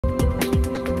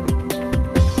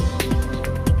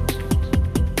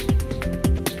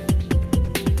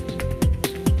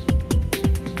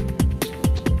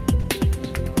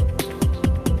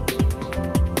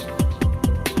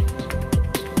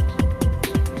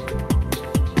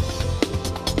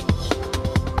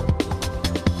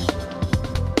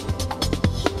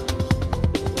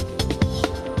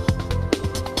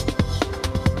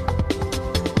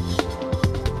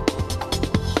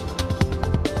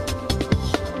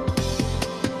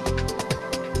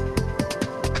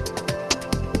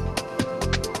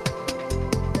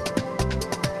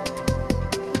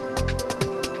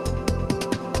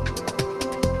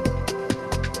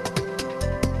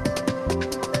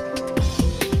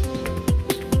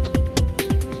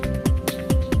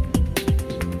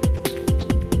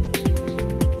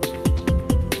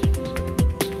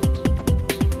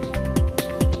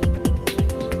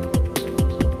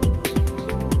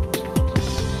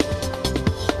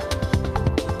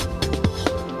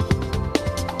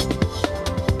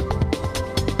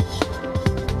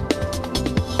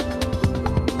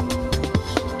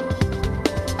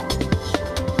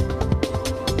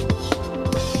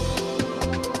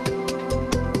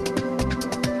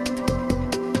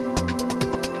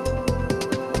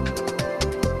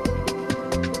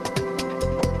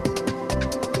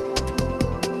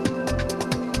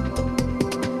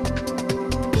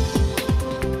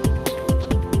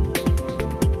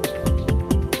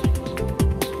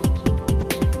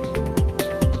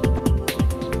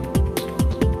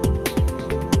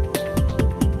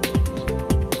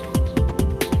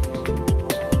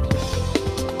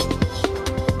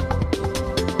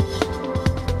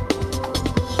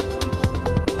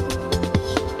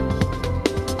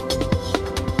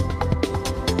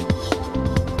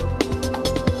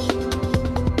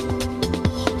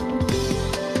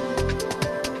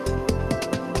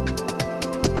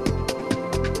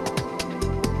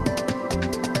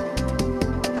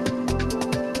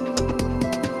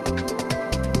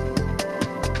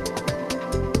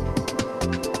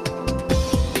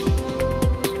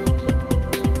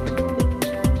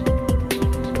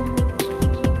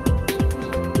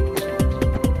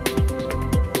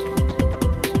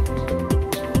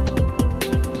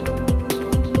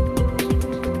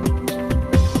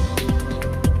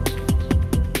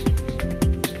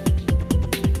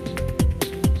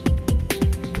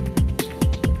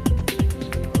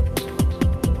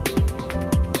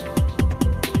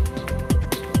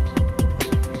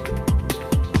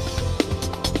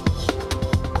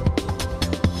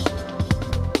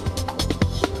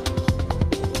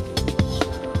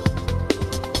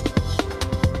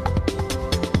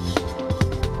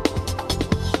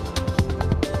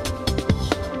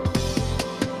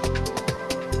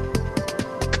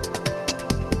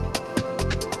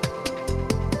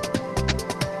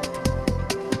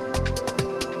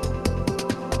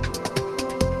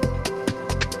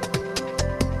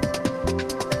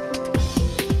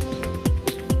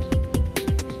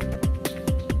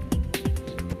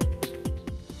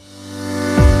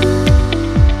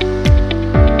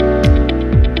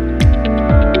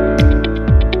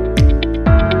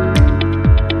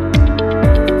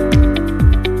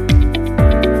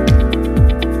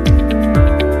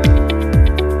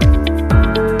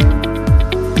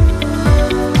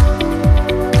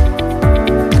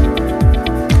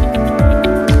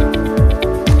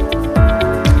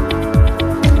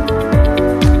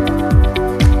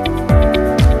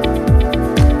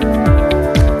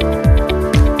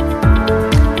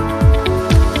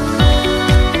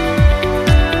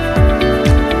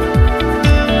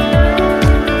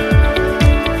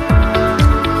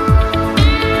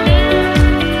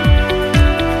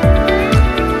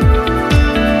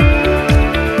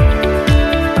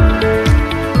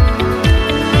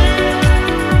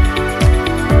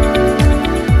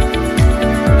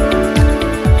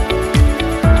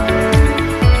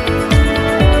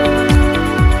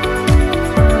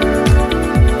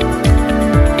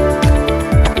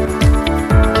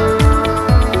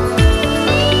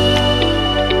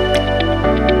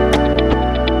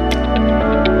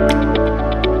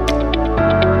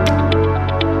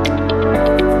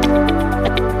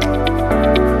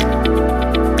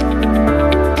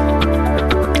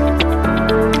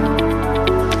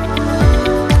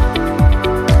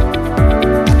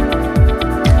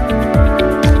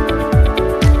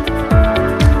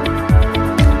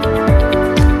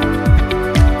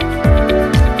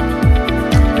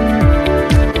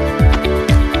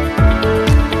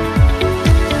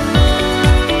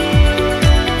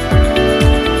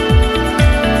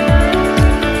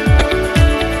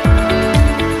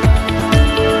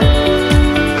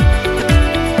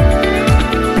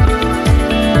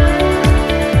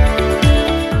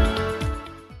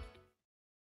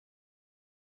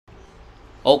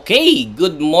Okay,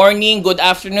 good morning, good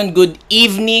afternoon, good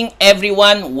evening,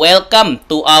 everyone. Welcome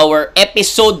to our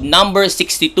episode number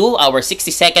 62, our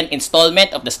 62nd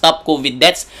installment of the Stop COVID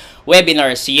Deaths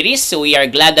webinar series. So we are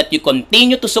glad that you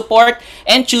continue to support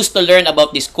and choose to learn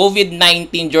about this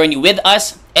COVID-19 journey with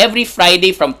us every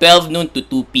Friday from 12 noon to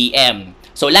 2 p.m.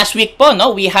 So last week po,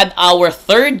 no, we had our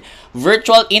third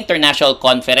virtual international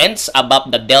conference about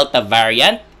the Delta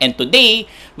variant. And today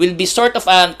will be sort of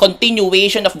a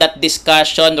continuation of that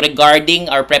discussion regarding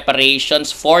our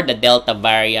preparations for the Delta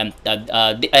variant,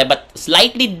 but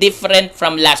slightly different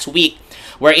from last week,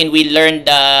 wherein we learned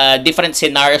different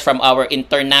scenarios from our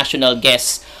international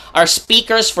guests. Our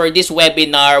speakers for this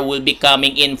webinar will be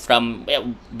coming in from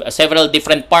several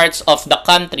different parts of the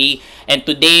country, and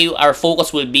today our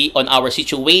focus will be on our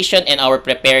situation and our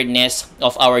preparedness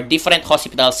of our different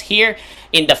hospitals here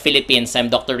in the Philippines. I'm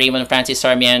Dr. Raymond Francis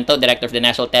Sarmiento, Director of the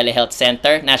National Telehealth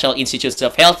Center, National Institutes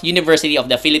of Health, University of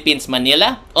the Philippines,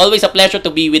 Manila. Always a pleasure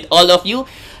to be with all of you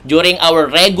during our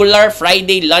regular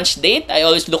Friday lunch date. I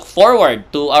always look forward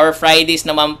to our Fridays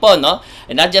naman po, no?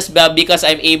 And not just because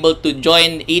I'm able to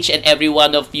join each and every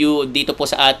one of you dito po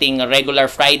sa ating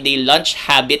regular Friday lunch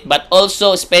habit, but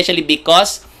also especially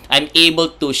because I'm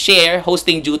able to share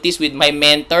hosting duties with my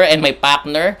mentor and my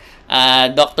partner,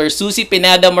 Dr. Susie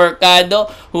Pinada Mercado,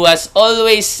 who has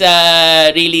always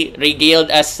really regaled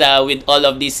us with all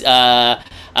of these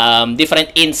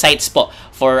different insights po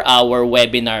for our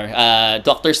webinar.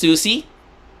 Dr. Susie?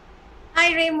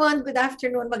 Hi Raymond, good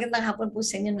afternoon. Magandang hapon po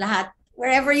sa inyong lahat.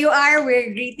 Wherever you are,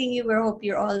 we're greeting you. We hope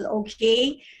you're all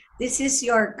okay. This is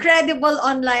your credible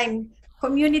online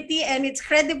community, and it's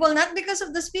credible not because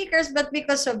of the speakers but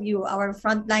because of you, our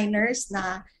frontliners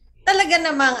na talaga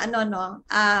namang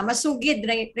masugid,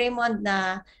 Raymond,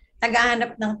 na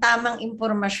naghahanap ng tamang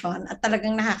impormasyon at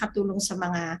talagang nakakatulong sa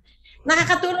mga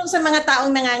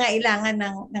taong nangangailangan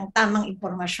ng tamang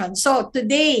impormasyon. So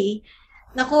today,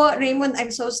 nako Raymond, I'm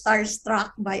so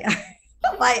starstruck by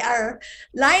our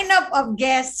lineup of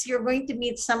guests. You're going to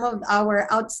meet some of our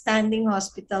outstanding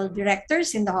hospital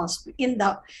directors in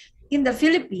the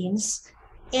Philippines.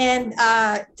 And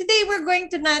today we're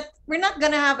not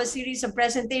gonna have a series of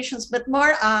presentations, but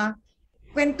more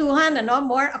kwentuhan,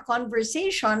 more a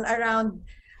conversation around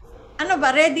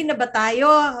ready na ba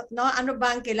tayo? No? Ano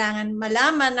ba ang kailangan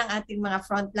malaman ng ating mga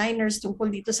frontliners tungkol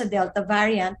dito sa Delta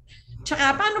variant?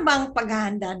 Tsaka paano ba ang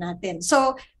paghahanda natin?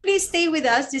 So please stay with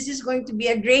us. This is going to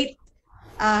be a great,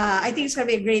 I think it's going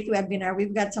to be a great webinar.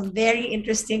 We've got some very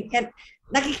interesting, and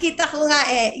nakikita ko nga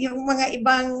yung mga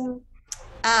ibang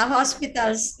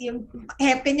hospitals, yung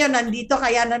happy nyo nandito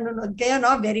kaya nanonood kayo,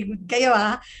 no? Very good kayo,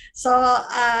 ha? So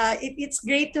it's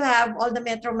great to have all the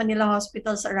Metro Manila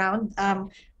hospitals around.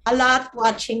 A lot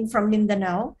watching from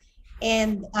Mindanao.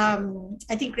 And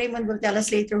I think Raymond will tell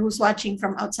us later who's watching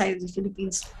from outside of the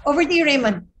Philippines. Over to you,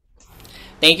 Raymond.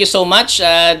 Thank you so much,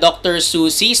 Dr.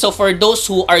 Susie. So for those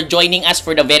who are joining us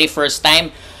for the very first time,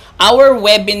 our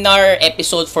webinar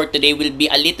episode for today will be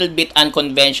a little bit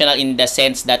unconventional in the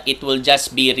sense that it will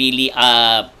just be really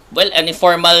an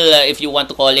informal, if you want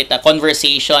to call it, a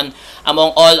conversation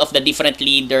among all of the different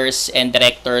leaders and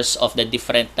directors of the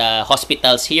different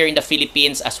hospitals here in the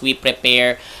Philippines as we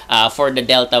prepare for the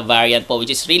Delta variant po, which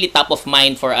is really top of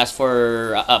mind for us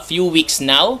for a few weeks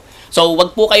now. So,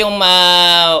 wag po kayong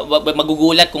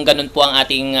magugulat kung ganun po ang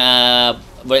ating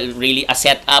really a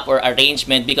setup or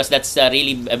arrangement, because that's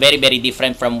really very, very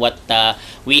different from what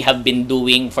we have been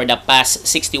doing for the past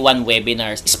 61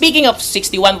 webinars. Speaking of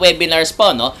 61 webinars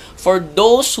po, no, for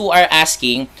those who are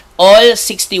asking, all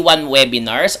 61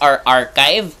 webinars are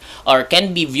archived or can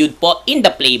be viewed po in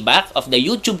the playback of the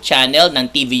YouTube channel ng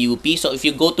TVUP. So if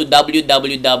you go to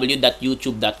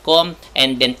www.youtube.com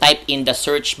and then type in the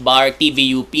search bar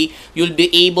TVUP, you'll be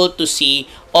able to see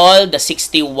all the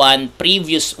 61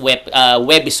 previous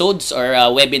webisodes or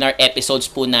webinar episodes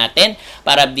po natin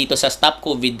para dito sa Stop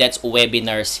COVID Deaths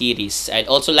webinar series. I'd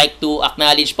also like to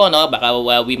acknowledge po, no, baka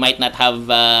we might not have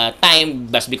time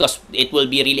but because it will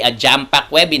be really a jam-packed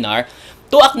webinar,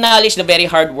 to acknowledge the very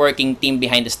hardworking team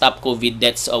behind the Stop COVID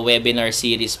Deaths webinar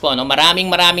series po. No? Maraming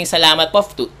salamat po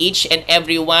to each and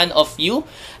every one of you.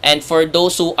 And for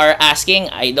those who are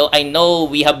asking, I know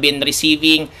we have been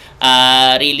receiving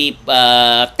really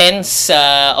tens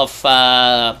of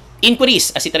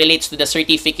inquiries as it relates to the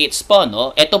certificates po.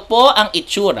 No? Ito po ang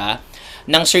itsura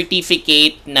ng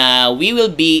certificate na we will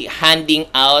be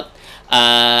handing out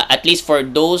at least for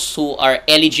those who are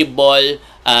eligible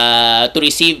to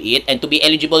receive it. And to be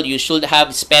eligible, you should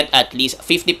have spent at least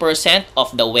 50%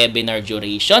 of the webinar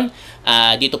duration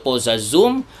dito po sa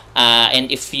Zoom.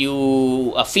 And if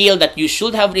you feel that you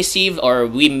should have received or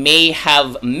we may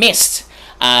have missed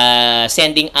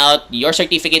sending out your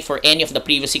certificate for any of the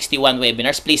previous 61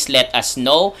 webinars, please let us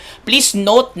know. Please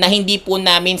note na hindi po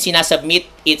namin sinasubmit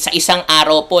sa isang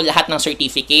araw po lahat ng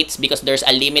certificates because there's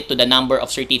a limit to the number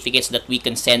of certificates that we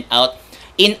can send out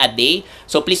in a day.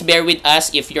 So please bear with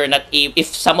us if you're not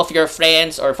if some of your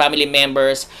friends or family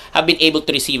members have been able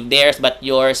to receive theirs but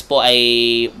yours po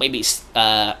ay maybe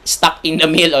stuck in the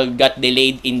mail or got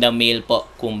delayed in the mail po,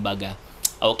 kumbaga.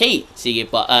 Okay, sige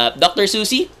po. Dr.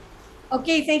 Susie?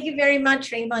 Okay, thank you very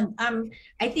much, Raymond.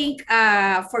 I think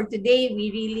for today,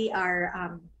 we really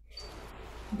are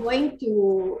going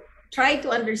to try to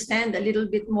understand a little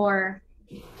bit more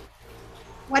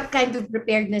what kind of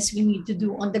preparedness we need to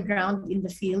do on the ground in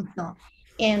the field, no?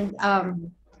 And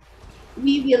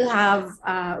we will have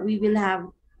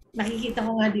nakikita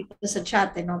ko nga dito sa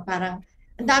chat, no? Parang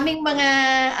ang daming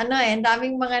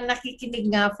mga nakikinig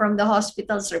nga from the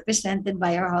hospitals represented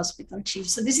by our hospital chief.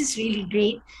 So this is really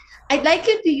great. I'd like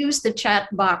you to use the chat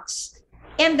box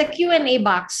and the Q&A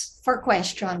box for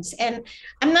questions. And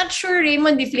I'm not sure,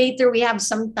 Raymond, if later we have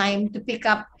some time to pick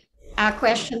up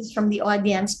questions from the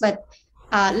audience, but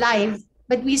live,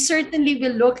 but we certainly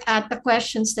will look at the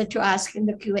questions that you ask in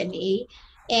the Q&A,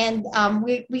 and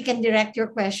we can direct your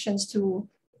questions to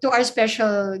our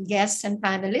special guests and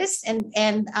panelists, and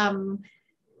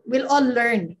we'll all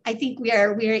learn. I think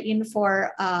we're in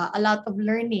for a lot of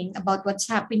learning about what's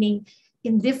happening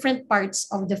in different parts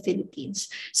of the Philippines.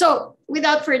 So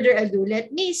without further ado,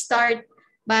 let me start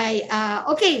by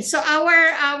okay. So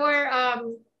our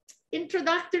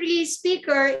introductory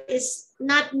speaker is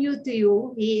not new to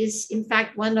you. He is, in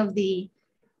fact, one of the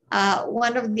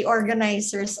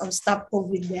organizers of Stop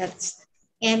COVID Deaths.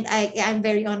 And I'm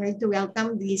very honored to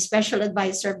welcome the Special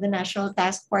Advisor of the National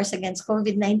Task Force Against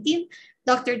COVID-19,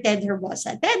 Dr. Ted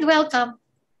Herbosa. Ted, welcome.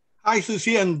 Hi,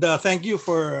 Susie, and thank you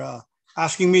for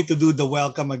asking me to do the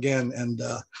welcome again. And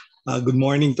good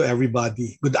morning to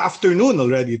everybody. Good afternoon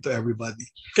already to everybody.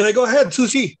 Can I go ahead,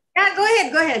 Susie? Yeah, go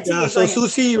ahead. Yeah, so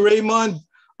Susie, Raymond,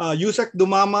 Yusek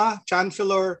Dumama,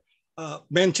 Chancellor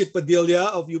Benchit Padilla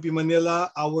of UP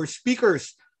Manila, our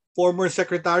speakers, former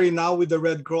Secretary now with the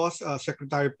Red Cross,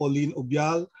 Secretary Paulyn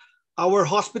Ubial, our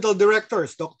hospital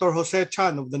directors, Dr. Jose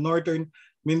Chan of the Northern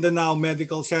Mindanao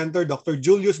Medical Center, Dr.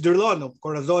 Julius Drilon of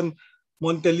Corazon,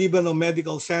 Montelibano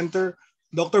Medical Center,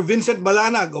 Dr. Vincent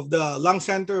Balanag of the Lung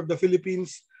Center of the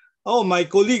Philippines, my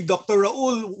colleague, Dr.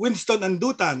 Raul Winston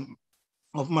Andutan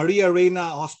of Maria Reyna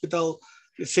Hospital,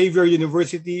 Xavier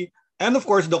University, and of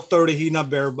course, Dr. Regina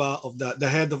Berba of the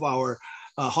head of our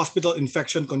Hospital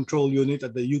Infection Control Unit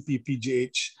at the UP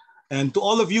PGH. And to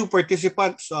all of you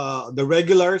participants, the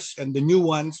regulars and the new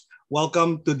ones,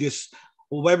 welcome to this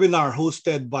webinar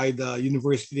hosted by the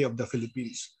University of the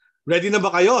Philippines. Ready na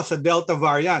ba kayo sa Delta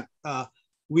variant?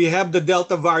 We have the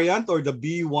Delta variant or the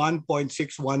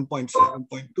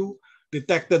B1.61.7.2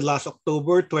 detected last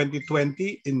October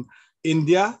 2020 in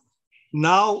India.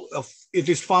 Now it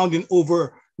is found in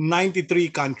over 93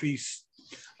 countries.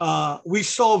 We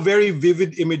saw very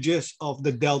vivid images of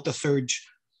the Delta surge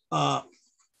that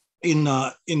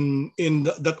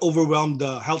overwhelmed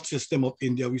the health system of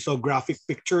India. We saw graphic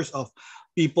pictures of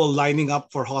people lining up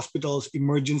for hospitals,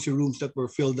 emergency rooms that were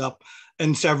filled up,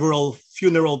 and several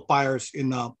funeral pyres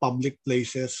in public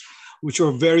places, which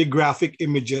were very graphic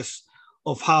images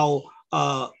of how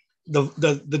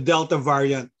the Delta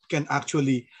variant can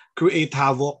actually create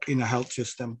havoc in a health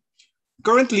system.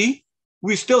 Currently,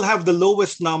 we still have the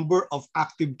lowest number of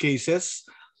active cases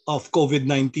of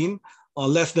COVID-19,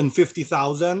 less than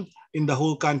 50,000 in the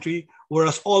whole country,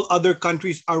 whereas all other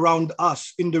countries around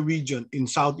us in the region in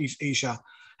Southeast Asia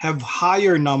have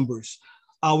higher numbers.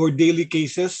 Our daily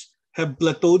cases have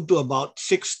plateaued to about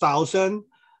 6,000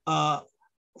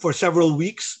 for several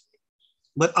weeks,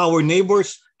 but our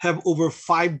neighbors have over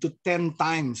 5 to 10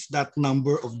 times that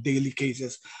number of daily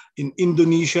cases in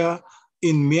Indonesia,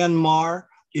 in Myanmar,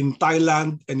 in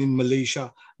Thailand, and in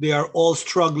Malaysia. They are all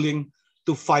struggling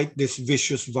to fight this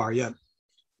vicious variant.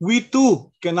 We too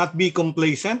cannot be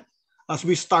complacent as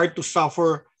we start to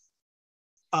suffer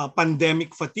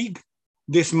pandemic fatigue,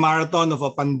 this marathon of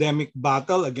a pandemic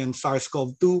battle against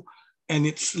SARS-CoV-2 and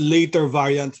its later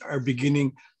variants are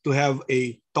beginning to have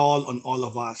a toll on all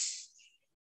of us.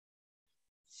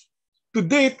 To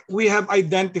date, we have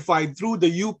identified through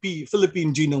the UP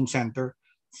Philippine Genome Center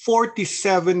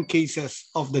 47 cases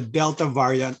of the Delta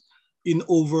variant in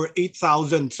over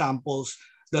 8,000 samples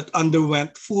that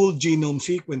underwent full genome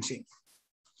sequencing.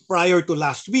 Prior to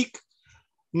last week,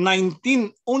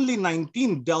 only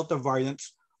 19 Delta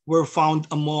variants were found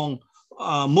among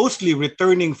mostly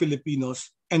returning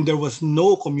Filipinos, and there was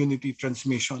no community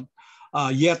transmission.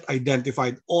 yet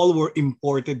identified. All were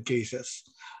imported cases,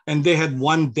 and they had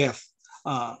one death.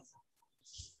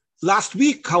 Last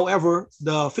week, however,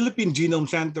 the Philippine Genome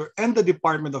Center and the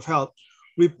Department of Health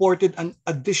reported an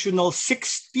additional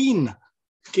 16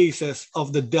 cases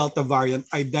of the Delta variant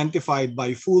identified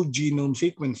by full genome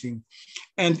sequencing,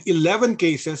 and 11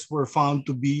 cases were found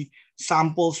to be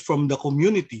samples from the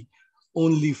community.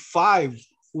 Only 5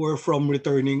 were from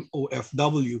returning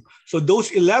OFW. So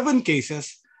those 11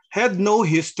 cases had no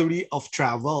history of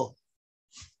travel.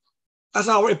 As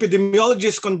our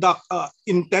epidemiologists conduct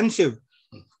intensive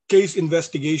case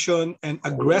investigation and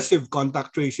aggressive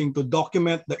contact tracing to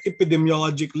document the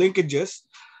epidemiologic linkages,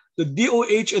 the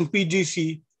DOH and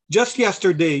PGC just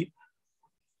yesterday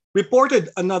reported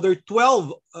another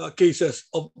 12 cases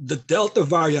of the Delta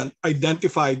variant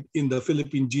identified in the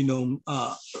Philippine genome,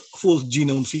 full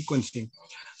genome sequencing,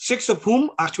 6 of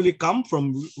whom actually come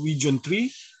from Region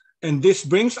 3, and this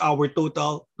brings our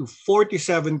total to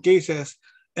 47 cases,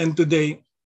 and today,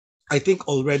 I think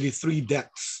already 3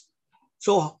 deaths.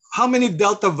 So how many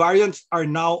Delta variants are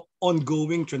now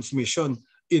ongoing transmission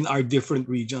in our different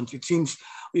regions? It seems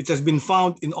it has been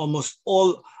found in almost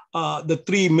all the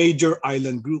 3 major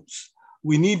island groups.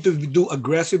 We need to do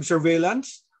aggressive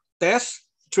surveillance, test,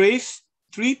 trace,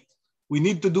 treat. We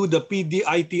need to do the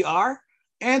PDITR,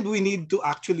 and we need to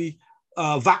actually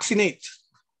vaccinate.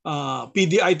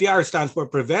 PDITR stands for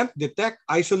prevent, detect,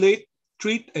 isolate,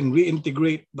 treat, and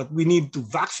reintegrate. But we need to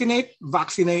vaccinate,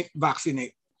 vaccinate,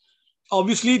 vaccinate.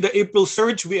 Obviously, the April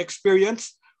surge we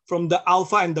experienced from the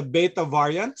Alpha and the Beta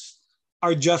variants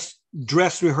are just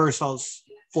dress rehearsals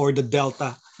for the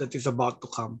Delta that is about to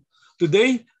come.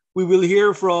 Today, we will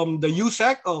hear from the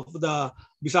USEC of the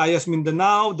Visayas,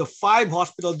 Mindanao, the 5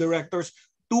 hospital directors.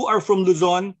 2 are from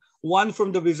Luzon, 1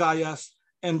 from the Visayas,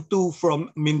 and 2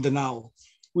 from Mindanao.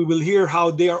 We will hear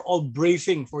how they are all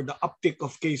bracing for the uptick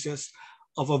of cases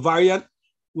of a variant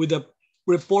with a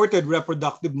reported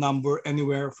reproductive number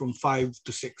anywhere from 5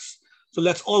 to 6. So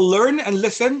let's all learn and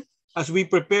listen as we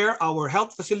prepare our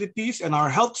health facilities and our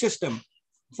health system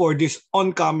for this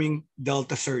oncoming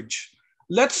Delta surge.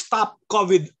 Let's stop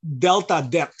COVID Delta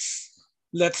deaths.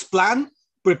 Let's plan,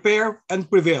 prepare, and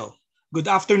prevail. Good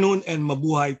afternoon and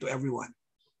mabuhay to everyone.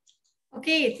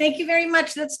 Okay, thank you very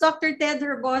much. That's Dr. Ted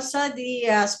Herbosa,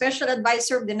 the Special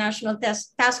Advisor of the National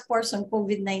Task Force on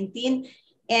COVID-19.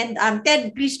 And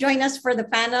Ted, please join us for the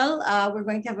panel. We're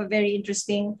going to have a very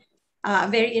interesting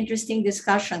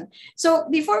discussion. So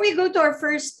before we go to our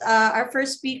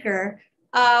first speaker,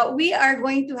 we are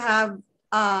going to have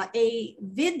a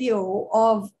video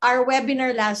of our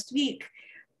webinar last week.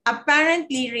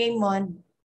 Apparently, Raymond,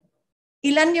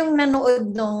 ilan yung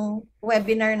nanood ng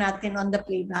webinar natin on the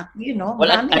playback? You know,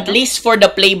 well, at least for the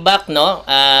playback, no,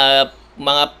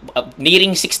 mga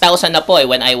nearing 6,000 na po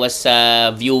when I was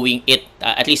viewing it,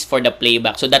 at least for the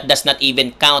playback. So that does not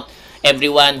even count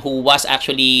everyone who was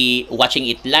actually watching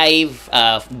it live,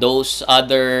 those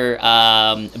other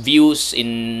views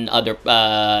in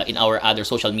our other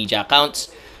social media accounts.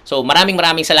 So maraming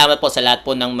salamat po sa lahat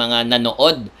po ng mga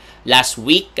nanood last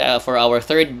week for our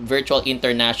 3rd virtual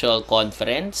international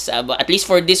conference. At least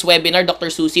for this webinar,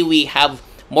 Dr. Susie, we have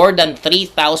more than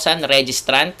 3,000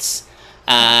 registrants.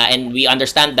 And we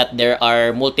understand that there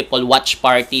are multiple watch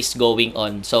parties going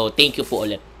on. So thank you po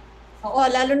ulit. Oo,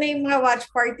 lalo na yung mga watch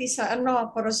parties sa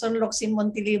Corazon, Locsin,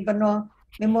 Montelibano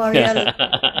Memorial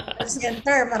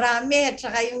Center, marami. At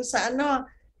saka yung sa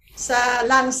sa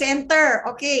Lung Center.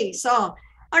 Okay, so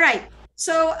all right.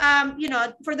 So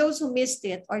for those who missed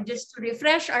it, or just to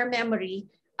refresh our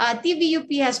memory,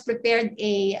 TVUP has prepared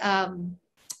a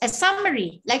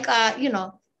summary, like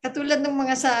katulad ng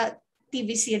mga sa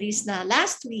TV series na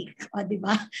last week, di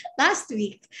ba? Last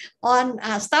week on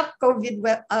Stop COVID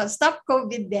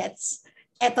Deaths.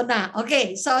 Eto na.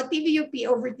 Okay, so TVUP,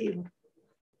 over to you.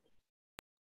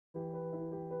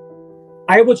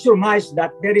 I would surmise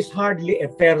that there is hardly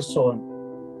a person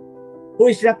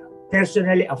who is not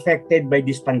personally affected by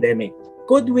this pandemic.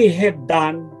 Could we have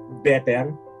done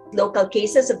better? Local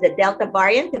cases of the Delta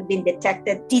variant have been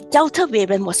detected. The Delta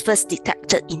variant was first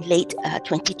detected in late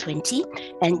 2020,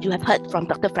 and you have heard from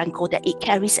Dr. Franco that it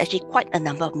carries actually quite a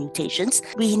number of mutations.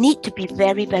 We need to be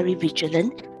very, very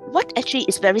vigilant. What actually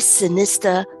is very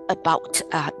sinister about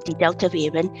the Delta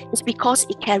variant is because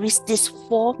it carries these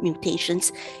 4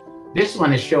 mutations. This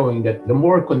one is showing that the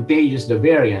more contagious the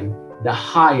variant, the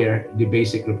higher the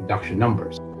basic reproduction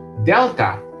numbers.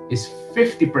 Delta is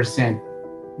 50%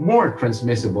 more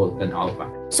transmissible than Alpha.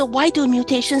 So why do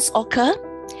mutations occur?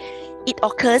 It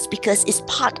occurs because it's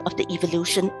part of the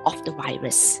evolution of the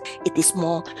virus. It is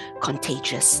more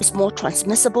contagious, it's more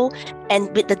transmissible, and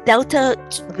with the Delta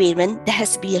variant, there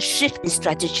has to be a shift in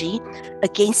strategy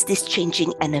against this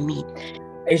changing enemy.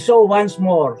 I saw once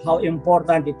more how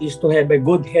important it is to have a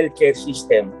good healthcare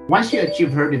system. Once you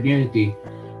achieve herd immunity,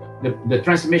 the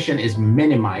transmission is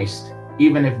minimized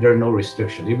even if there are no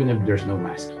restrictions, even if there's no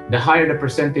mask. The higher the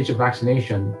percentage of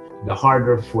vaccination, the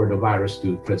harder for the virus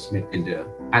to transmit in the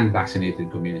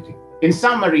unvaccinated community. In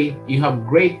summary, you have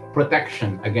great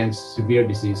protection against severe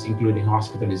disease, including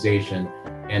hospitalization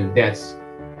and deaths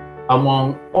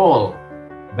among all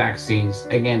vaccines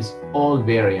against all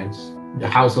variants. The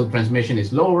household transmission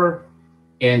is lower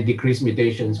and decreased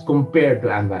mutations compared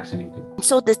to unvaccinated.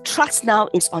 So the thrust now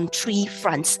is on three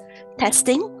fronts: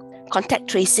 testing, contact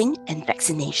tracing, and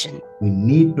vaccination. We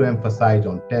need to emphasize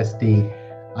on testing,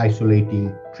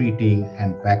 isolating, treating,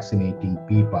 and vaccinating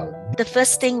people. The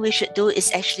first thing we should do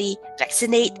is actually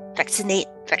vaccinate.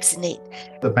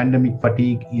 The pandemic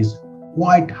fatigue is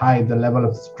quite high, the level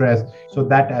of stress, so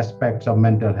that aspects of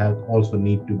mental health also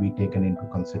need to be taken into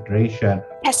consideration.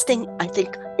 Testing, I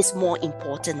think, is more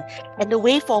important. And the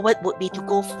way forward would be to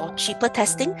go for cheaper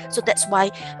testing. So that's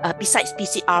why, besides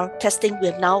PCR testing, we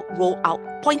have now rolled out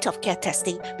point-of-care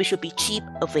testing, which should be cheap,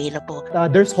 available.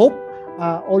 There's hope.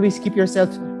 Always keep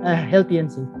yourself healthy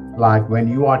and safe. Like when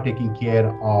you are taking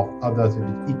care of others, it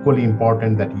is equally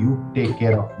important that you take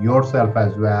care of yourself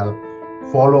as well.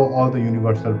 Follow all the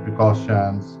universal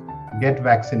precautions, get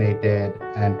vaccinated,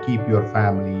 and keep your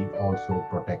family also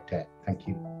protected. Thank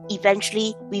you.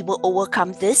 Eventually, we will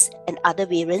overcome this and other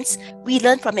variants. We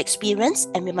learn from experience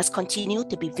and we must continue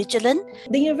to be vigilant.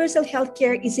 The universal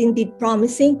healthcare is indeed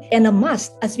promising and a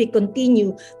must as we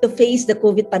continue to face the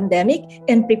COVID pandemic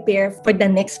and prepare for the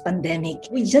next pandemic.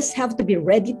 We just have to be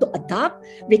ready to adapt,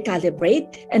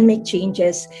 recalibrate, and make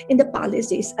changes in the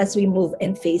policies as we move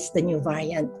and face the new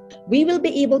variant. We will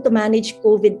be able to manage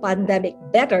COVID pandemic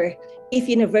better if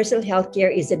universal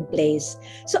healthcare is in place.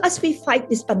 So as we fight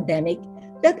this pandemic,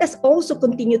 let us also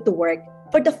continue to work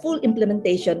for the full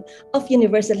implementation of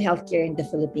universal healthcare in the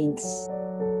Philippines.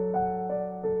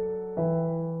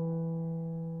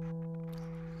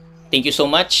 Thank you so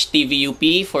much,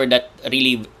 TVUP, for that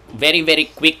really very,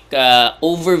 very quick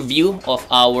overview of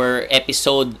our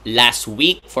episode last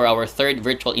week for our third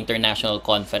virtual international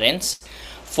conference.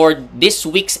 For this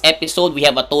week's episode, we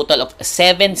have a total of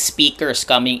 7 speakers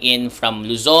coming in from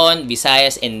Luzon,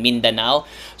 Visayas, and Mindanao.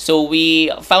 So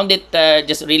we found it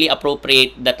just really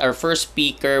appropriate that our first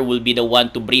speaker will be the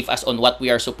one to brief us on what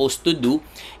we are supposed to do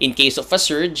in case of a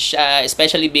surge,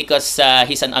 especially because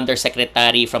he's an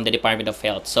Undersecretary from the Department of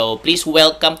Health. So please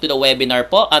welcome to the webinar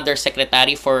po,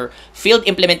 Undersecretary for Field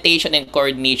Implementation and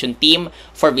Coordination Team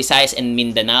for Visayas and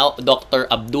Mindanao,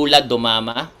 Dr. Abdullah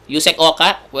Dumama. Yusek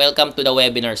Oka, welcome to the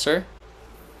webinar, sir.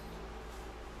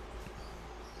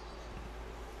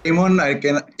 Raymond,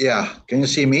 can you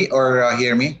see me or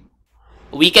hear me?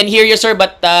 We can hear you, sir,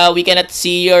 but we cannot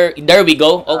see your... There we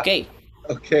go. Okay.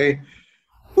 Okay.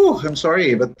 Whew, I'm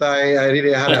sorry, but I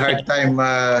really had a hard time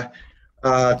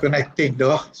connecting,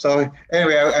 though. So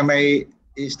anyway, I may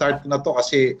start na to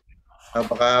kasi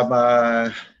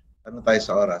baka ano tayo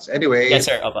sa oras. Anyway. Yes,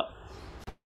 sir. Opa.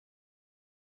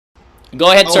 Go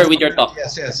ahead, sir, with your talk.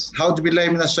 Yes.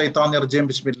 Hauzubillahi minash shaitanir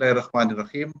rajim,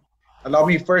 bismillahirrahmanirrahim. Allow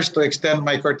me first to extend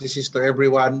my courtesies to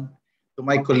everyone, to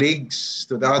my colleagues,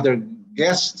 to the other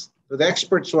guests, to the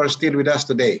experts who are still with us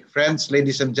today. Friends,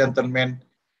 ladies and gentlemen,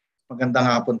 magandang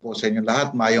hapon po sa inyo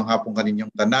lahat. Maayong hapon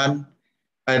kaninyong tanan.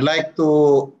 I'd like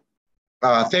to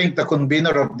thank the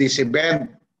convener of this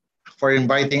event for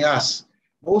inviting us,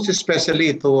 most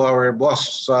especially to our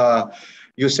boss,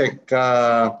 Yusek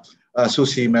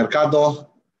Susi Mercado,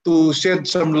 to shed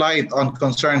some light on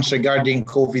concerns regarding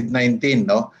COVID-19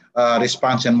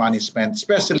 response and management,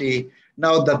 especially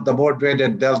now that the more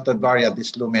dreaded Delta variant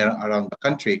is looming around the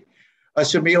country.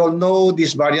 As you may all know,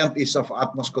 this variant is of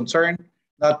utmost concern,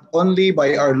 not only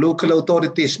by our local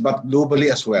authorities, but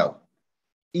globally as well.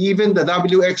 Even the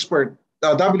WHO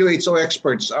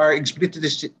experts are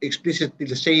explicitly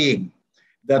saying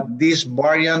that this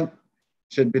variant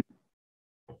should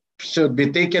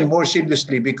be taken more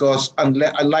seriously because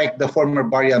unlike the former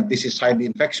variant, this is highly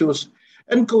infectious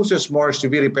and causes more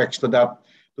severe effects to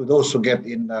those who get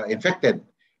infected.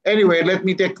 Anyway, let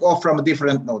me take off from a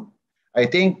different note. I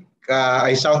think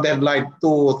I sounded like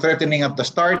too threatening at the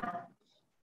start.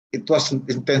 It wasn't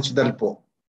intentional po.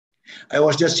 I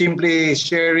was just simply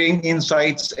sharing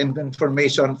insights and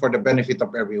information for the benefit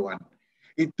of everyone.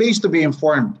 It pays to be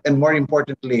informed, and more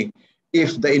importantly,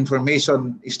 if the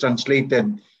information is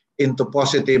translated into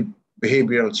positive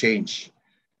behavioral change.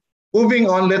 Moving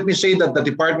on, let me say that the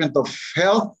Department of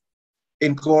Health,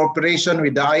 in cooperation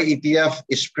with the IETF,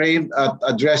 is framed at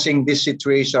addressing this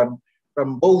situation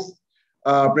from both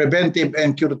preventive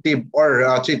and curative or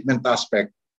treatment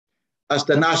aspect. As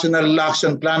the National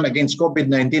Action Plan against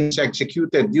COVID-19 is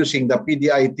executed using the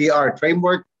PDITR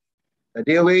framework, the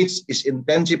DOH is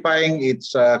intensifying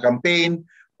its campaign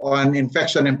on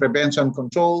infection and prevention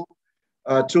control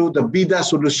through the BIDA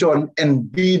Solution and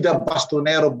BIDA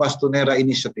Bastonero-Bastonera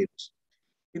initiatives.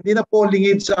 Hindi na po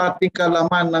lingid sa ating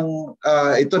kalaman ng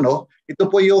ito, no?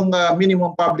 Ito po yung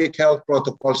minimum public health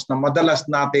protocols na madalas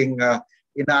nating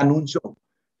inaanunsyo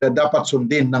na dapat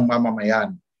sundin ng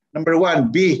mamamayan. Number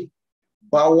 1, B,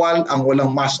 bawal ang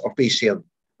walang mask o face shield.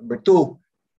 Number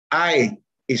 2, I,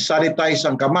 i-sanitize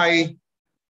ang kamay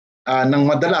ng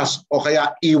madalas o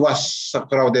kaya iwas sa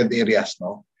crowded areas.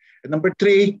 No? And number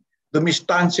 3,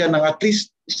 dumistansya ng at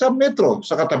least 1 metro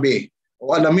sa katabi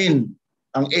o alamin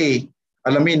ang A,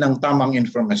 alamin ang tamang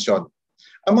informasyon.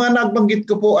 Ang mga nagbanggit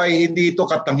ko po ay hindi ito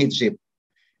katanghitsip.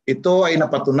 Ito ay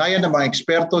napatunayan ng mga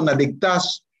eksperto na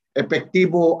ligtas,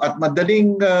 epektibo at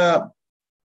madaling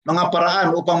mga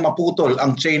paraan upang maputol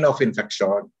ang chain of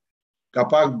infection.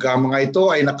 Kapag mga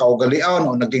ito ay nakaugalian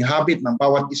o naging habit ng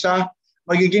bawat isa,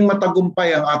 magiging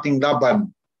matagumpay ang ating laban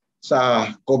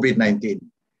sa COVID-19.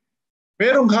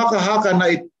 Merong haka-haka na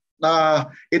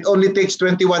it only takes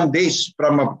 21 days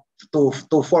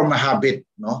to form a habit.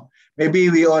 No? Maybe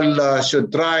we all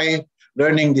should try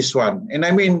learning this one. And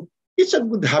I mean, it's a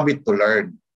good habit to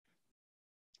learn.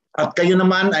 At kayo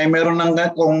naman ay meron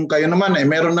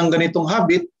ng ganitong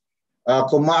habit,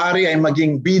 kung maaari ay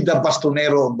maging bida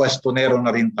bastonero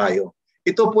na rin tayo.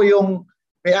 Ito po yung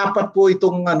may 4 po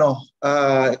itong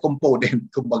component,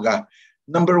 kumbaga.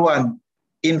 Number 1,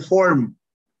 inform,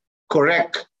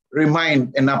 correct,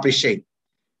 remind, and appreciate.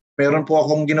 Meron po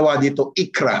akong ginawa dito,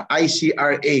 ICRA,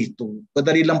 I-C-R-A.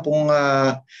 Madali lang pong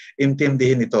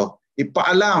intindihin ito.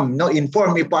 Ipaalam,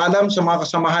 inform, ipaalam sa mga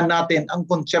kasamahan natin ang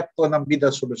konsepto ng bida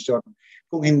solusyon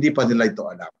kung hindi pa nila ito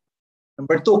alam.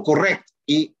 Number 2, correct.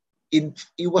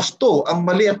 Iwasto ang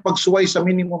mali at pagsuway sa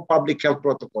minimum public health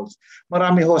protocols.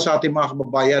 Marami ho sa ating mga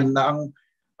kababayan na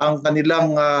ang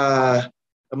kanilang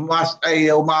mask ay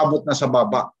umaabot na sa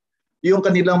baba. Yung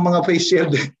kanilang mga face shield,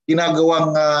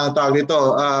 ginagawang tawag ito,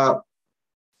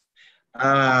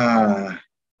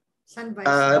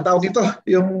 tawag ito,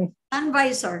 yung sun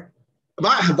visor.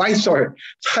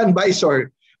 Sun visor.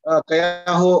 Kaya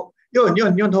ho, yun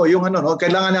ho, yung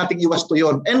kailangan nating iwasto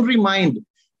yun. And remind,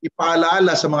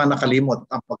 ipaalaala sa mga nakalimot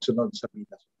ang pagsunod sa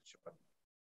bida solusyon.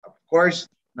 Of course,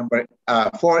 number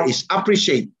 4 is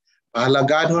appreciate.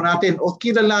 Pahalagaan ho natin o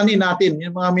kilalanin natin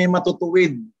yung mga may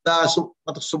matutuwid na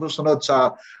sumusunod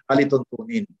sa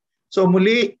alituntunin. So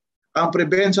muli, ang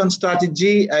prevention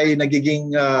strategy ay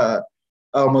magiging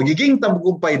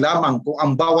tagumpay lamang kung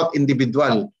ang bawat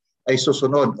individual ay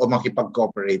susunod o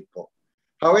makipag-cooperate po.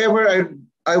 However,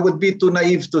 I would be too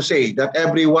naive to say that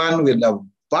everyone will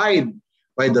abide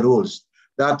by the rules.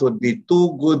 That would be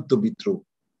too good to be true.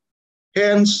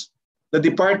 Hence, the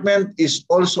department is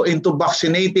also into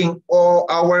vaccinating all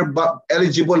our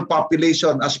eligible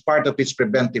population as part of its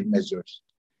preventive measures.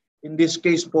 In this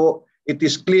case po, it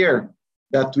is clear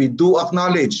that we do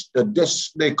acknowledge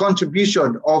the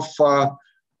contribution of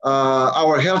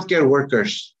our healthcare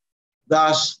workers.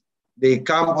 Thus, they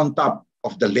come on top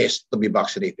of the list to be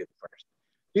vaccinated first.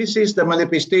 This is the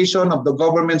manifestation of the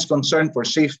government's concern for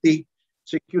safety,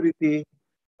 security,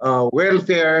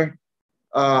 welfare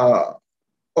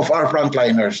of our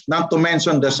frontliners, not to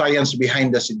mention the science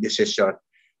behind the decision.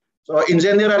 So in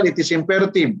general, it is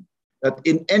imperative that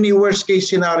in any worst case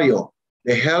scenario,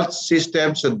 the health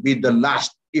system should be the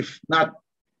last, if not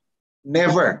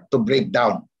never, to break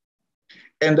down.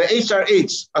 And the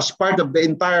HRH, as part of the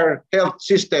entire health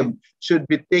system, should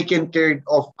be taken care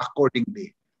of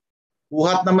accordingly.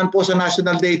 Buhat naman po sa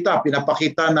national data,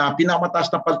 pinapakita na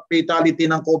pinamataas na fatality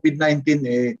ng COVID-19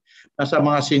 nasa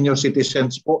mga senior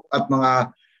citizens po at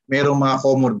merong mga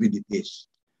comorbidities.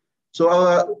 So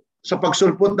sa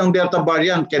pagsulpot ng Delta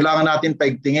variant, kailangan natin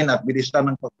paigtingin at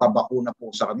bilisan ng pagpabakuna po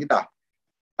sa kanila.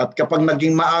 At kapag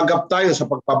naging maagap tayo sa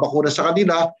pagpabakuna sa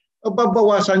kanila,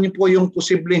 babawasan niyo po yung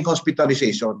posibleng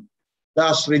hospitalization,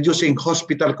 thus reducing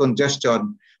hospital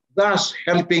congestion, thus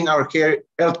helping our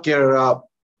healthcare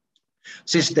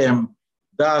system,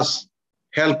 thus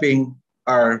helping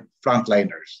our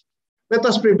frontliners. Let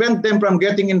us prevent them from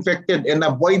getting infected and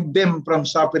avoid them from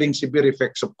suffering severe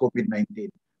effects of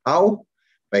COVID-19. How?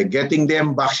 By getting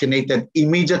them vaccinated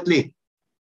immediately.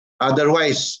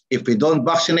 Otherwise, if we don't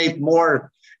vaccinate more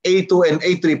A2 and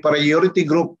A3 priority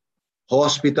group,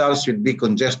 hospitals will be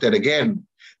congested again.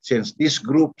 since these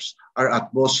groups are at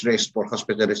most risk for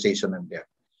hospitalization and death.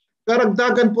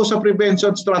 Karagdagan po sa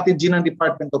prevention strategy ng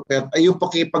Department of Health ay yung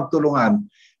pakipagtulungan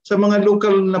sa mga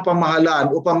local na pamahalaan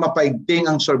upang mapaigting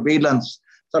ang surveillance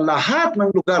sa lahat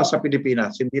ng lugar sa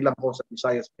Pilipinas. Hindi lang po sa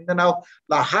Visayas, Mindanao,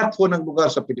 lahat po ng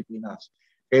lugar sa Pilipinas.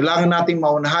 Kailangan nating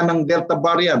maunahan ng Delta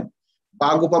variant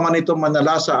bago pa man ito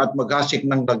manalasa at maghasik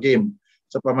ng lagim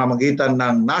sa pamamagitan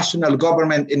ng national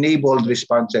government-enabled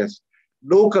responses,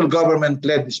 local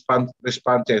government-led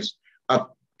responses, at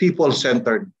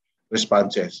people-centered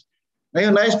responses.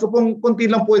 Ngayon, nais ko pong kunti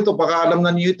lang po ito, baka alam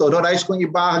na niyo ito, no? Nais kong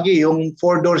ibahagi yung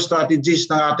 4-door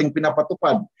strategies ng ating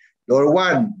pinapatupad. Door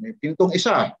 1, may pintong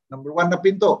isa, number 1 na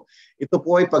pinto. Ito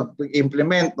po ay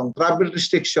pag-implement ng travel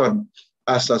restriction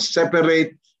as a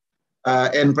separate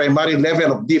and primary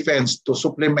level of defense to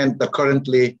supplement the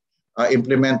currently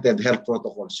implemented health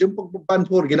protocols. Yung pagbaban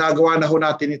po, ginagawa na ho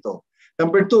natin ito.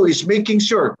 Number 2 is making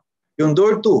sure, yung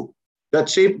door 2, that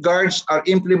safeguards are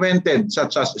implemented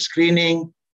such as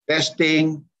screening,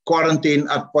 testing, quarantine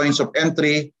at points of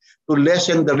entry to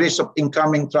lessen the risk of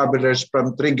incoming travelers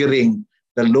from triggering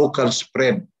the local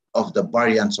spread of the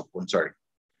variants of concern.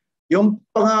 Yung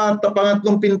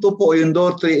pangatlong pinto po, yung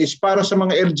door 3, is para sa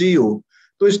mga LGU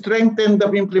to strengthen the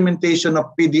implementation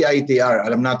of PDITR.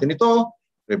 Alam natin ito,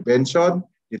 prevention,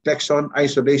 detection,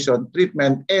 isolation,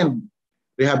 treatment, and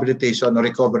rehabilitation or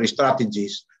recovery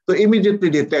strategies to immediately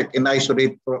detect and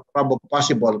isolate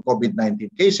possible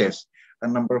COVID-19 cases.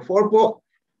 And number 4 po,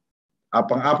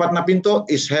 pang-apat na pinto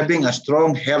is having a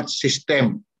strong health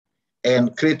system and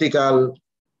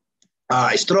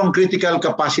strong critical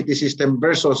capacity system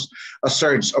versus a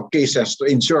surge of cases to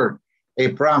ensure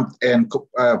a prompt and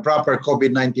proper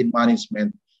COVID-19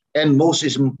 management, and most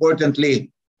importantly,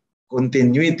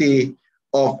 continuity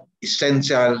of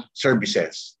essential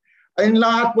services. Ayun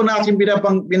lahat po natin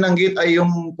binanggit ay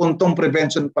yung puntong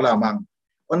prevention pa lamang.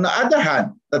 On the other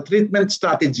hand, the treatment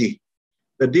strategy,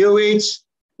 the DOH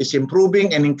is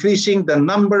improving and increasing the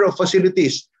number of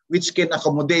facilities which can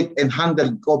accommodate and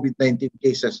handle COVID-19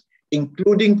 cases,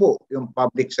 including po yung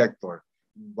public sector.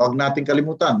 Huwag natin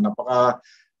kalimutan,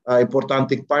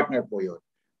 napaka-importanting partner po yun.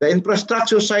 The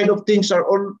infrastructure side of things are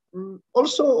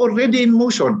also already in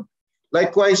motion.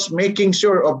 Likewise, making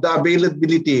sure of the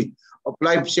availability of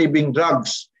life-saving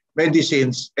drugs,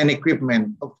 medicines, and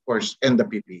equipment, of course, and the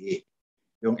PPE.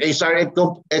 Yung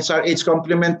SRH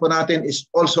complement po natin is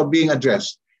also being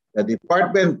addressed. The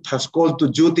department has called to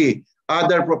duty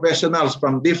other professionals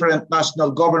from different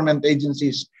national government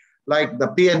agencies like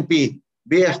the PNP,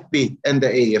 BFP, and the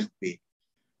AFP.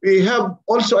 We have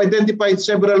also identified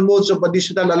several modes of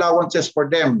additional allowances for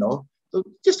them, no? So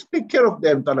just take care of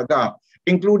them talaga,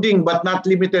 including but not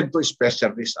limited to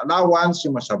special risk allowance.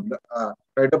 You must have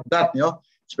heard of that, you know?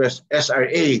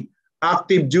 SRA,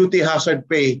 active duty hazard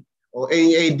pay, or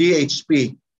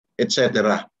AADHP,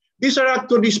 etc. These are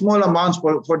actually small amounts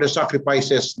for the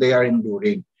sacrifices they are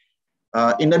enduring.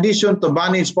 In addition to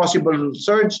manage possible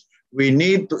surge, we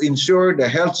need to ensure the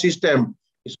health system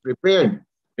is prepared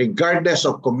regardless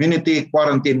of community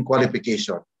quarantine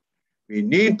qualification. We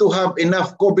need to have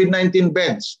enough COVID-19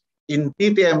 beds in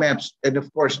TTMFs and of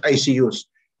course ICUs,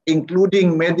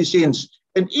 including medicines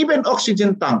and even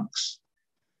oxygen tanks.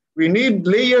 We need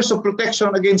layers of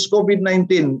protection against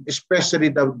COVID-19,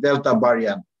 especially the Delta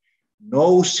variant.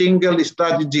 No single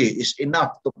strategy is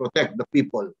enough to protect the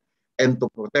people and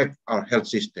to protect our health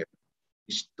system.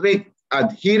 Strict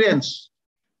adherence,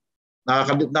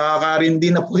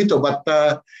 nakakarindi na po ito, but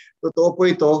totoo po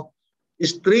ito,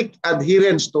 strict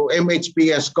adherence to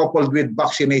MHPS coupled with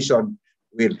vaccination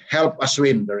will help us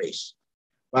win the race.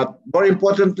 But more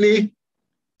importantly,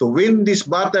 to win this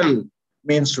battle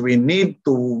means we need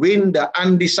to win the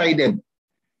undecided.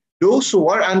 Those who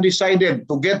are undecided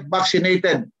to get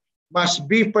vaccinated must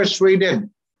be persuaded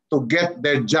to get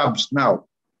their jobs now.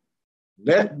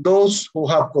 Let those who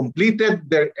have completed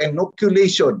their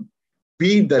inoculation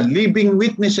be the living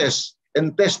witnesses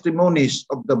and testimonies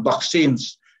of the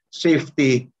vaccine's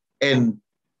safety and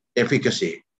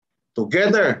efficacy.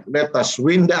 Together, let us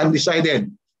win the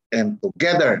undecided, and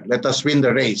together, let us win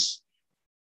the race.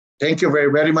 Thank you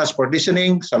very, very much for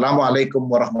listening. Assalamualaikum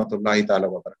warahmatullahi ta'ala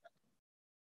wabarakatuh.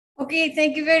 Okay,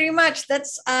 thank you very much.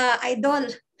 That's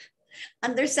Idol,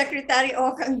 Undersecretary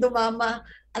Okang Dumama.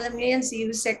 Alam niyo yan, si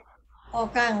Yusek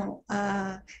Okang,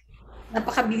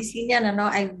 napakabilis niya. No?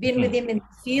 I've been with him in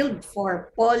the field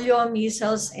for polio,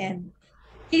 measles, and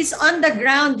he's on the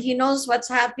ground. He knows what's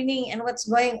happening and what's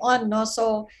going on. No?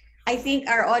 So I think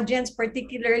our audience,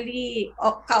 particularly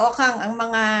kaokang ang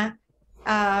mga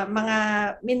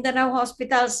Mindanao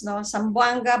hospitals, no,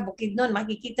 Zamboanga, Bukidnon,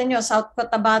 makikita nyo, South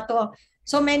Cotabato,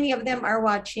 So many of them are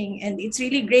watching and it's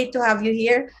really great to have you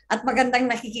here. At magandang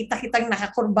nakikita kitang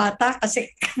nakakurbata kasi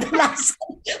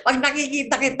kadalasan pag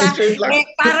nakikita kita,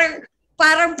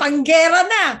 parang panggera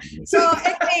na. So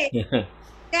anyway,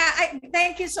 yeah,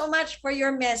 thank you so much for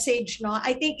your message. No,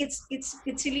 I think it's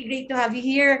really great to have you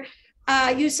here.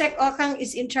 Yusek Okang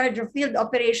is in charge of field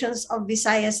operations of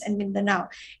Visayas and Mindanao.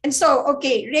 And so,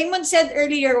 okay, Raymond said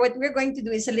earlier what we're going to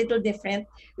do is a little different.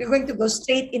 We're going to go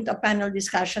straight into a panel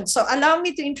discussion. So allow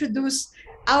me to introduce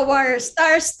our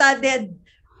star-studded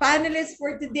panelists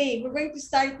for today. We're going to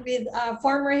start with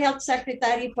former Health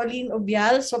Secretary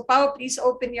Rosell-Ubial. So Pao, please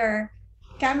open your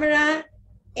camera.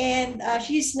 And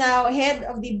she's now head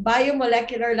of the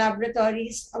Biomolecular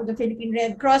Laboratories of the Philippine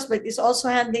Red Cross, but is also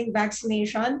handling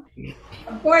vaccination.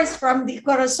 Of course, from the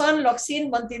Corazon, Locsin,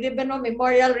 Montelibano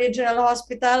Memorial Regional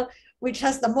Hospital, which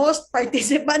has the most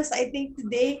participants, I think,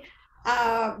 today.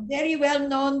 Very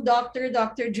well-known Dr.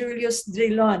 Julius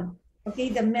Drilon,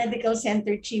 okay, the medical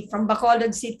center chief from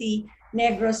Bacolod City,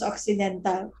 Negros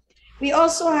Occidental. We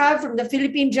also have from the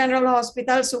Philippine General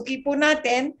Hospital, suki po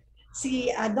natin,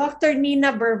 si Dr.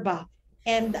 Nina Berba.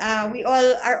 And we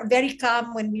all are very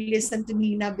calm when we listen to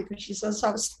Nina because she's so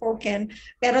soft-spoken.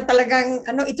 Pero talagang,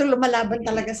 ito lumalaban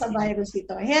talaga sa virus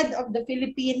ito. Head of the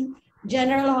Philippine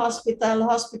General Hospital,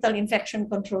 Hospital Infection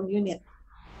Control Unit.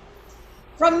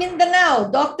 From Mindanao,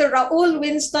 Dr. Raul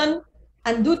Winston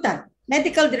Andutan,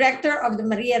 Medical Director of the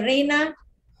Reyna,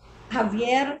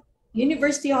 Xavier,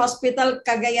 University Hospital,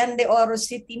 Cagayan de Oro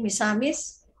City,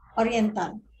 Misamis,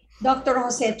 Oriental. Dr.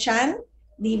 Jose Chan,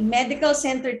 the Medical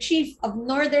Center Chief of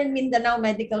Northern Mindanao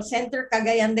Medical Center,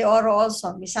 Cagayan de Oro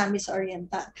also, Misamis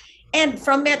Oriental. And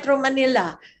from Metro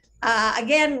Manila,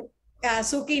 again,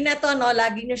 suki na to, no?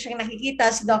 Lagi nyo siyang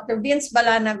nakikita, si Dr. Vince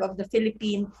Balanag of the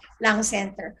Philippine Lung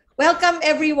Center. Welcome,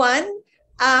 everyone.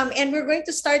 And we're going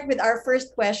to start with our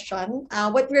first question.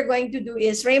 What we're going to do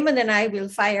is Raymond and I will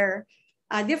fire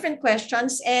different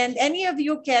questions, and any of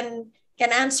you can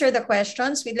answer the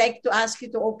questions. We'd like to ask you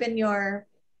to open your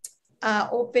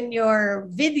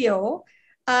video.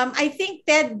 I think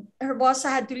Ted Herbosa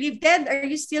had to leave. Ted, are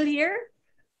you still here?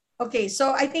 Okay,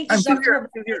 so I think I'm still here.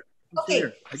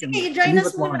 Okay, you join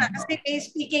us muna kasi may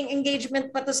speaking engagement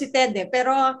pa to si Ted eh.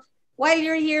 Pero while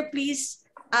you're here, please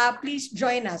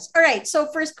join us. All right,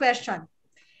 so first question.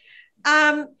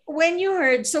 When you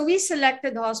heard, so we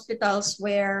selected hospitals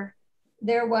where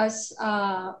there was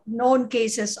known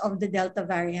cases of the Delta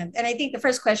variant. And I think the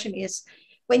first question is,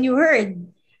 when you heard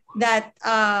that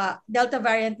Delta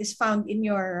variant is found in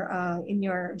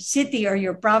your city or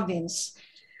your province,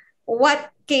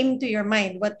 what came to your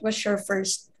mind? What was your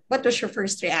first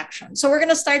reaction? So we're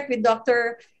gonna start with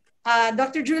Dr.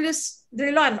 Julius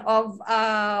Drilon of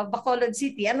Bacolod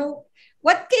City.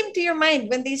 What came to your mind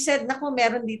when they said, naku,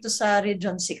 meron dito sa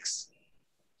Region 6?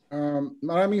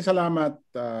 Maraming salamat,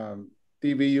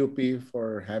 TVUP,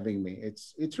 for having me.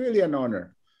 It's really an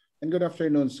honor. And good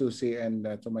afternoon, Susie, and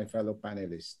to my fellow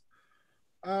panelists.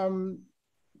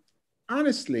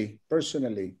 Honestly,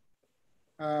 personally,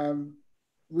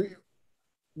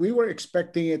 we were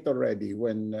expecting it already.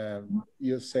 When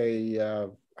you say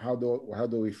how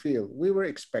do we feel, we were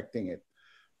expecting it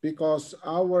because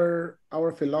our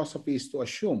philosophy is to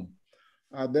assume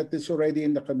that it's already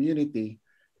in the community,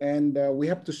 and we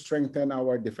have to strengthen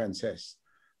our defenses.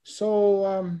 So,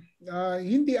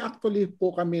 hindi actually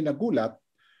po kami nagulat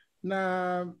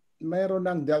na mayroon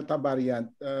ng Delta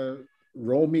variant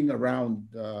roaming around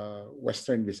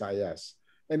Western Visayas.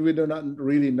 And we do not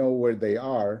really know where they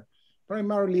are,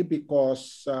 primarily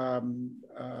because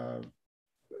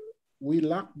we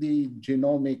lack the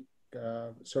genomic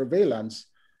surveillance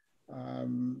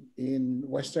in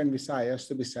Western Visayas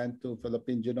to be sent to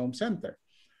Philippine Genome Center.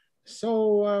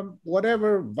 So,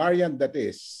 whatever variant that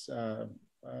is,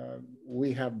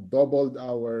 we have doubled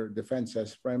our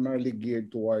defenses, primarily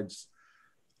geared towards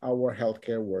our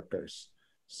healthcare workers.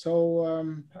 So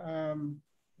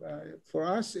for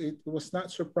us, it was not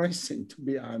surprising, to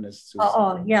be honest.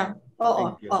 Yeah.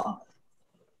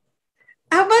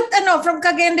 How about from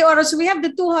Cagayan de Oro? So we have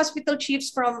the two hospital chiefs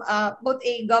from both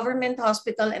a government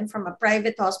hospital and from a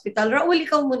private hospital. Raul,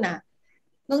 ikaw muna.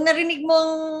 Nung narinig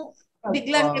mong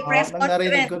biglang press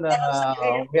conference, ko na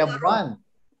we have one.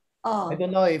 I don't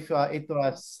know if it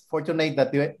was fortunate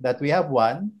that we have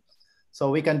one, so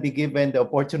we can be given the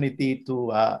opportunity to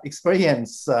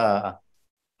experience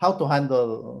how to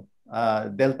handle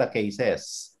Delta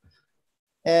cases.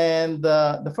 And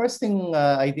the first thing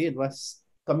I did was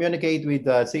communicate with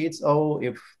the CHO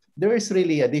if there is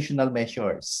really additional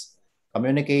measures.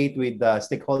 Communicate with the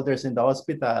stakeholders in the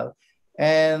hospital,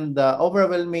 and the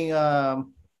overwhelming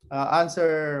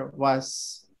answer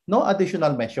was no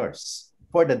additional measures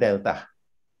for the Delta.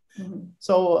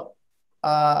 So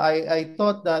I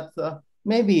thought that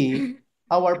maybe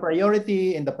our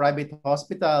priority in the private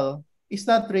hospital is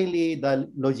not really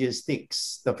the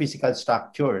logistics, the physical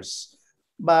structures,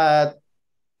 but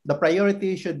the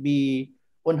priority should be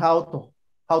on how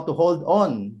to hold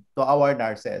on to our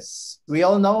nurses. We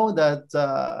all know that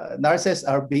nurses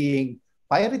are being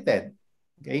pirated,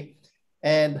 okay?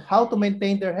 And how to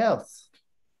maintain their health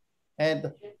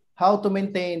and how to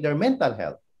maintain their mental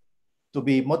health, to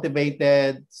be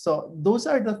motivated. So those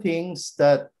are the things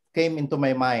that came into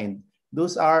my mind.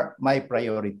 Those are my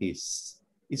priorities.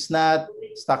 It's not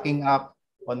stocking up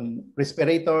on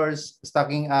respirators,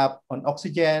 stocking up on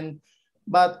oxygen,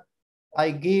 but I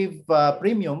give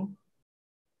premium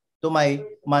to my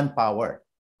manpower,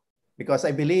 because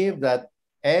I believe that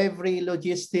every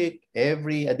logistic,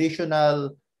 every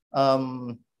additional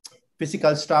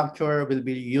physical structure will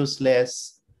be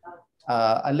useless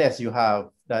unless you have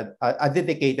that a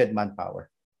dedicated manpower.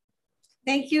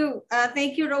 Thank you,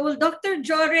 Raul. Dr.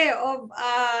 Jore of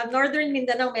Northern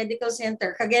Mindanao Medical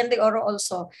Center, Cagayan de Oro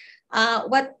also.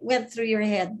 What went through your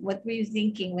head? What were you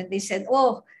thinking when they said,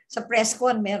 "Oh, sa press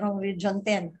con merong Region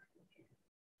 10"?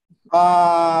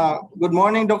 Good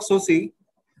morning, Doc Susie.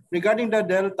 Regarding the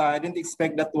Delta, I didn't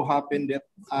expect that to happen, that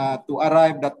to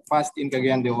arrive that fast in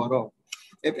Cagayan de Oro.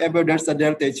 If ever there's a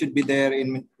Delta, it should be there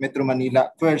in Metro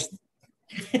Manila first.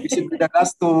 We should be the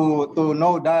last to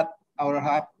know that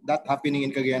that happening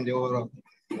in Cagayan de Oro.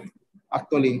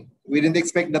 Actually, we didn't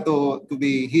expect that to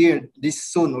be here this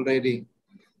soon already.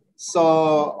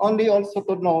 So only also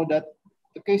to know that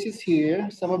the cases here,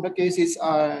 some of the cases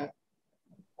are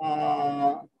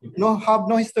have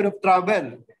no history of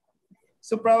travel.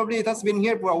 So probably it has been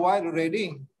here for a while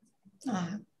already.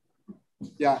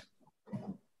 Yeah.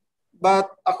 But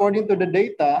according to the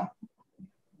data,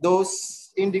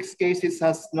 those index cases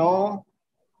has no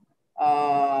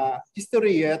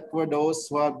history yet for those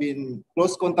who have been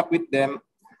close contact with them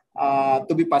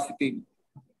to be positive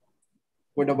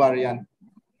for the variant.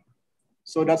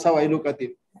 So that's how I look at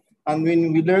it. And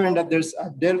when we learned that there's a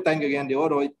Delta in Cagayan de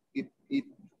Oro, it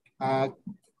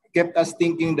kept us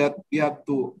thinking that we have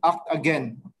to act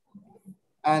again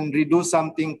and redo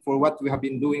something for what we have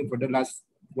been doing for the last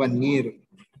 1 year.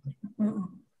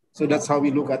 So that's how we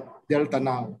look at Delta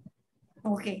now.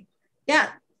 Okay.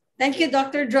 Yeah. Thank you,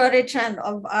 Dr. Jore Chan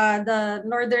of the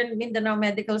Northern Mindanao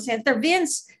Medical Center.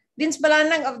 Vince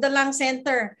Balanang of the Lung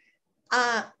Center.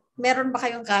 Meron ba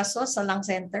kayong kaso sa Lung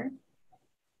Center?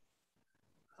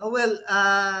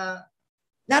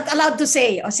 Not allowed to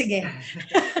say. O sige.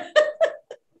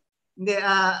 Hindi,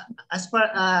 as far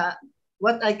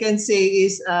what I can say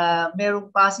is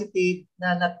merong positive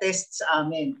na test sa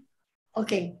amin.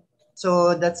 Okay.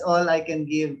 So that's all I can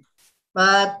give.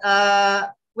 But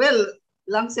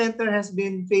Lung Center has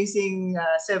been facing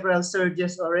several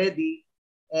surges already,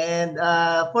 and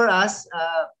for us,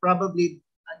 probably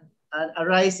a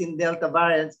rise in Delta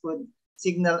variants could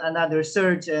signal another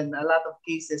surge and a lot of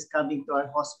cases coming to our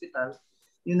hospital.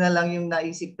 Yun na lang yung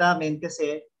naisip namin,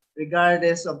 kasi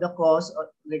regardless of the cause,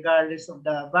 or regardless of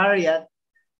the variant,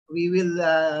 we will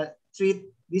treat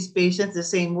these patients the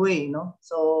same way, no?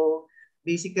 So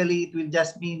basically, it will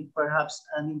just mean perhaps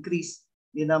an increase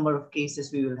in the number of cases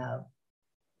we will have.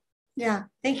 Yeah,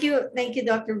 thank you,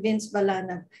 Dr. Vince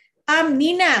Balana.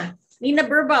 Nina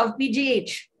Berba of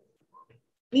PGH.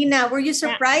 Nina, were you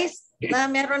surprised na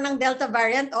meron ng Delta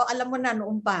variant o alam mo na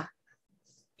noon pa?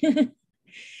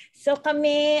 So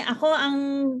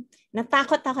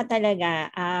natakot ako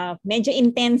talaga. Medyo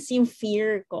intense yung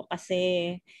fear ko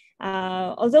kasi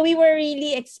although we were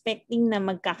really expecting na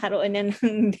magkakaroon na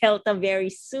ng Delta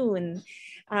very soon,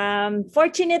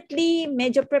 fortunately,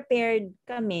 medyo prepared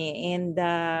kami, and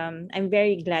I'm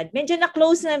very glad. Medyo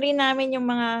na-close na rin namin yung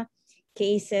mga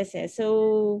cases.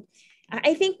 So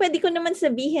I think pwede ko naman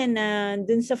sabihin na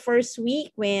dun sa first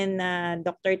week when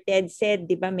Dr. Ted said,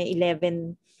 di ba, may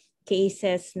 11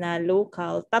 cases na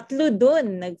local, 3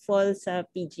 dun nag-fall sa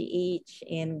PGH.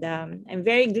 And I'm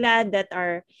very glad that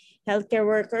our healthcare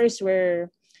workers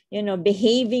were,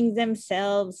 behaving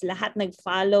themselves. Lahat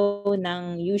nag-follow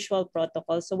ng usual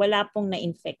protocol. So wala pong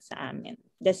na-infect sa amin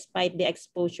despite the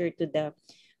exposure to the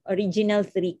original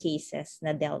 3 cases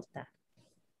na Delta.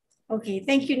 Okay,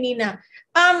 thank you, Nina.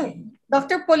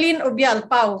 Dr. Paulyn Ubial,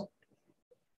 Pau.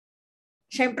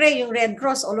 Siyempre, yung Red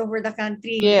Cross all over the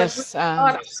country. Yes.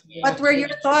 What were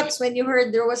your thoughts when you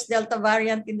heard there was Delta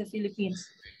variant in the Philippines?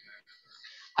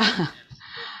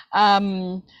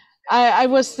 I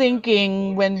was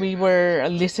thinking when we were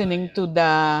listening to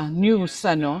the news,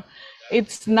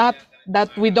 it's not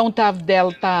that we don't have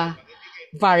Delta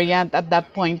variant at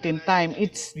that point in time.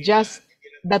 It's just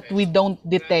that we don't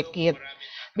detect it.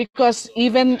 Because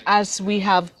even as we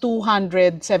have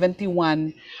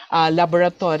 271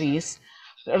 laboratories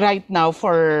right now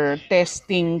for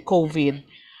testing COVID,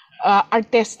 our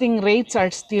testing rates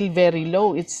are still very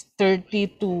low. It's 30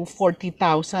 to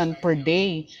 40,000 per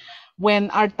day.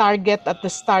 When our target at the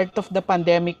start of the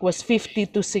pandemic was 50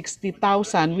 to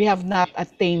 60,000, we have not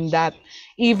attained that,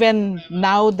 even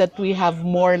now that we have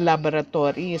more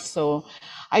laboratories. So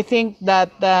I think that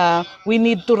we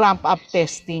need to ramp up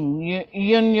testing.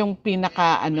 Yun yung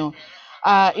pinaka ano.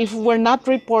 If we're not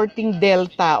reporting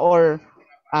Delta or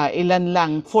ilan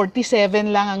lang, 47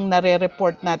 lang ang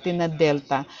nare-report natin na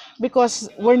Delta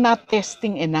because we're not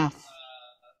testing enough.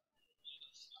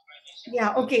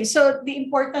 Yeah, okay. So the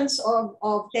importance of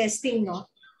testing, no?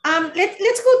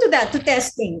 Let's go to that, to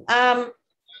testing.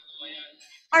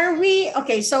 Are we,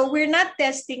 okay, so we're not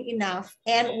testing enough.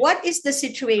 And what is the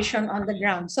situation on the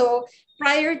ground? So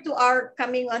prior to our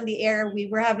coming on the air, we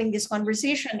were having this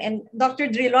conversation, and Dr.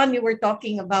 Drilon, you were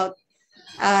talking about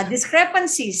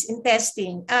discrepancies in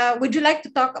testing. Would you like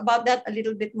to talk about that a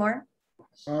little bit more?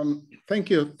 Thank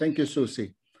you,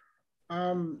 Susie.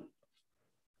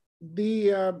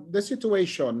 The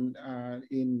situation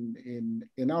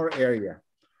in our area,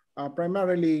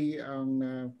 primarily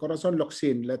Corazon,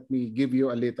 Locsin. Let me give you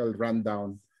a little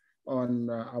rundown on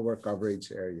our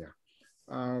coverage area.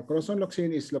 Corazon,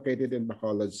 Locsin is located in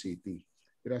Bacolod City.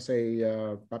 It has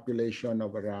a population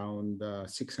of around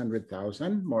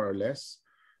 600,000, more or less,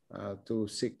 to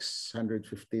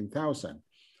 615,000.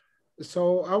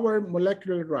 So our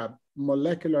molecular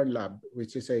lab,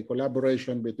 which is a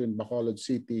collaboration between Bacolod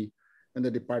City and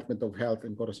the Department of Health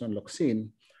in Corazon,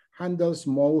 Locsin, handles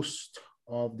most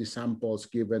of the samples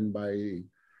given by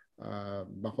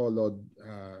Bacolod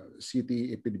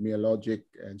City Epidemiologic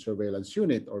and Surveillance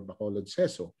Unit, or Bacolod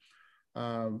CESO.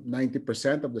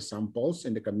 90% of the samples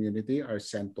in the community are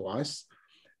sent to us,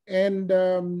 and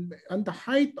on the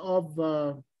height of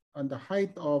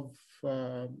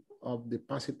the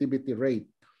positivity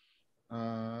rate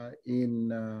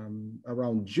in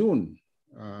around June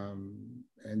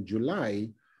and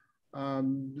July,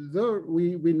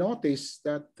 we noticed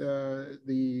that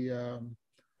the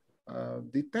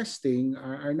testing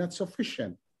are not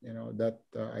sufficient. You know, that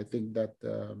I think that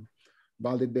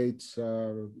validates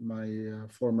my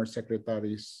former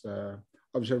secretary's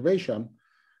observation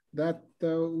that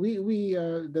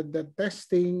the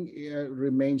testing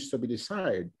remains to be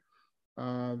desired.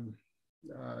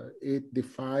 It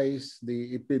defies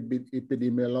the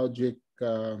epidemiologic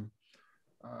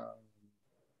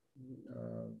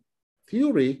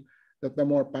theory that the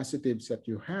more positives that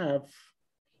you have,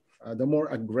 the more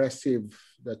aggressive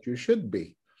that you should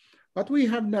be. But we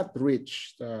have not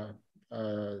reached at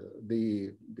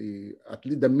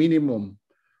least the minimum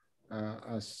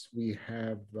as we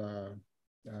have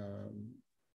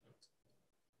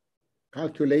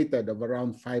calculated of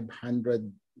around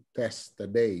 500 tests a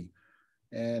day.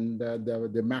 And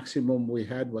the maximum we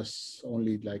had was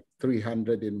only like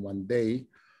 300 in one day.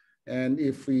 And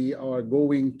if we are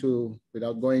going to,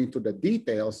 without going to the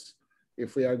details,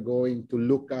 if we are going to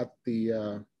look at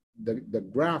the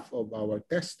graph of our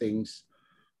testings,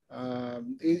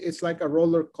 it's like a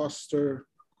roller coaster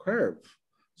curve.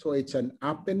 So it's an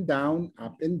up and down,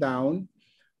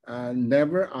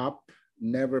 never up,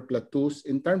 never plateaus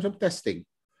in terms of testing.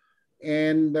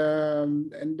 And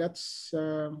that's,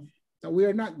 we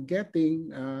are not getting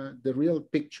the real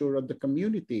picture of the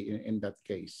community in that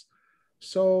case.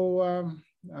 So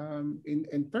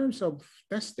in terms of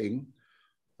testing,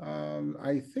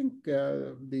 I think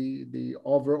the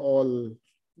overall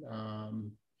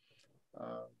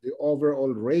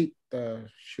rate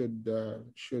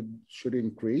should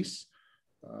increase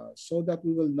so that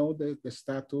we will know the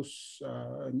status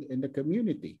in the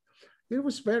community. It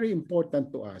was very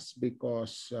important to us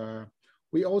because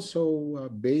we also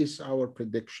base our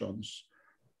predictions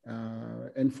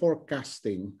and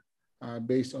forecasting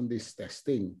based on this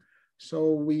testing.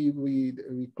 So we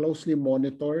closely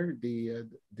monitor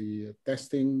the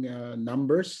testing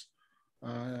numbers,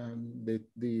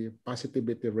 the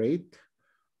positivity rate,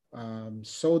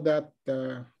 so that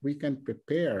we can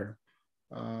prepare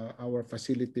our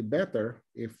facility better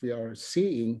if we are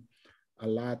seeing a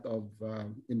lot of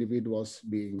individuals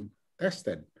being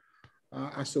tested.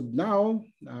 As of now,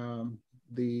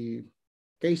 the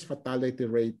case fatality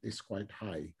rate is quite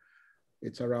high.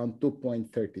 It's around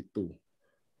 2.32.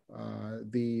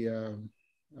 The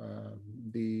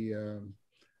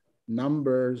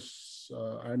numbers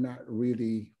are not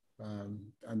really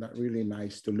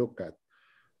nice to look at.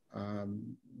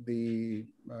 The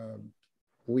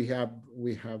we have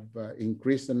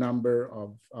increased the number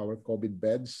of our COVID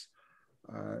beds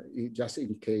just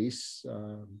in case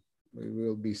we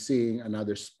will be seeing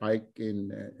another spike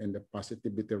in the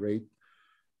positivity rate.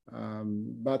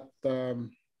 But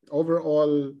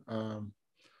overall,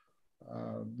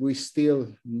 we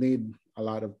still need a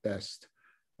lot of tests,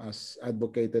 as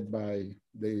advocated by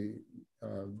the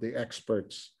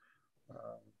experts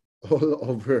all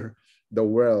over the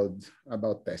world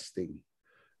about testing.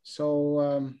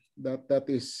 So that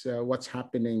is what's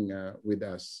happening with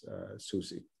us,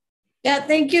 Susie. Yeah,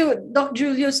 thank you, Doc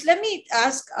Julius. Let me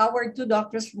ask our two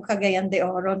doctors from Cagayan de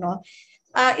Oro, no?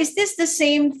 Is this the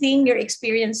same thing you're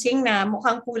experiencing na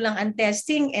mukhang kulang ang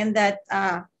testing and that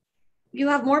you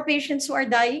have more patients who are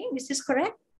dying? Is this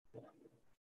correct?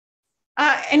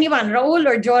 Anyone, Raul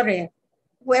or Jore?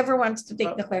 Whoever wants to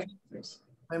take the question first.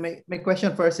 My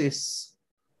question first is,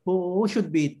 who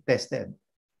should be tested?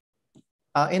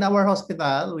 In our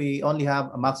hospital, we only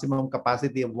have a maximum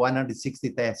capacity of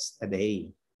 160 tests a day.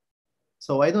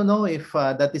 So I don't know if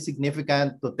that is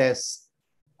significant to test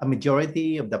a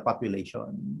majority of the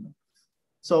population.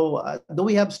 So do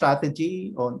we have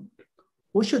strategy on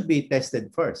who should be tested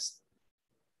first?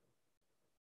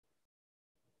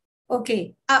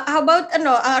 Okay. How about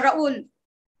Raul?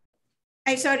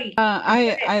 Sorry.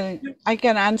 I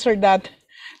can answer that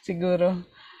siguro.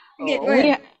 Okay, go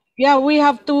ahead. We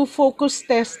have to focus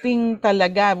testing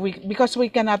talaga because we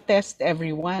cannot test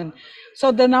everyone.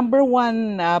 So the number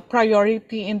one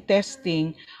priority in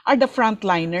testing are the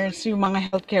frontliners, yung mga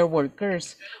healthcare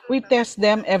workers. We test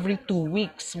them every 2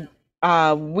 weeks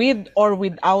with or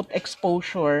without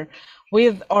exposure,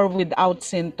 with or without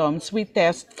symptoms. We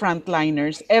test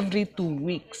frontliners every 2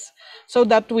 weeks so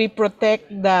that we protect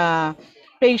the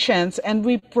patients and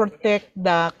we protect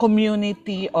the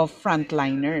community of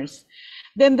frontliners.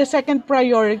 Then the second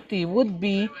priority would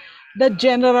be the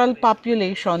general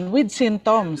population with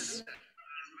symptoms.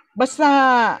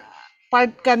 Basta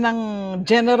part ka ng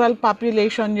general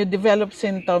population, you develop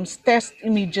symptoms, test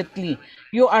immediately.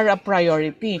 You are a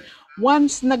priority.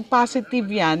 Once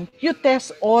nag-positive yan, you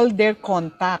test all their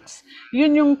contacts.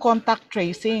 Yun yung contact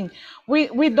tracing. We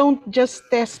don't just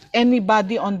test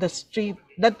anybody on the street.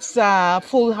 That's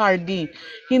foolhardy.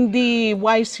 Hindi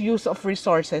wise use of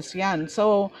resources yan.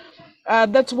 So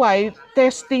that's why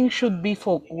testing should be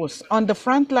focused on the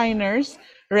frontliners,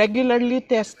 regularly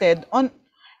tested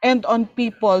and on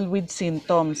people with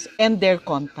symptoms and their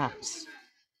contacts.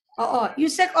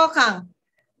 Yusek Okang.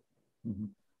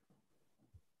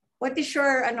 What is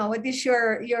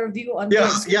your view on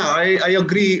this? Yeah, I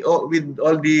agree with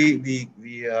all the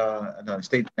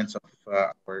statements of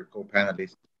our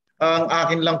co-panelists. Ang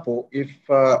akin lang po, if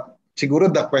siguro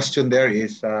the question there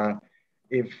is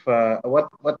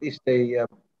what is the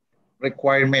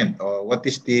requirement or what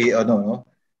is the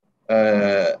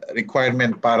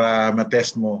requirement para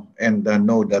matest mo and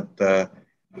know that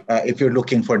if you're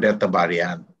looking for Delta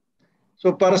variant.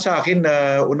 So para sa akin,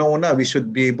 una-una, we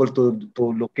should be able to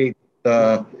locate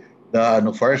the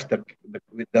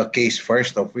case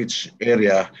first of which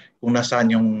area kung nasaan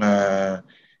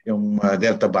yung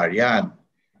Delta variant.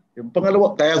 Yung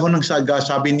pangalawa, kaya ko nang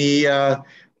sabi ni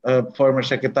former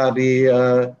Secretary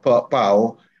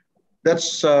Pao,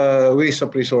 that's waste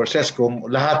of resources kung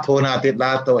lahat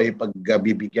ay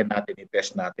pagbibigyan natin,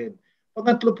 i-test natin.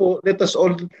 Pangatlo po, let us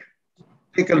all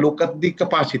take a look at the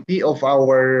capacity of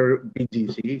our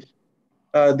BGCs.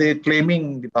 They're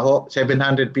claiming, di ba ho,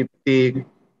 750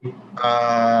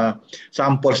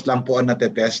 samples lang po ang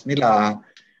natetest nila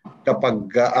kapag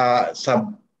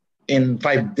in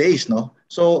 5 days, no?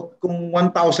 So kung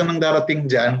 1,000 ang darating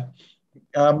dyan,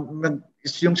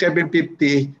 yung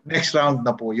 750, next round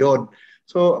na po yun.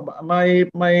 So may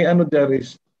there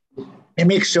is,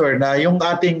 i-make sure na yung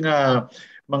ating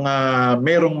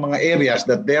merong mga areas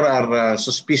that there are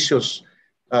suspicious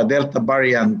Delta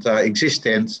variant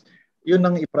existence, yun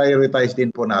ang i-prioritize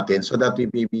din po natin so that we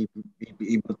be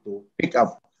able to pick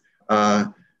up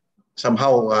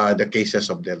somehow the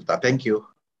cases of Delta. Thank you.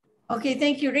 Okay,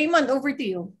 thank you. Raymond, over to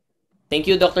you. Thank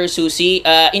you, Dr. Susie.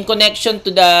 In connection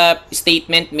to the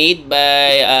statement made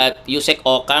by Yusek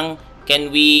Okang,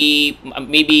 can we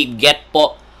maybe get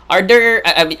po, are there,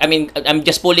 I'm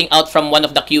just pulling out from one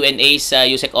of the Q&As,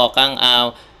 Yusek Okang,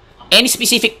 any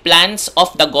specific plans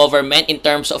of the government in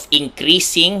terms of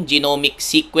increasing genomic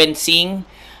sequencing?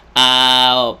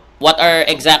 What are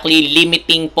exactly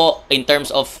limiting po in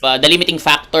terms of the limiting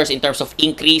factors in terms of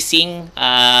increasing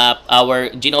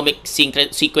our genomic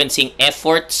sequencing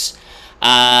efforts?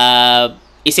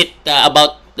 Is it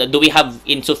about, do we have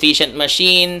insufficient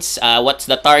machines? What's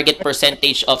the target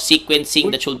percentage of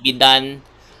sequencing that should be done?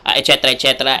 etc.,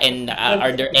 etc.? And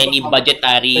are there any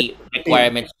budgetary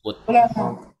requirements put?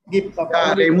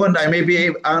 Raymond, I may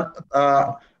be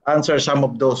answer some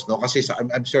of those, no? Kasi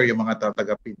I'm sure yung mga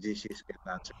taga PGCs can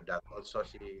answer that. Also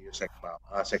si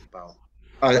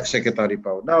Secretary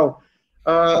Pao. Now,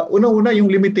 una-una yung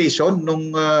limitation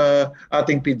nung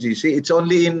ating PGC. It's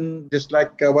only in just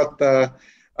like what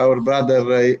our brother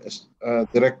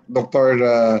Dr.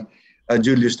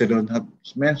 Julius Drilon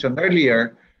has mentioned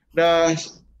earlier, the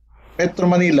Metro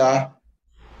Manila,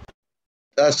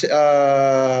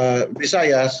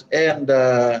 Visayas, and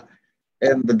the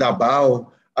Davao.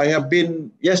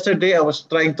 Yesterday I was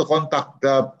trying to contact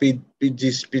the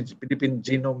Philippine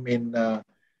Genome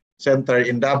Center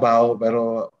in Davao,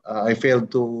 pero I failed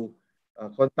to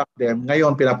contact them.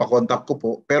 Ngayon pinapakontak ko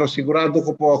po, pero sigurado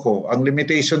ko po ako, ang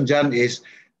limitation dyan is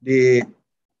the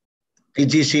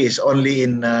PGC is only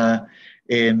in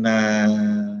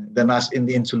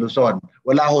Luzon.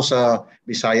 Wala ho sa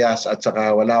Visayas at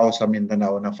saka wala ho sa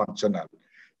Mindanao na functional.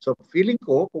 So feeling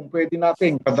ko kung pwede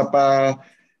nating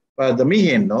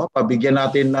padamihin, no? Pabigyan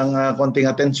natin ng konting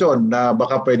atensyon na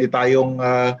baka pwede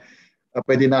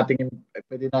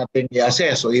nating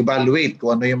i-assess o evaluate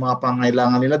kung ano yung mga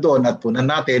pangailangan nila doon at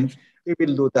punan natin, we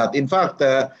will do that. In fact,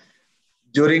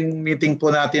 during meeting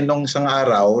po natin nung isang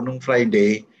araw, nung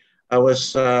Friday, I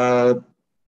was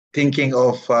thinking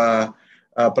of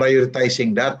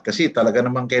prioritizing that kasi talaga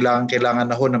namang kailangan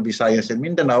na ho ng Visayas and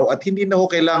Mindanao at hindi na ho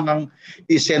kailangang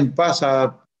i-send pa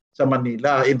sa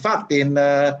Manila. In fact, in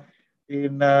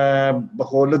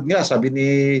Bacolod nga, sabi ni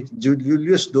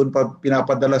Julius, doon pa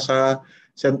pinapadala sa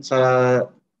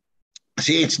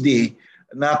CHD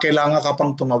na kailangan ka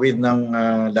pang tumawid ng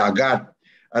dagat.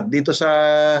 At dito sa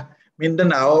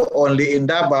Mindanao, only in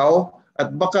Davao,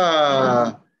 at baka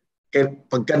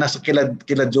pagka nasa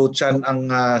kila Jochan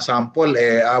ang sample,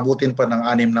 abutin pa ng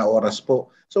 6 na oras po.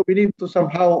 So we need to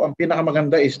somehow, ang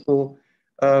pinakamaganda is to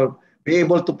be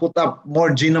able to put up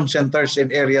more genome centers in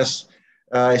areas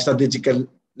strategically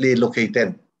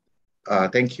located.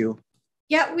 Thank you.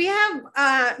 Yeah, we have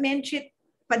mentioned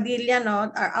Padilla, no,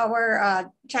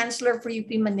 our Chancellor for UP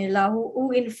Manila,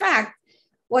 who in fact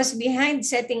was behind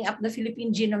setting up the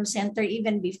Philippine Genome Center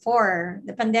even before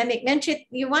the pandemic.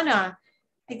 Menchit,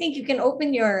 I think you can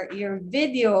open your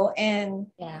video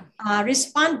and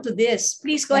respond to this.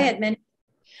 Please go ahead, Man.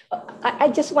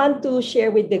 I just want to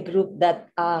share with the group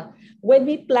that when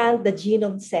we planned the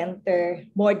Genome Center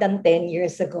more than 10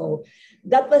 years ago,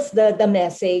 that was the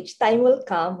message. Time will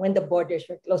come when the borders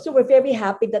were closed. So we're very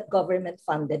happy that government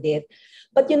funded it.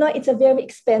 But it's a very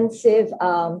expensive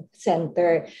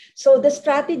center. So the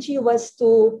strategy was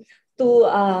to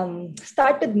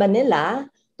start with Manila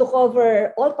to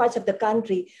cover all parts of the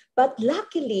country. But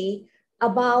luckily,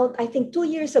 about, I think 2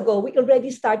 years ago, we already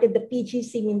started the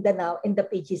PGC Mindanao and the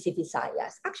PGC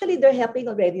Visayas. Actually, they're helping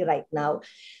already right now.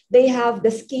 They have the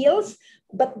skills,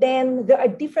 but then there are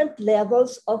different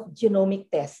levels of genomic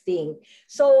testing.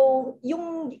 So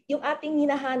yung ating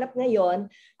hinahanap ngayon,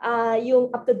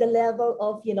 yung up to the level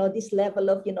of, this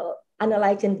level of,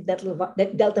 analyzing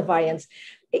Delta variants,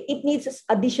 it needs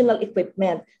additional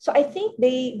equipment. So I think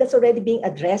that's already being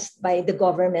addressed by the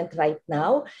government right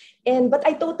now. But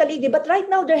I totally agree. But right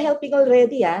now, they're helping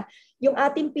already. Yung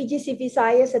ating PGC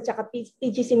Visayas at saka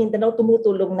PGC Mindanao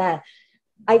tumutulong na.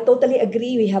 I totally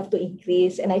agree we have to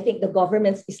increase, and I think the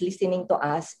government is listening to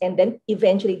us, and then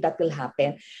eventually that will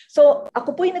happen. So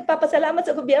ako po yung nagpapasalamat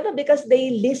sa gobyerno because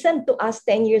they listened to us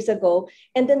 10 years ago,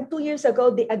 and then 2 years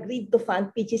ago, they agreed to fund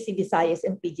PGC Visayas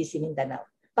and PGC Mindanao.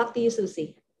 Back to you,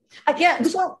 Susie.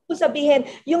 Gusto ko sabihin,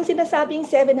 yung sinasabing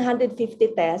 750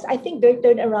 tests, I think their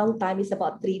turnaround time is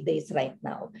about 3 days right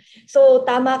now. So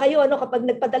tama kayo, kapag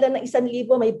nagpadala ng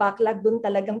 1,000, may backlog dun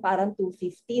talagang parang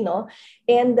 250, no?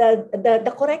 And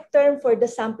the correct term for the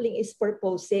sampling is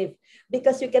purposive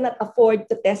because you cannot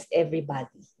afford to test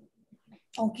everybody.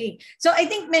 Okay. So I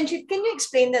think, Menchit, can you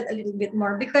explain that a little bit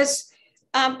more? Because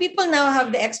people now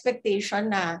have the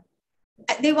expectation na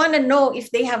they want to know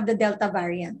if they have the Delta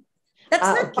variant. That's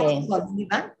not possible, di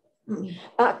ba?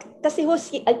 Kasi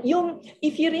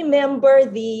if you remember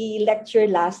the lecture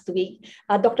last week,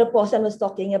 Dr. Posan was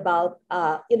talking about,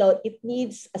 it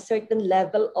needs a certain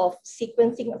level of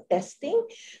sequencing of testing.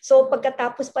 So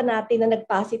pagkatapos pa natin na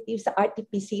nag-positive sa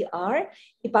RT-PCR,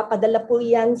 ipapadala po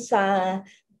yan sa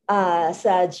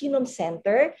Genome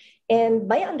Center. And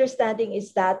my understanding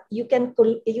is that you can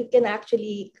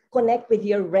actually connect with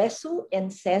your RESU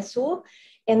and CESU,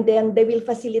 and then they will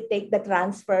facilitate the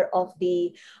transfer of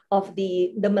the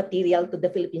material to the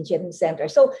Philippine Genome Center.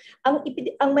 So ang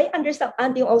my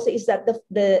understanding also is that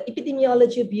the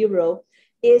Epidemiology Bureau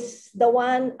is the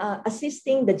one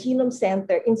assisting the Genome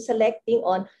Center in selecting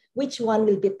on which one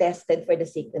will be tested for the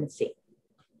sequencing.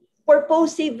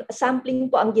 Purposive sampling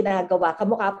po ang ginagawa.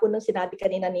 Kamukha po nung sinabi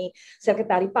kanina ni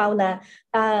Secretary Pao na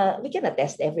we cannot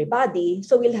test everybody,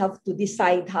 so we'll have to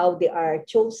decide how they are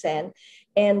chosen.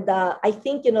 And I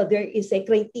think, you know, there is a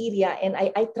criteria, and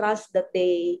I trust that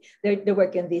they're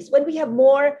working on this. When we have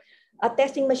more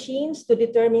testing machines to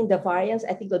determine the variants,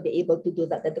 I think they'll be able to do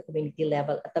that at the community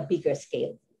level at a bigger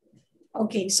scale.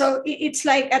 Okay, so it's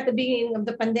like at the beginning of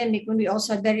the pandemic when we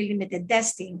also had very limited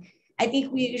testing. I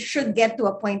think we should get to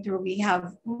a point where we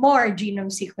have more genome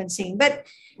sequencing. But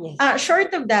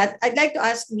short of that, I'd like to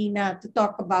ask Nina to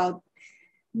talk about,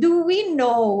 do we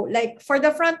know, like for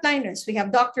the frontliners, we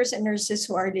have doctors and nurses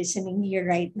who are listening here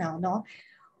right now, no?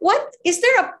 What, is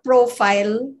there a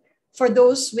profile for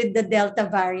those with the Delta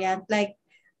variant? Like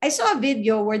I saw a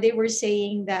video where they were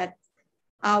saying that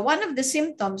one of the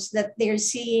symptoms that they're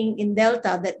seeing in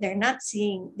Delta that they're not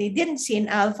seeing, they didn't see in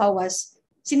Alpha was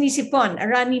sinisipon, a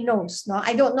runny nose. No,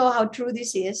 I don't know how true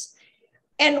this is.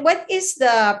 And what is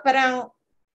the parang,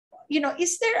 you know,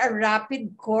 is there a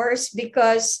rapid course?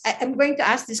 Because I'm going to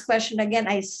ask this question again.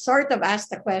 I sort of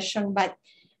asked the question, but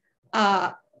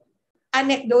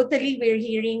anecdotally, we're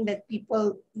hearing that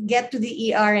people get to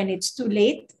the ER and it's too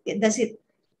late. Does it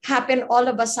happen all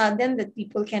of a sudden that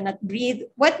people cannot breathe?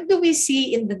 What do we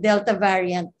see in the Delta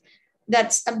variant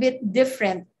that's a bit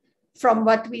different from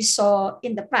what we saw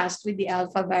in the past with the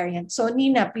Alpha variant? So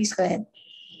Nina, please go ahead.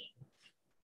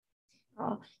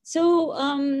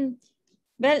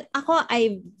 Well, ako,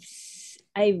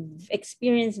 I've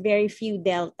experienced very few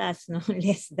deltas, no,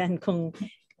 less than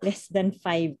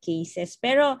 5 cases.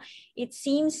 Pero it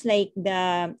seems like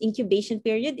the incubation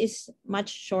period is much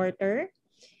shorter.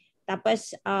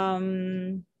 Tapos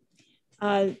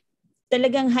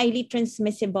talagang highly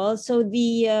transmissible. So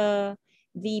the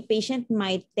patient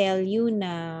might tell you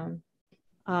na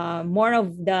more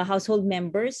of the household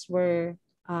members were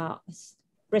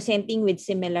presenting with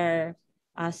similar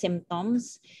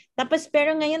symptoms. Tapos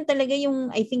pero ngayon talaga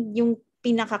I think yung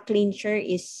pinaka-clincher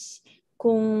is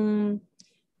kung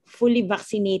fully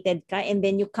vaccinated ka and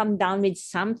then you come down with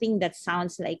something that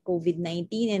sounds like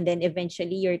COVID-19 and then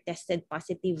eventually you're tested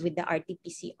positive with the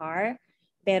RT-PCR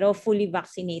pero fully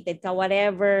vaccinated ka.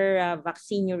 Whatever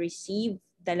vaccine you receive,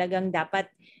 talagang dapat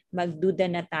magduda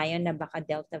na tayo na baka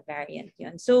Delta variant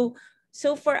yun. So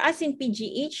for us in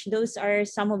PGH, those are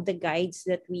some of the guides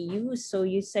that we use. So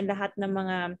yung sa lahat ng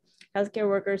mga healthcare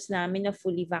workers namin na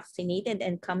fully vaccinated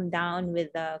and come down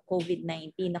with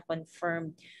COVID-19 na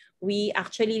confirmed, we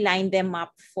actually line them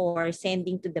up for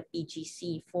sending to the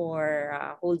PGC for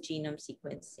whole genome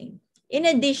sequencing. In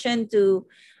addition to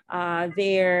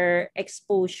their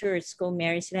exposures, kung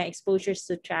meron silang exposures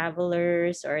to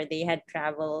travelers or they had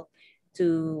travel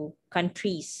to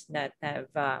countries that have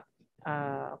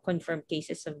confirmed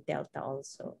cases of Delta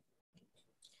also.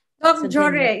 Doc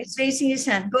Jore is raising his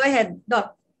hand. Go ahead,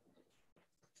 Doc.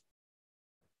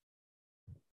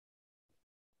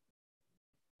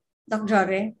 Doc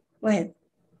Jore, go ahead.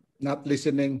 Not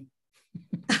listening.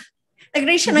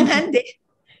 Nag-raise siya ng hand eh.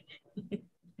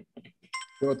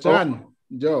 Joe Chan.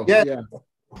 Joe. Yeah.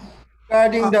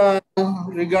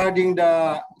 Regarding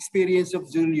the experience of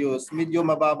Julius, medyo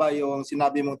mababa yung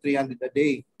sinabi mong 300 a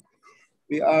day.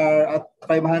 We are at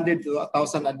 500 to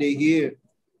 1,000 a day here.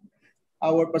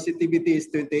 Our positivity is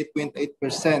 28.8%.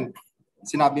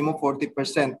 Sinabi mo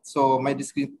 40%. So may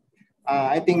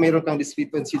I think mayroon kang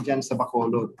discrepancy dyan sa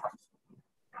Bacolod.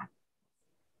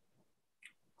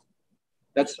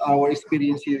 That's our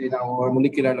experience here in our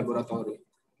molecular laboratory.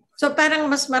 So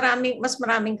parang mas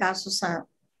maraming kaso sa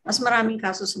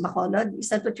Bacolod.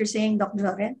 Is that what you're saying, Dr.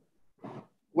 Jore?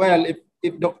 Well, if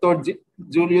Dr.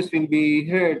 Julius will be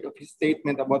heard of his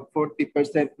statement about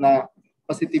 40% na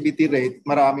positivity rate,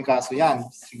 maraming kaso yan,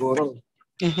 siguro.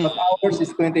 But ours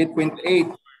is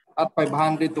 28.8 at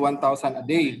 500 to 1,000 a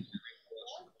day.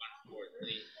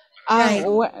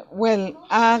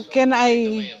 Can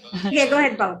I go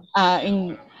ahead, Paul.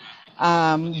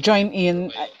 Join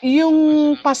in?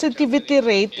 Yung positivity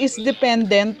rate is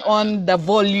dependent on the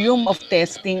volume of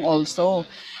testing also.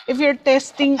 If you're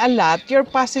testing a lot, your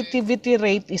positivity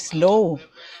rate is low.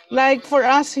 Like for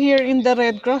us here in the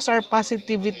Red Cross, our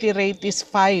positivity rate is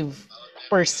 5%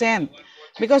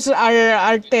 because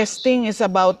our testing is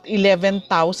about 11,000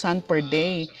 per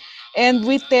day. And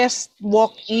we test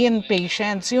walk-in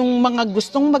patients. Yung mga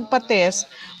gustong magpa-test,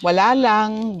 wala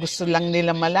lang, gusto lang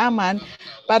nila malaman.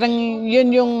 Parang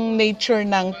yun yung nature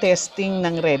ng testing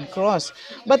ng Red Cross.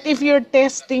 But if you're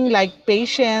testing like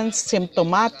patients,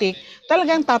 symptomatic,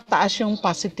 talagang tataas yung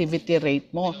positivity rate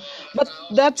mo. But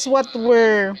that's what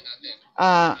we're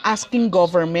asking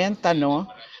government,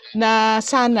 na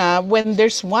sana when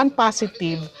there's one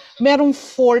positive, merong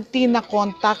 40 na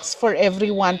contacts for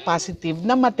every one positive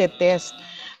na matetest.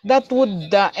 That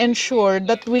would ensure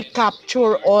that we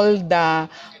capture all the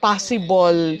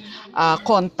possible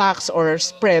contacts or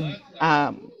spread,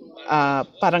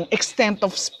 parang extent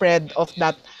of spread of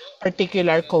that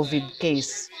particular COVID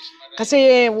case.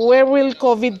 Kasi where will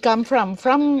COVID come from?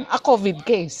 From a COVID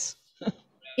case.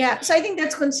 Yeah, so I think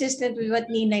that's consistent with what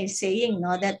Nina is saying,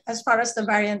 no? That as far as the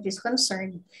variant is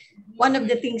concerned, one of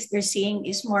the things they're seeing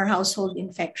is more household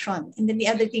infection. And then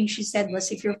the other thing she said was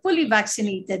if you're fully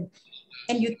vaccinated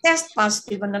and you test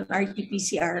positive on an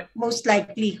RT-PCR, most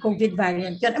likely COVID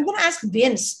variant yun. I'm gonna ask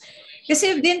Vince.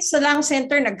 Kasi Vince, sa Lung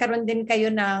Center,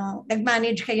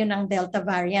 nag-manage kayo ng Delta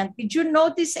variant. Did you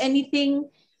notice anything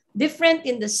different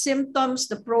in the symptoms,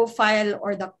 the profile,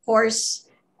 or the course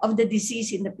of the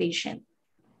disease in the patient?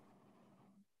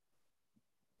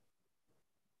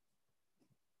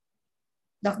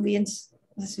 Doc Vince.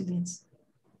 Si Vince.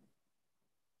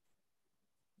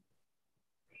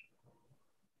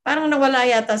 Parang nawala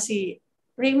yata si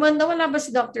Raymond. Nawala ba si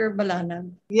Dr.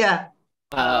 Balanag? Yeah.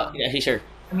 Yeah, sure.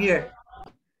 I'm here.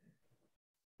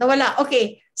 Nawala.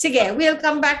 Okay. Sige, we'll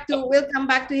come back to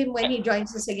him when he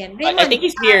joins us again. Raymond, I think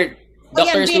he's here,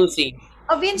 Dr. Susie.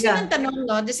 Vince, yung tanong,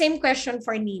 no? The same question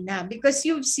for Nina, because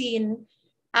you've seen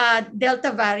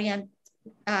Delta variant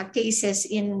cases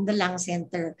in the Lung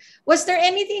Center. Was there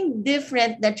anything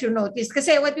different that you noticed?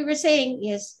 Kasi what we were saying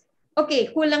is, okay,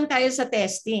 kulang tayo sa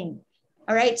testing.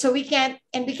 All right, so we can't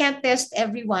test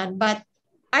everyone, but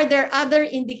are there other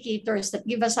indicators that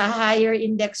give us a higher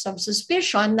index of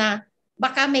suspicion na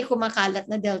baka may kumakalat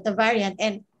na Delta variant?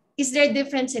 And is there a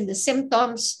difference in the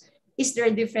symptoms? Is there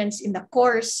a difference in the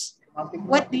course?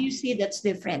 What do you see that's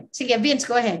different? Sige, Vince,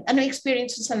 go ahead. Ano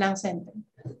experience sa Lung Center?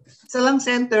 Sa Lung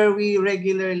Center, we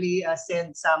regularly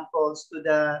send samples to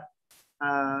the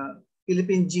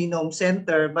Philippine Genome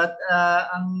Center. But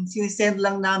ang sinisend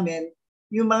lang namin,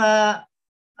 yung mga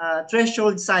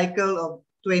threshold cycle of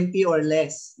 20 or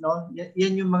less. No?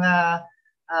 Yan yung mga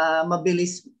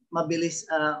mabilis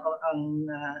ang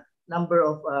number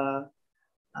of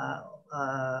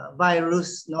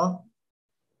virus. No?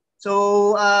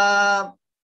 So,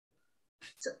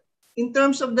 in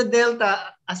terms of the Delta,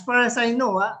 as far as I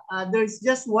know, there's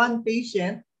just one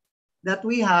patient that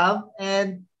we have,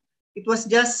 and it was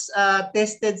just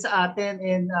tested sa atin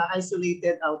and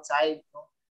isolated outside.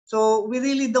 So we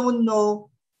really don't know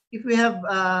if we have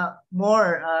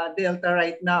more Delta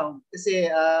right now. Kasi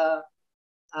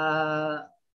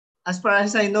as far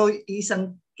as I know,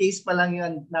 isang case pa lang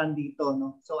yun nandito.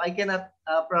 No? So I cannot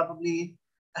probably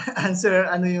answer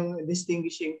ano yung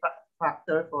distinguishing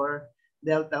factor for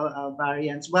Delta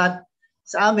variants. But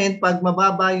sa amin, pag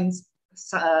mababa yung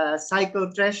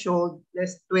cycle threshold,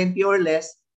 less 20 or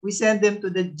less, we send them to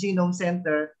the Genome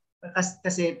Center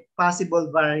kasi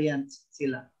possible variants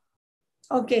sila.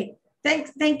 Okay.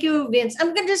 Thank you, Vince.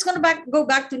 I'm just going to go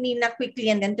back to Nina quickly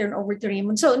and then turn over to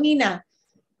Raymond. So, Nina,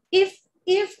 if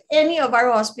any of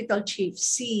our hospital chiefs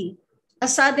see a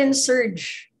sudden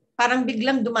surge, parang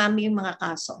biglang dumami yung mga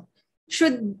kaso,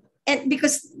 and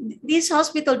because these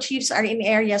hospital chiefs are in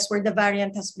areas where the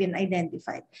variant has been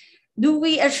identified, do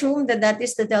we assume that that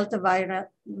is the Delta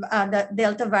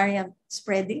variant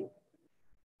spreading?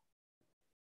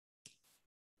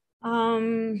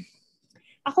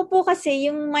 Ako po kasi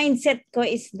yung mindset ko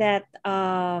is that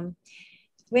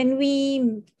when we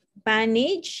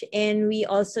manage and we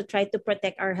also try to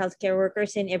protect our healthcare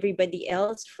workers and everybody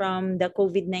else from the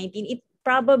COVID-19, it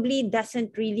probably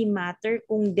doesn't really matter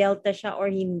kung Delta siya or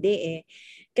hindi eh.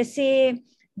 Kasi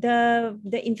the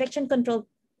infection control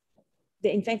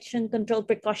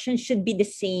precautions should be the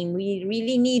same. We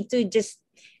really need to just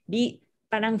be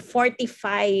parang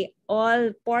fortify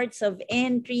all ports of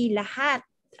entry, lahat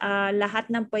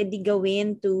ng pwede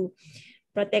gawin to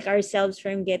protect ourselves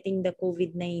from getting the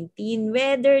COVID-19,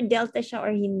 whether Delta siya or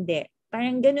hindi.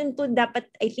 Parang ganun po dapat,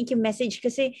 I think, yung message.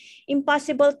 Kasi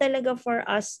impossible talaga for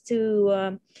us to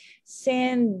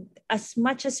send as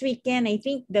much as we can. I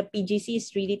think the PGC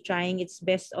is really trying its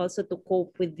best also to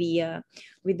cope with the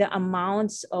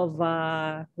amounts of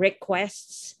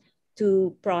requests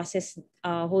to process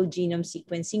whole genome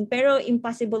sequencing. Pero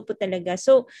impossible po talaga.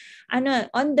 So,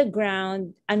 on the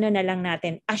ground, na lang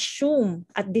natin, assume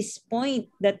at this point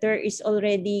that there is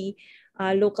already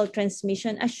local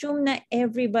transmission. Assume na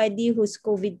everybody who's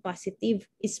COVID positive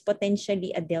is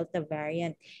potentially a Delta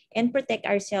variant and protect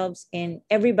ourselves and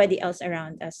everybody else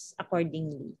around us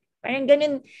accordingly. Parang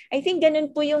ganun, I think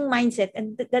ganun po yung mindset,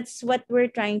 and that's what we're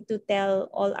trying to tell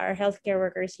all our healthcare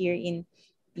workers here in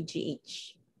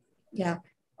PGH. Yeah.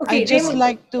 Okay, I'd just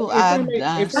like to add.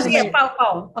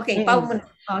 Pao. Okay, Pao muna.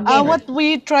 What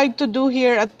we try to do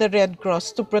here at the Red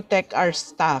Cross to protect our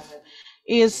staff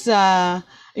is,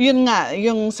 yun nga,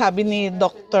 yung sabi ni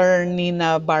Dr.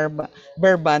 Nina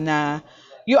Berba na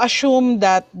you assume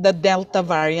that the Delta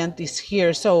variant is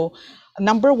here. So,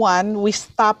 number one, we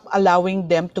stop allowing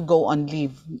them to go on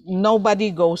leave. Nobody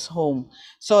goes home.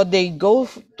 So they go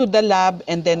to the lab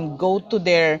and then go to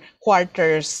their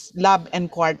quarters, lab and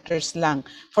quarters lang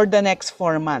for the next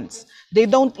 4 months. They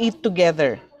don't eat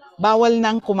together. Bawal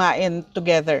nang kumain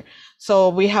together. So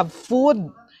we have food.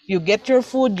 You get your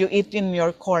food, you eat in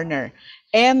your corner.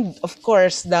 And of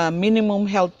course, the minimum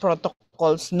health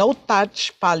protocols, no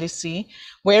touch policy,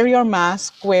 wear your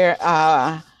mask, wear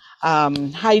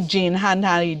hygiene, hand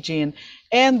hygiene,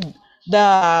 and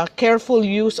the careful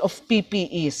use of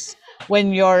PPEs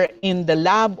when you're in the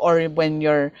lab or when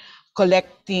you're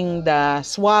collecting the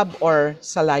swab or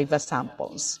saliva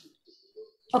samples.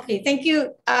 Okay, thank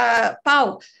you,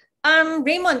 Pao.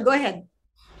 Raymond, go ahead.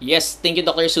 Yes, thank you,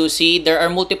 Dr. Susie. There are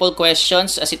multiple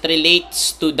questions as it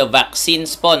relates to the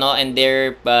vaccines po, no, and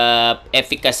their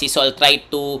efficacy. So I'll try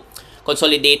to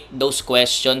consolidate those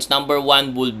questions. Number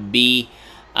one would be,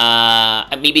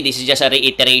 maybe this is just a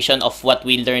reiteration of what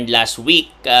we learned last week.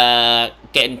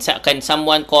 Can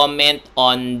someone comment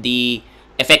on the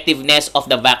effectiveness of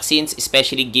the vaccines,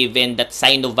 especially given that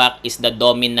Sinovac is the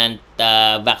dominant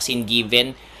vaccine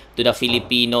given to the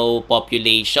Filipino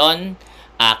population?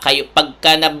 Kayo,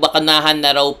 pagka nabakanahan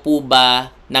na raw po ba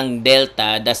ng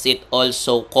Delta, does it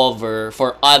also cover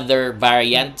for other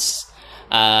variants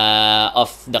of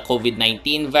the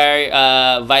COVID-19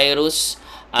 virus?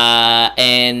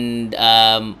 And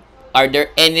are there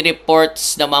any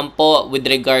reports naman po with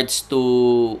regards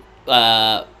to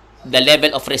the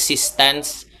level of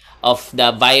resistance of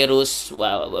the virus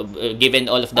given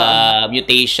all of the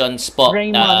mutations po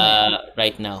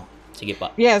right now? Sige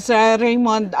po. Yes,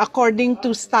 Raymond, according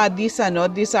to studies,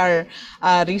 these are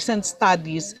recent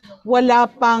studies, wala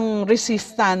pang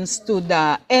resistance to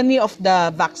any of the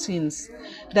vaccines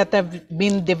that have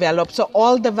been developed. So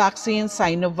all the vaccines,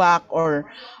 Sinovac or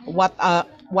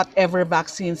whatever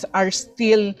vaccines, are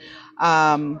still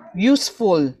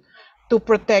useful to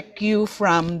protect you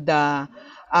from the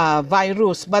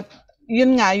virus. But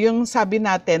yun nga, yung sabi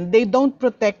natin, they don't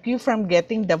protect you from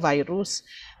getting the virus.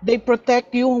 They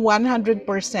protect you 100%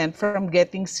 from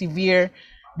getting severe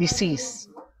disease.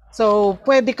 So,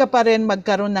 pwede ka pa rin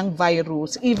magkaroon ng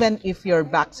virus even if you're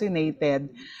vaccinated.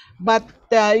 But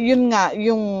yun nga,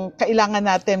 yung kailangan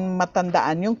natin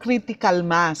matandaan, yung critical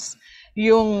mass,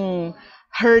 yung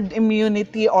herd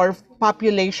immunity or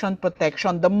population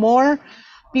protection. The more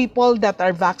people that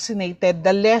are vaccinated,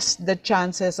 the less the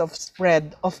chances of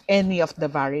spread of any of the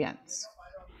variants.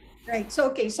 Right.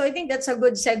 So I think that's a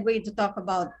good segue to talk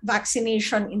about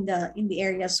vaccination in the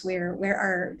areas where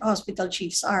our hospital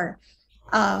chiefs are,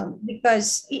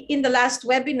 because in the last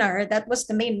webinar, that was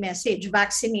the main message: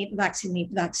 vaccinate,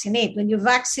 vaccinate, vaccinate. When you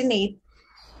vaccinate,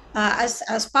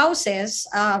 as Pao says,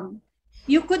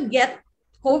 you could get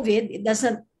COVID. It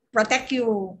doesn't protect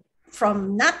you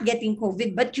from not getting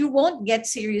COVID, but you won't get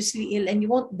seriously ill and you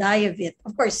won't die of it.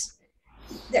 Of course,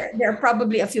 there are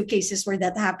probably a few cases where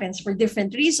that happens for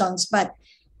different reasons, but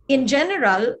in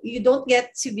general, you don't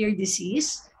get severe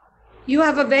disease. You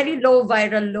have a very low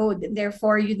viral load, and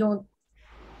therefore you don't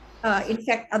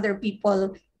infect other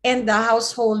people, and the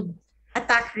household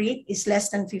attack rate is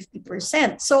less than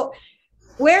 50%. So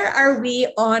where are we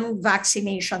on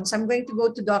vaccinations? I'm going to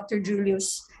go to Dr.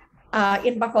 Julius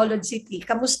in Bacolod City.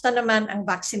 Kamusta naman ang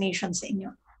vaccination sa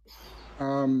inyo?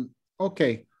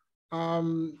 Okay.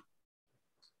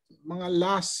 Mga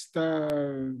last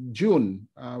June,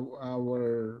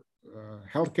 our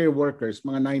healthcare workers,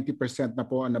 mga 90% na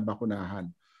po ang nabakunahan.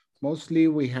 Mostly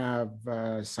we have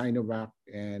Sinovac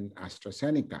and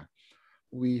AstraZeneca.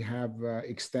 We have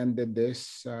extended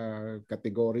this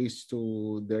categories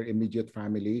to their immediate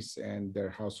families and their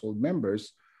household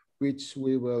members, which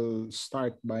we will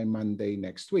start by Monday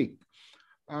next week.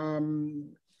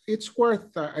 It's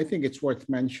worth, I think it's worth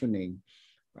mentioning,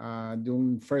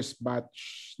 yung first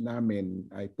batch namin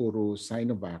ay puro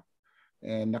Sinovac.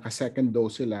 and naka-second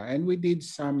dose sila. And we did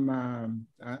some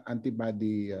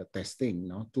antibody testing,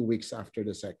 2 weeks after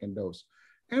the second dose.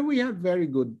 And we had very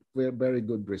good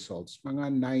results.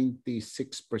 Mga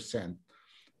 96%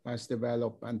 has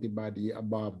developed antibody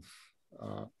above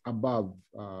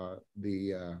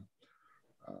the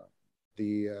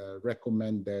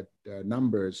recommended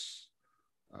numbers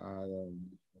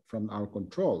from our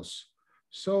controls.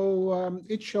 So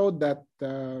it showed that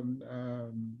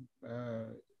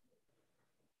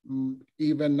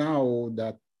even now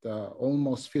that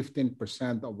almost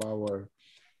 15% of our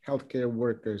healthcare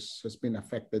workers has been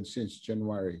affected since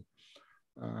January.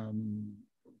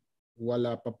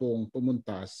 Wala pa pong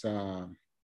pumunta sa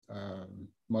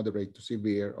moderate to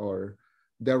severe or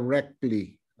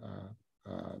directly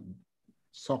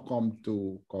succumb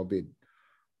to COVID.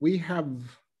 We have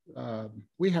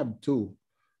two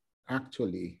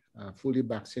actually fully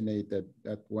vaccinated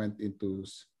that went into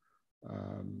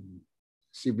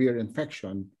severe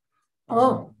infection.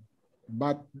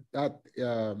 But that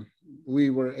we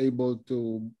were able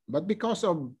to, but because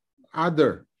of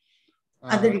other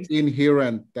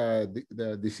inherent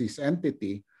the disease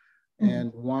entity,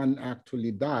 and one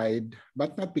actually died,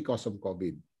 but not because of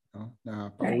COVID. Na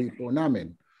pauwi po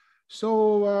namin.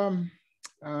 So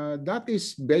that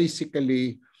is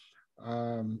basically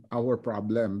our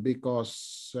problem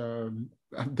because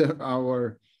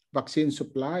our vaccine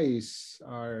supplies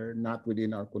are not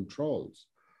within our controls.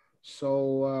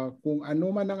 So kung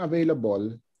ano man ang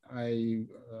available ay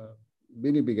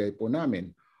binibigay po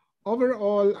namin.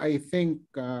 Overall, I think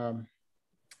I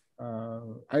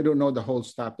don't know the whole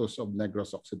status of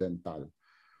Negros Occidental,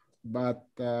 but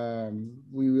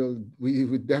we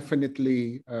would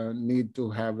definitely need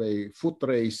to have a foot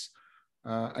race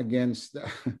against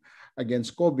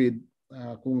COVID.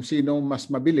 Kung sino mas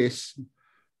mabilis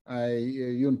ay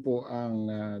yun po ang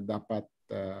dapat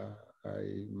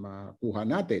ay makuha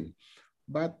natin.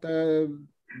 But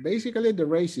basically the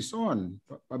race is on.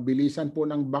 Pabilisan po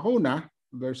ng bakuna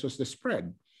versus the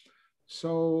spread.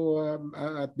 So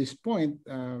at this point,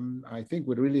 I think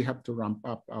we really have to ramp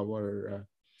up our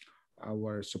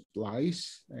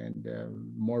supplies and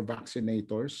more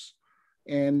vaccinators,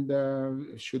 and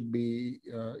should be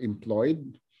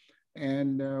employed,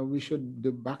 and we should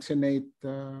vaccinate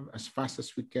as fast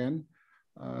as we can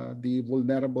the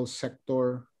vulnerable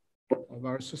sector of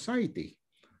our society.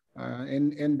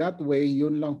 And that way,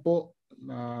 yun lang po,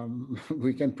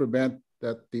 we can prevent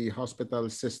that the hospital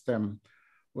system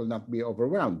will not be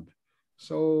overwhelmed.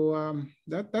 So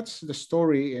that's the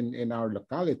story in our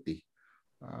locality.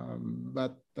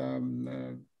 But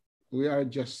we are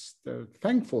just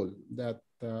thankful that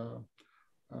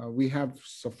we have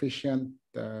sufficient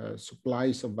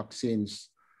supplies of vaccines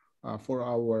for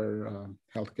our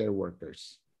healthcare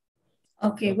workers.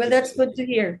 Okay, well, that's good to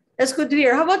hear. That's good to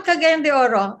hear. How about Cagayan de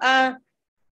Oro?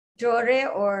 Jore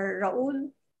or Raul?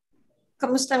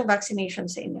 Kamusta ang vaccination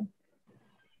sa inyo?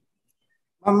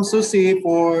 Susie,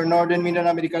 for Northern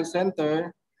Mindanao Medical Center,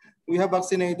 we have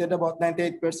vaccinated about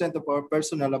 98% of our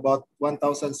personnel, about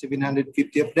 1,750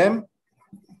 of them.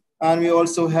 And we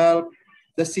also help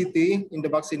the city in the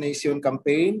vaccination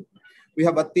campaign. We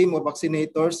have a team of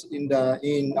vaccinators in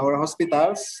our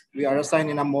hospitals. We are assigned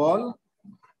in a mall.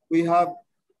 We have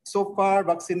so far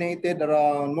vaccinated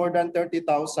around more than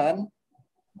 30,000.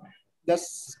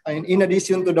 That's in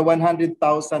addition to the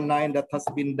 100,009 that has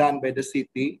been done by the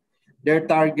city. Their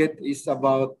target is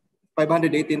about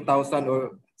 518,000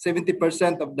 or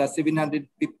 70% of the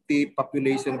 750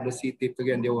 population of the city of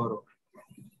Cagayan de Oro.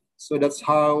 So that's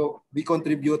how we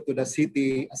contribute to the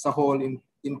city as a whole in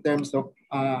terms of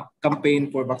campaign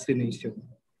for vaccination.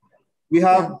 We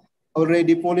have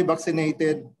already fully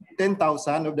vaccinated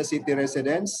 10,000 of the city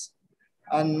residents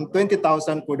and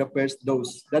 20,000 for the first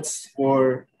dose. That's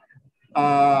for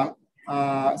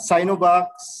Sinovac,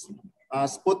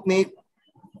 Sputnik,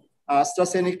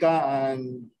 AstraZeneca,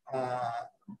 and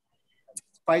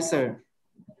Pfizer,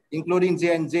 including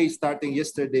J&J starting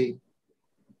yesterday.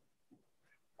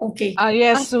 Okay.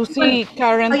 Yes, Susie,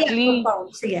 currently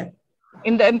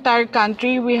in the entire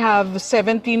country, we have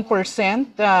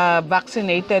 17%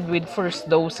 vaccinated with first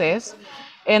doses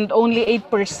and only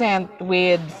 8%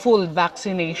 with full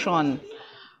vaccination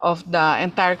of the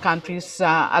entire country's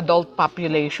adult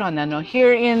population.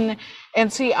 Here in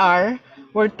NCR,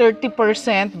 we're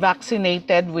 30%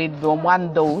 vaccinated with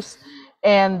one dose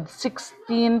and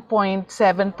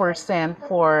 16.7%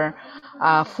 for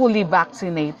fully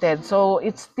vaccinated. So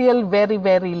it's still very,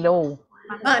 very low.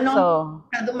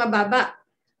 Masyadong mababa.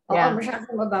 Oo,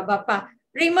 masyadong mababa pa.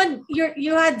 Raymond,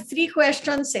 you had 3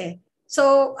 questions eh.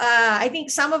 So I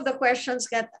think one of the questions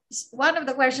got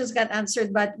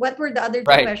answered, but what were the other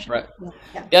two Right, questions? right.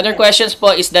 Yeah. The other questions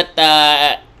po is that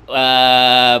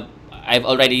I've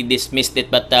already dismissed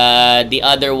it, but the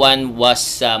other one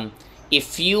was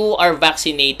if you are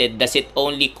vaccinated, does it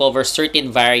only cover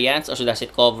certain variants or does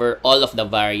it cover all of the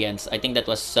variants? I think that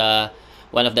was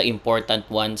one of the important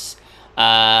ones.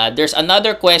 There's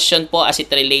another question po as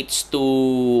it relates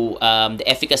to the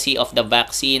efficacy of the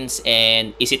vaccines,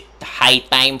 and is it high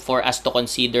time for us to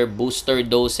consider booster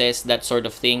doses, that sort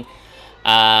of thing.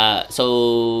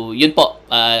 So yun po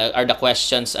are the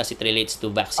questions as it relates to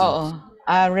vaccines. Oo.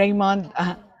 Raymond,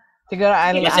 siguro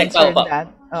I'll Yes, answer po. that.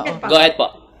 Oo. Go ahead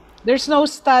po. There's no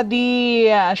study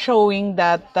showing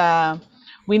that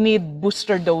we need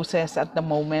booster doses at the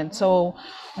moment. So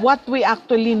what we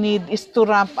actually need is to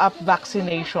ramp up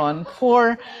vaccination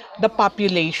for the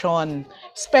population.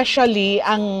 Especially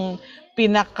ang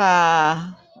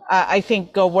I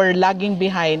think we're lagging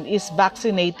behind is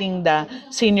vaccinating the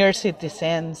senior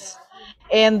citizens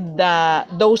and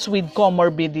those with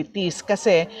comorbidities.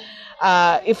 Kasi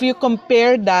if you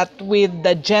compare that with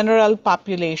the general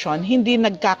population, hindi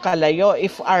nagkakalayo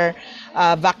if our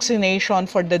vaccination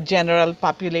for the general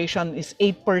population is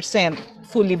 8%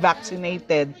 fully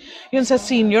vaccinated. Yun sa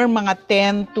senior, mga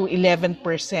 10 to 11%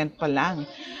 pa lang.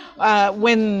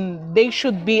 When they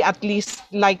should be at least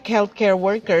like healthcare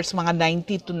workers, mga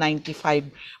 90 to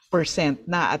 95%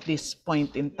 na at this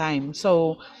point in time.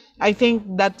 So I think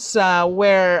that's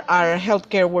where our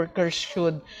healthcare workers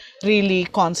should really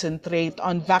concentrate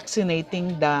on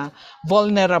vaccinating the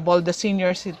vulnerable, the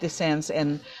senior citizens,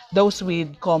 and those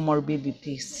with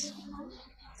comorbidities.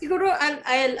 Siguro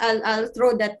I'll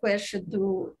throw that question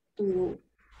to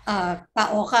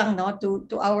Paokang, no,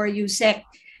 to our USEC.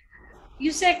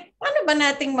 USEC, paano ba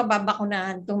nating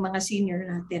mababakunahan tong mga senior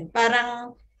natin?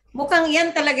 Parang mukhang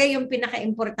yan talaga yung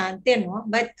pinaka-importante, no?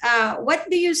 But what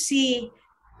do you see?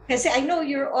 Kasi I know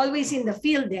you're always in the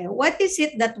field there. What is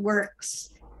it that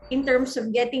works in terms of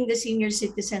getting the senior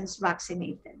citizens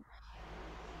vaccinated?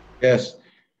 Yes.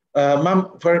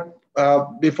 Ma'am,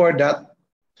 before that,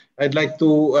 I'd like to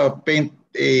paint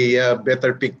a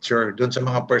better picture dun sa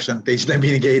mga percentage na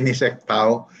binigay ni Sec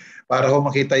Tao para ko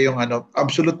makita yung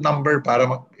absolute number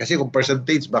kasi kung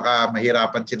percentage baka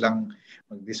mahirapan silang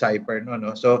mag-decipher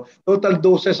no. So total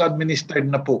doses administered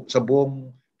na po sa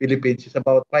buong Philippines is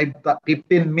about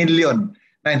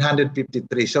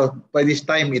 15,953,000. So by this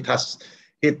time it has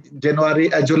hit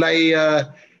July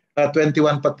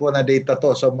 21 pa po na data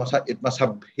to. So it must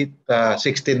have hit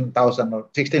 16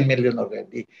 million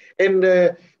already. And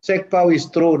SecPAO is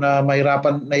true na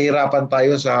nahirapan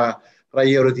tayo sa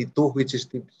priority 2, which is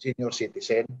the senior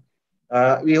citizen.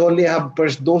 We only have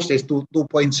first doses to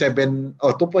 2.7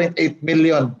 or 2.8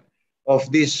 million of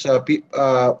this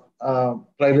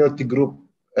priority group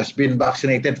has been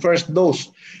vaccinated. First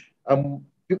dose,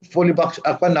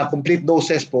 complete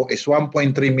doses po is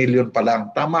 1.3 million pa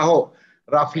lang. Tama ho,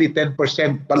 roughly 10%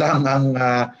 pa lang ang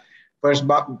first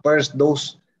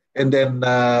dose, and then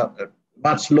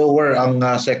much lower ang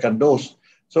second dose.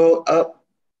 So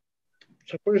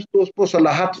sa first dose po sa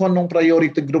lahat ho ng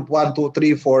priority group 1, 2,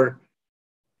 3, 4,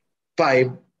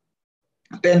 5,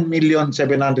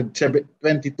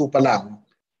 10,722 pa lang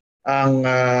ang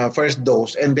first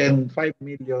dose, and then 5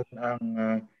 million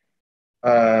ang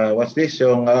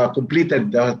yung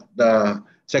completed the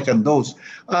second dose.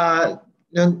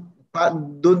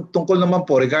 Tungkol naman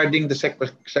po regarding the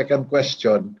second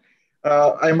question,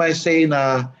 I might say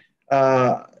na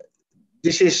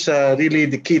this is really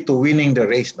the key to winning the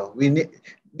race. No,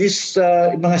 this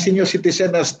mga senior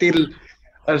citizens are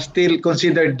still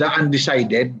considered the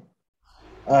undecided.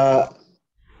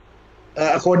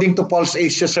 According to Pulse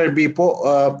Asia survey po,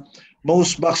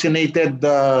 most vaccinated,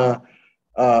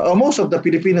 most of the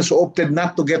Filipinos who opted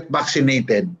not to get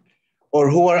vaccinated or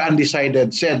who are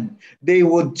undecided said they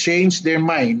would change their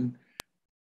mind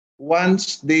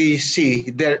once they see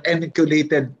their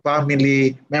inoculated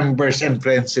family members and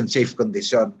friends in safe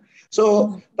condition.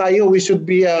 So tayo, we should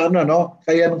be, kaya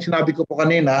nung sinabi ko po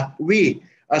kanina, we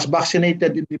as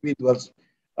vaccinated individuals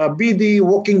be the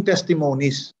walking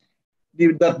testimonies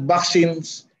that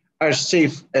vaccines are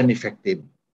safe and effective.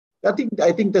 I think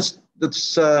that's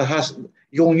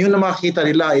yung yun na makita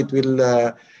nila, it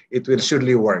will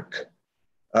surely work.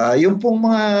 Yung pong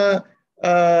mga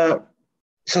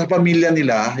sa pamilya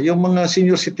nila, yung mga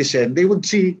senior citizen, they would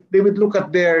look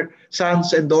at their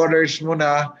sons and daughters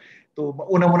muna,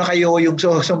 una muna kayo yung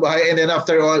sa bahay, and then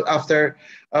after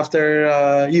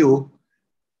you,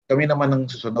 kami naman ang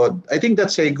susunod. I think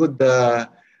that's a good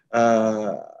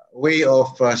way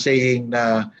of saying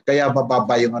na kaya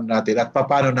mababa yung ano natin at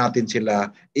paano natin sila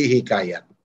ihikayat.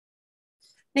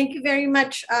 Thank you very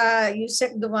much,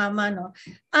 Yusek Dumama. No?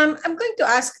 I'm going to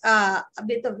ask a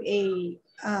bit of a,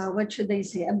 what should I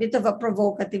say, a bit of a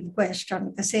provocative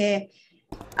question. Kasi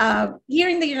here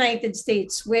in the United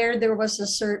States, where there was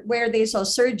where they saw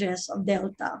surges of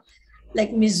Delta,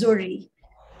 like Missouri,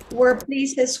 were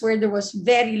places where there was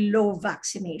very low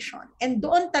vaccination. And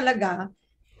doon talaga,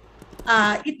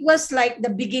 it was like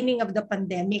the beginning of the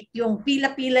pandemic. Yung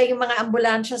pila-pila yung mga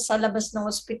ambulansya sa labas ng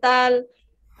ospital.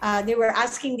 They were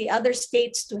asking the other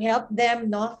states to help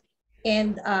them, no?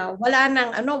 And wala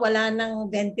nang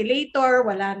ventilator,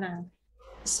 wala nang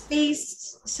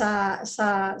space sa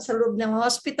loob ng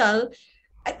hospital.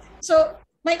 So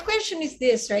my question is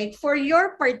this, right? For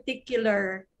your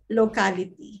particular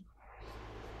locality,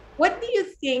 what do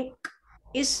you think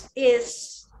is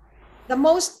the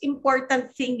most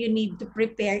important thing you need to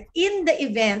prepare in the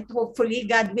event, hopefully,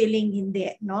 God willing,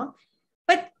 hindi, no?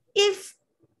 But if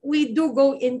we do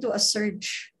go into a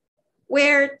surge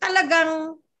where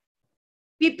talagang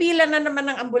pipila na naman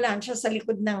ng ambulansya sa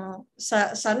likod ng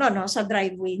sa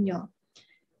driveway nyo,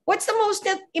 what's the most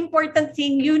important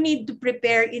thing you need to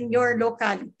prepare in your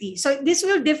locality? So this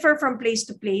will differ from place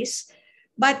to place,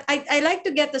 but I like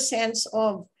to get a sense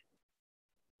of,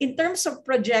 in terms of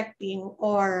projecting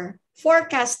or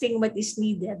forecasting what is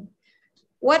needed,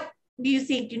 what do you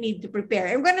think you need to prepare?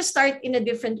 I'm going to start in a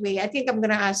different way. I think I'm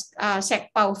going to ask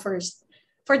Sec Pao first.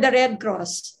 For the Red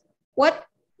Cross, what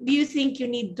do you think you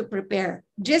need to prepare?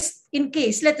 Just in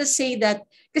case, let us say that,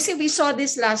 kasi we saw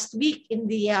this last week in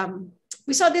the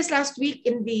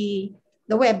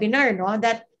webinar, no,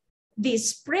 that the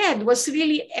spread was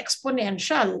really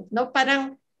exponential, no?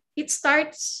 Parang it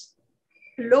starts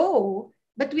low,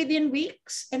 but within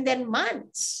weeks and then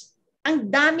months,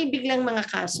 ang dami biglang mga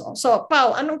kaso. So,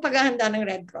 Pao, anong paghahanda ng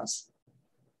Red Cross?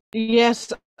 Yes.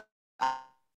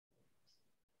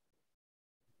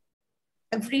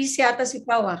 Nag-freeze yata si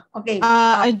Pao. Okay.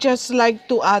 I just like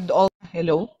to add all.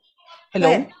 Hello?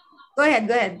 Hello? Go ahead.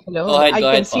 Hello? I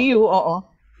can see you. Oo.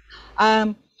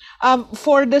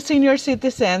 For the senior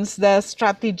citizens, the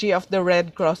strategy of the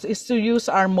Red Cross is to use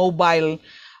our mobile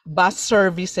bus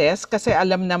services kasi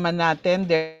alam naman natin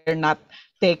they're not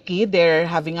techie. They're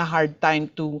having a hard time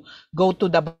to go to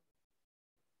the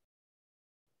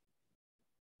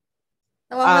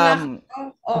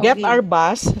get our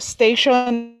bus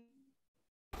station.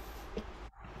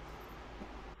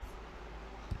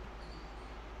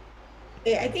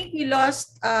 Okay, I think we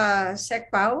lost Sec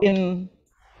Pao.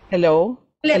 Hello?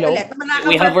 Hello?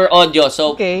 We have our audio,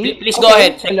 so okay. Please go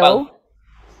ahead, Sec Pao.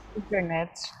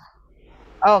 Internet.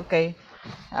 Okay.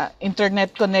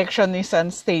 Internet connection is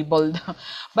unstable.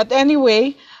 But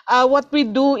anyway, what we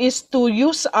do is to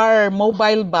use our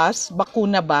mobile bus,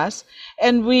 Bakuna bus,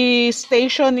 and we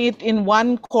station it in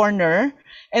one corner,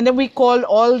 and then we call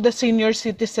all the senior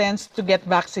citizens to get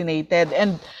vaccinated.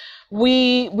 And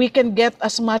we can get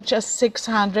as much as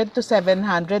 600 to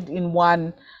 700 in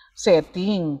one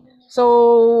setting.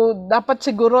 So, dapat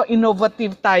siguro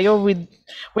innovative tayo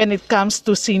when it comes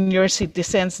to senior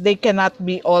citizens. They cannot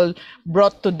be all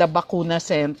brought to the Bakuna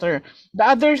Center.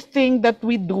 The other thing that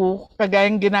we do,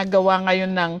 kagayang ginagawa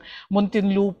ngayon ng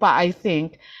Muntinlupa, I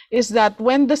think, is that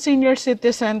when the senior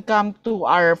citizen come to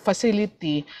our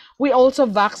facility, we also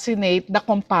vaccinate the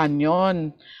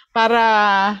companion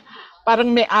para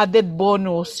parang may added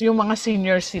bonus yung mga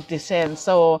senior citizens.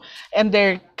 So, and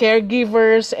their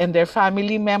caregivers and their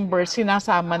family members,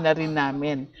 sinasama na rin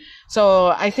namin. So,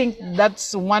 I think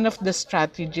that's one of the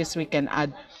strategies we can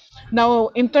add. Now,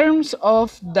 in terms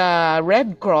of the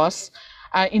Red Cross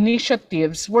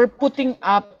initiatives, we're putting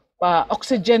up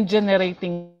oxygen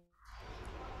generating.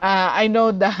 I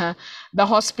know the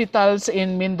hospitals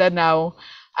in Mindanao,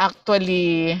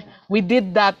 actually, we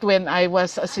did that when I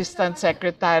was Assistant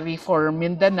Secretary for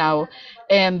Mindanao,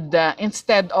 and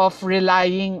instead of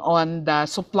relying on the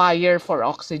supplier for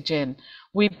oxygen,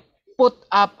 we put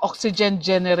up oxygen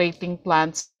generating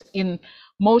plants in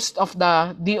most of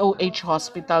the DOH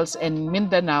hospitals in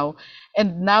Mindanao,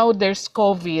 and now there's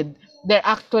COVID. They're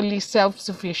actually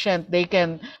self-sufficient. They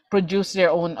can produce their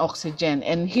own oxygen.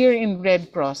 And here in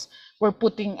Red Cross, we're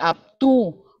putting up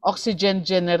 2 oxygen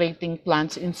generating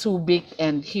plants in Subic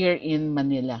and here in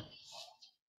Manila.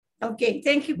 Okay,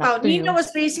 thank you, Pao. Nina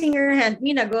was raising her hand.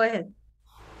 Nina, go ahead.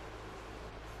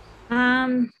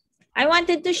 I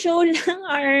wanted to show lang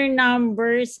our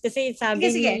numbers kasi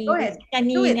sabi sige, go ahead.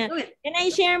 kanina. Do it. Can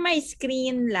I share my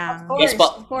screen lang? Of course,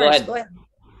 of course. Go ahead.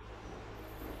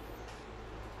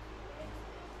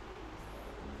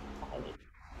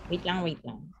 Wait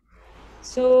lang.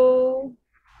 So,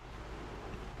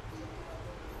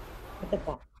 Ito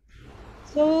po.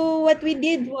 So what we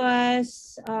did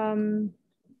was,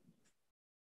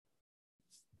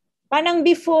 parang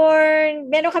before,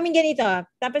 meron kaming ganito.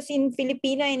 Tapos in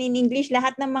Filipino and in English,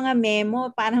 lahat ng mga memo,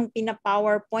 parang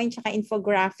pina-PowerPoint tsaka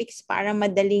infographics para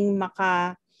madaling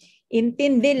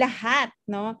maka-intindi lahat,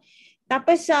 no?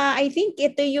 Tapos I think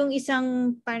ito yung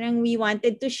isang parang we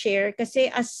wanted to share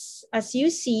kasi as you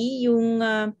see, yung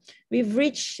we've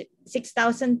reached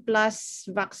 6,000 plus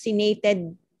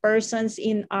vaccinated persons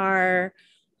in our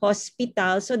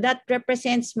hospital. So that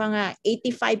represents mga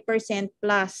 85%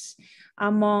 plus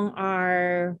among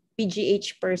our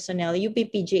PGH personnel, UP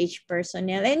PGH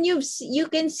personnel. And you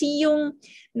can see yung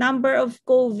number of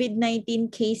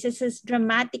COVID-19 cases has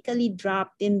dramatically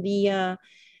dropped in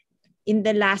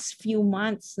the last few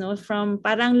months, no? From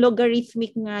parang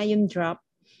logarithmic nga yung drop.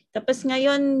 Tapos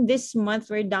ngayon, this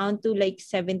month, we're down to like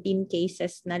 17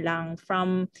 cases na lang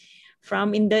from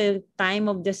in the time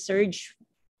of the surge,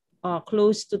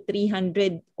 close to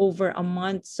 300 over a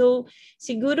month. So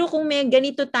siguro kung may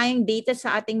ganito tayong data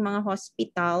sa ating mga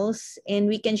hospitals and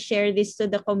we can share this to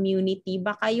the community,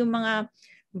 baka yung mga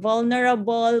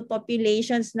vulnerable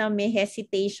populations na may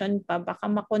hesitation pa, baka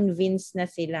ma-convince na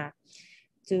sila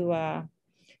to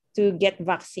get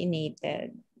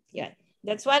vaccinated. Yeah.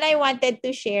 That's what I wanted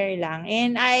to share lang.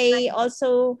 And I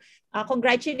also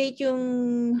congratulate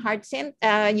yung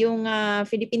yung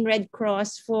Philippine Red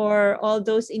Cross for all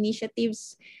those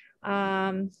initiatives,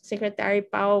 Secretary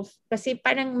Pao, kasi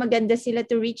parang maganda sila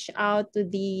to reach out to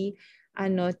the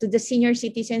senior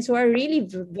citizens who are really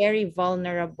very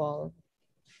vulnerable.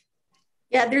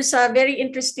 Yeah, there's a very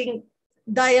interesting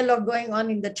dialogue going on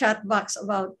in the chat box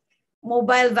about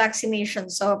mobile vaccination.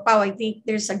 So, Pao, I think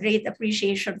there's a great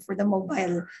appreciation for the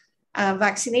mobile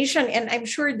vaccination, and I'm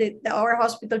sure that our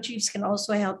hospital chiefs can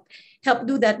also help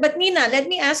do that. But Nina, let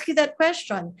me ask you that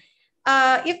question.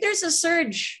 If there's a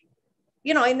surge,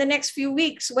 in the next few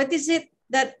weeks, what is it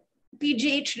that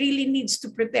PGH really needs to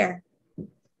prepare?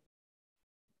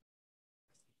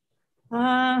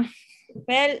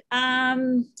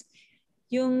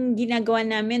 Yung ginagawa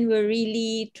namin, we're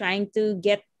really trying to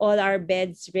get all our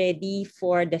beds ready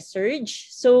for the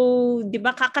surge. So, di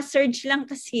ba, kaka-surge lang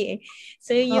kasi.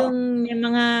 So, yung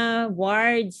mga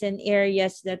wards and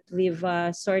areas that we've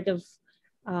sort of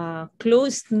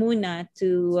closed muna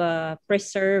to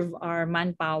preserve our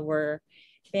manpower.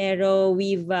 Pero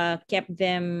we've kept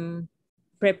them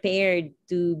prepared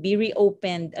to be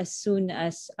reopened as soon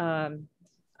as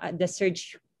the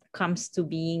surge comes to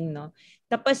being, no?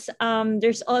 Tapos,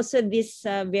 there's also this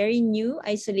very new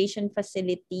isolation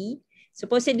facility,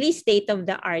 supposedly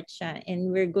state-of-the-art siya,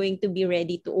 and we're going to be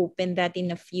ready to open that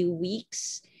in a few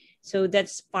weeks. So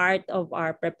that's part of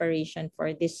our preparation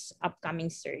for this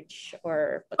upcoming surge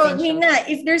or potential. So, Nina,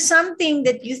 if there's something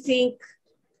that you think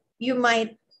you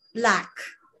might lack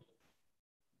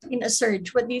in a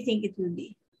surge, what do you think it will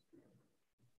be?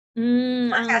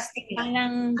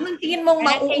 Anong tingin mong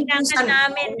kailangan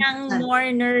namin ng more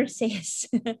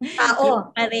nurses. Tao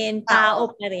pa rin.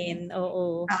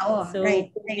 Oo. Tao, so,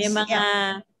 right. May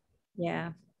mga,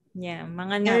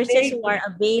 mga nurses who are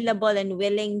available and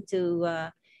willing to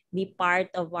be part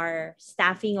of our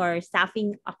staffing or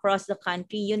staffing across the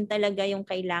country. Yun talaga yung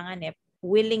kailangan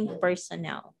willing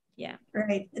personnel. Yeah.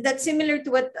 Right. That's similar to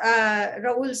what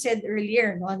Raul said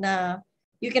earlier, no, na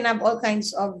you can have all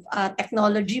kinds of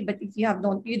technology, but if you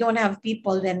don't have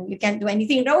people, then you can't do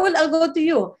anything. Raul, I'll go to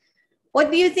you. What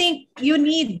do you think you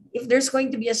need if there's going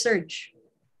to be a surge?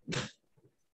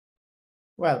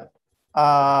 Well,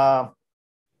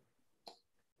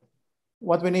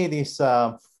 what we need is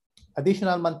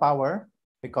additional manpower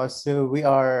because we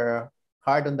are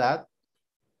hard on that.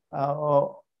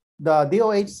 The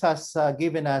DOH has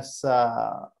given us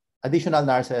additional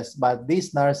nurses, but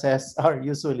these nurses are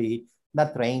usually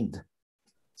not trained.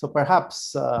 So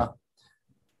perhaps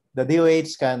the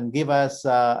DOH can give us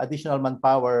additional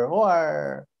manpower who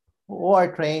are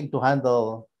trained to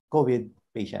handle COVID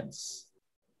patients.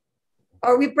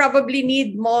 Or we probably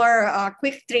need more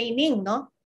quick training,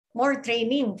 no? More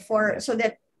training so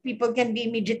that people can be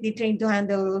immediately trained to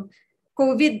handle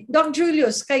COVID. Doc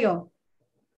Julius, kayo?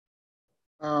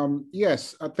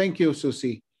 Yes, thank you,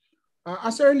 Susie.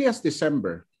 As early as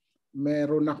December,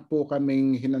 meron na po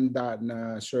kaming hinanda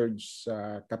na surge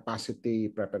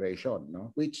capacity preparation,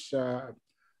 no? Which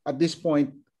at this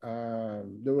point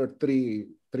there were three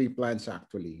plans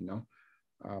actually, no?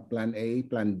 Plan A,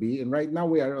 Plan B, and right now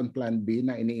we are on Plan B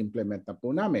na ini-implement na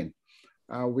po namin.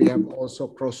 We have also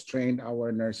cross-trained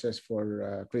our nurses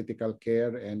for critical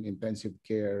care and intensive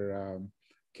care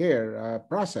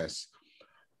process.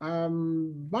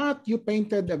 But you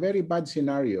painted a very bad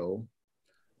scenario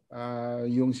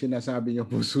yung sinasabi niyo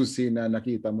po, Susie, na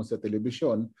nakita mo sa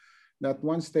telebisyon, that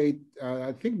one state,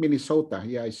 I think Minnesota,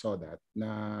 yeah, I saw that,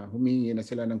 na humingi na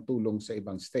sila ng tulong sa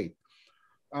ibang state.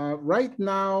 Right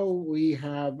now, we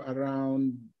have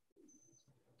around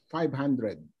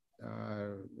 500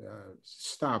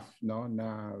 staff, no,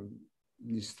 na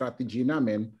strategy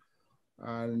namin,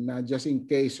 na just in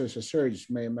case there's a surge,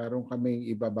 meron kaming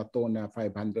ibabato na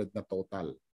 500 na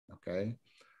total. Okay?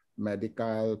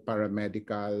 Medical,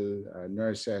 paramedical,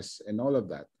 nurses, and all of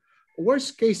that.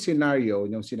 Worst case scenario,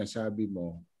 yung sinasabi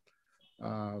mo,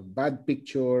 bad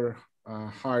picture,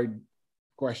 hard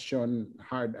question,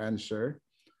 hard answer.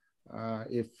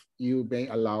 If you may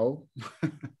allow,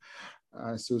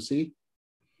 Susie?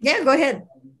 Yeah, go ahead.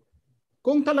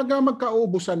 Kung talaga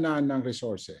magkaubusan na ng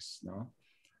resources, no?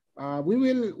 We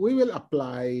will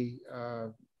apply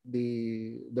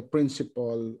the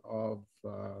principle of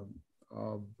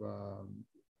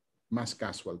mass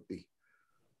casualty.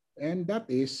 And that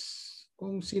is,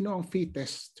 kung sino ang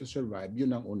fittest to survive,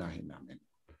 yun ang unahin namin.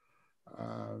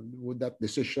 That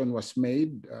decision was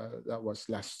made, that was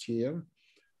last year.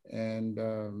 And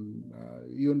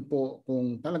yun po,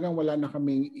 kung talagang wala na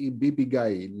kaming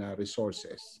ibibigay na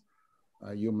resources,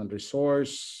 human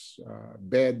resource,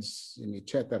 beds, and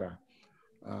etc.,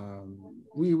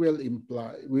 we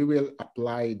will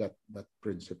apply that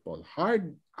principle,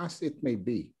 hard as it may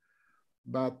be.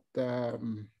 But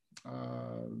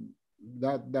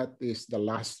that is the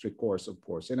last recourse, of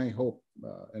course, and I hope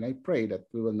and I pray that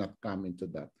we will not come into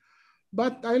that.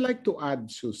 But I like to add,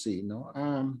 Susie,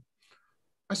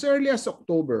 as early as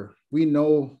October, we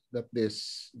know that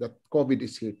COVID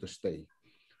is here to stay.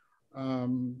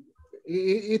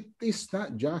 It is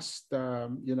not just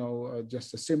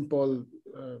just a simple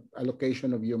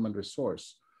allocation of human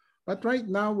resource, but right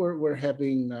now we're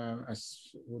having, as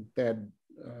Ted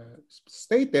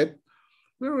stated,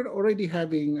 we're already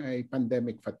having a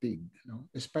pandemic fatigue,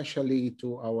 especially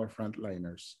to our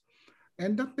frontliners.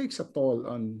 And that takes a toll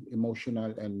on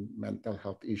emotional and mental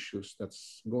health issues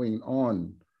that's going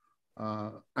on,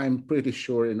 I'm pretty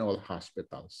sure, in all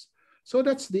hospitals. So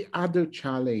that's the other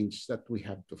challenge that we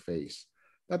have to face,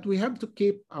 that we have to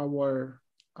keep our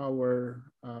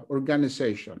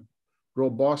organization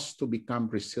robust to become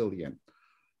resilient.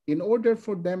 In order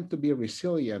for them to be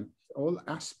resilient, all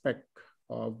aspects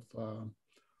of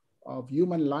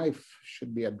human life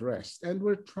should be addressed. And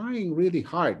we're trying really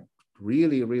hard,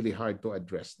 really hard to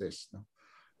address this,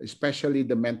 especially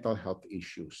the mental health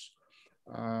issues.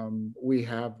 We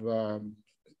have,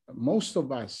 most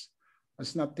of us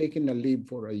has not taken a leave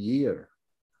for a year.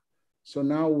 So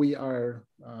now we are,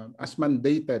 as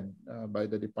mandated by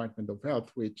the Department of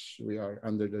Health, which we are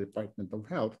under the Department of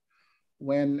Health,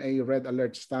 when a red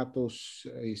alert status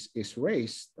is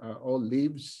raised, all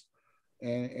leaves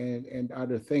and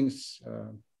other things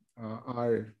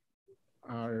are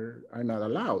not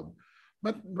allowed.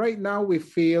 But right now we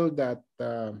feel that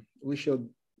we should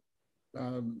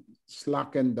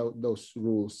slacken those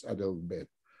rules a little bit.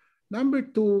 Number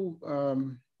two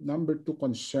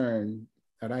concern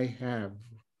that I have,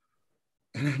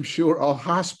 and I'm sure all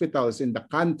hospitals in the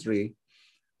country,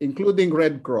 including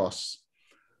Red Cross,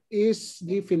 is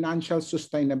the financial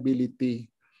sustainability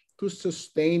to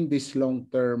sustain this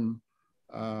long-term,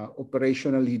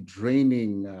 operationally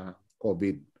draining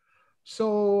COVID.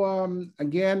 So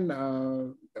again,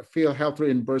 field health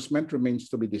reimbursement remains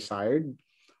to be desired.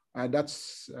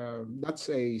 That's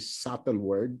a subtle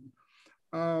word.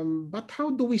 But how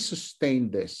do we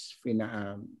sustain this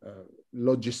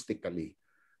logistically?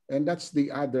 And that's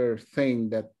the other thing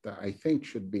that I think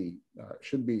we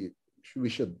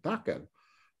should tackle.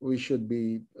 We should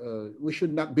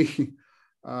not be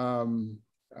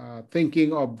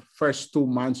thinking of first 2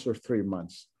 months or 3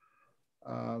 months.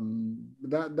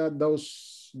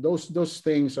 Those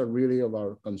things are really of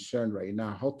our concern right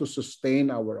now. How to sustain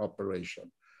our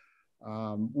operation.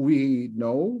 We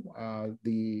know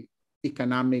the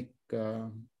economic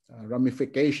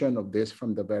ramification of this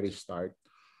from the very start,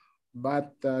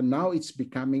 but now it's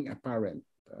becoming apparent.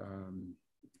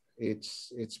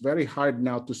 It's very hard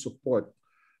now to support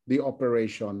the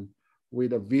operation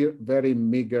with a very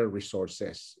meager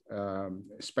resources,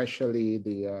 especially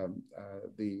the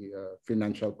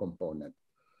financial component.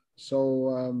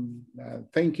 So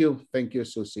thank you,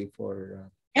 Susie,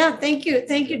 for. Yeah, thank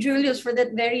you, Julius, for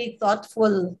that very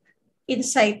thoughtful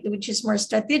insight, which is more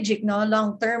strategic,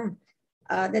 long term.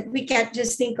 That we can't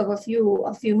just think of a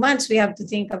few months. We have to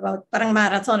think about parang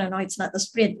marathon. No, it's not a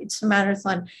sprint; it's a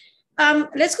marathon.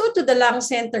 Let's go to the lung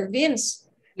center, Vince.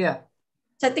 Yeah.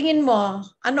 Sa tingin mo,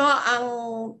 ano ang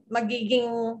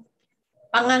magiging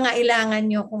pangangailangan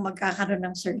nyo kung magkakaroon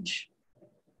ng surge?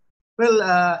 Well,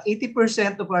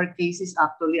 80% of our cases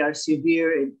actually are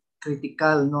severe and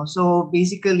critical, no? So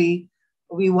basically,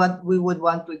 we would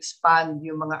want to expand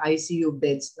yung mga ICU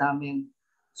beds namin.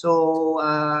 So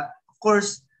of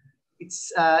course, it's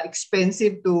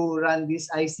expensive to run these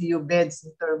ICU beds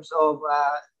in terms of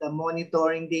the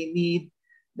monitoring they need,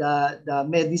 the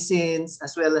medicines,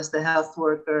 as well as the health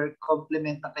worker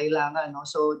complement na kailangan, no?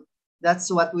 So that's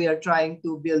what we are trying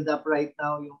to build up right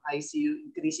now, yung ICU,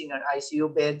 increasing our ICU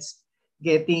beds,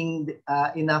 getting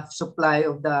enough supply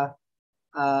of the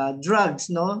drugs,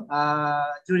 no?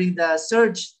 During the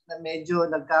surge na medyo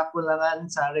nagkakulangan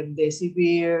sa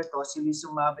remdesivir,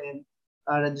 tocilizumab, and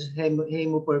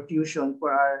hemoperfusion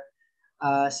for our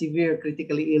severe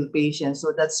critically ill patients.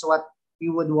 So that's what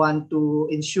we would want to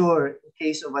ensure in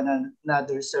case of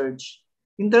another surge.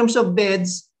 In terms of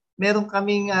beds, meron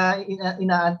kaming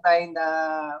inaantay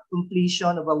na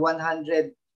completion of a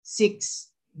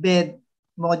 106-bed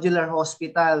modular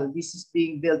hospital. This is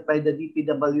being built by the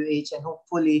DPWH, and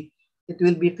hopefully it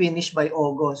will be finished by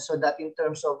August, so that in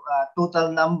terms of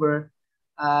total number,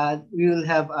 we will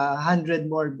have 100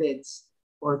 more beds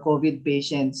for COVID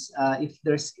patients if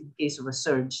there's in case of a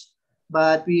surge.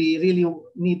 But we really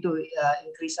need to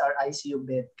increase our ICU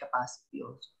bed capacity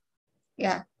also.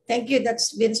 Yeah, thank you.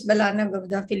 That's Vince Balanag of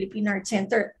the Philippine Heart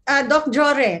Center. Doc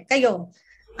Jore, kayo,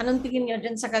 anong tingin niyo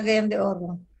dyan sa Cagayan de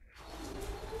Oro?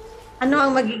 Ano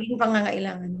ang magiging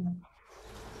pangangailangan mo?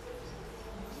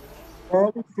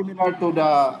 Well, similar to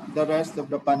the rest of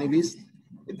the panelists,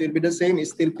 it will be the same.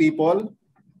 It's still people,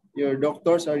 your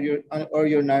doctors or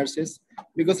your nurses,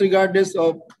 because regardless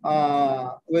of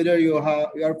whether you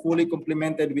are fully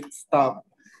complemented with staff,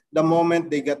 the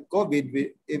moment they get COVID,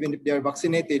 even if they are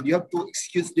vaccinated, you have to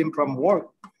excuse them from work.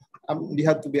 They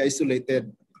have to be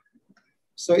isolated.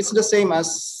 So it's the same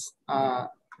as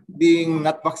being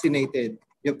not vaccinated.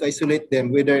 You have to isolate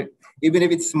them, even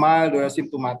if it's mild or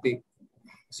asymptomatic.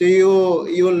 So you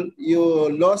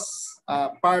lost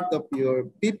part of your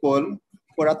people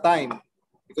for a time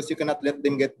because you cannot let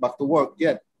them get back to work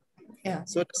yet. Yeah.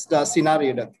 So that's the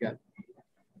scenario that we have.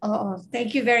 Oh,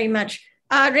 thank you very much.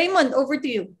 Raymond, over to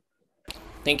you.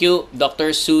 Thank you,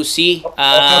 Dr. Susie.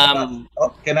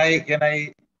 Can I?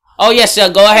 Oh yes,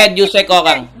 go ahead, Yusek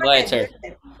Okang. Go ahead, sir.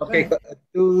 Okay,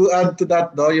 to add to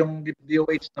that, yung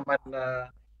DOH naman na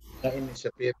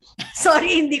initiatives.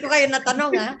 Sorry, hindi ko kayo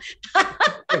natanong, ha?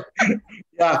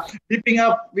 Yeah, beefing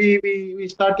up, we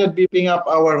started beefing up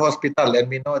our hospital, and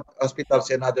we know hospitals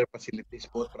and other facilities,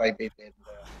 both private and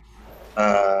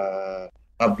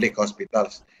public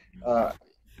hospitals.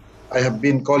 I have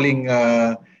been calling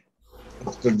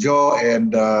Dr. Joe and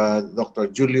Dr.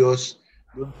 Julius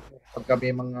pag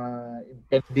kami mga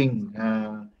impending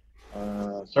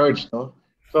surge, no?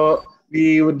 So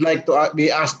we would like to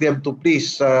ask them to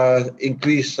please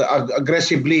increase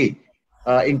aggressively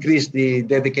increase the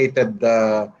dedicated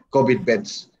COVID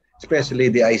beds, especially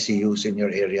the ICUs in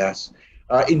your areas.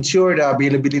 Ensure the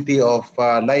availability of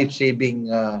life-saving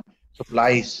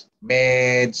supplies,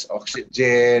 meds,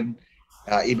 oxygen,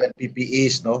 even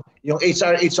PPEs, no? Yung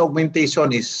HRH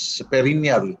augmentation is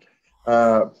perennial.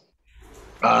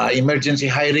 Emergency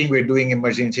hiring, we're doing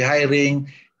emergency hiring.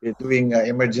 We're doing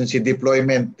emergency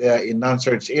deployment in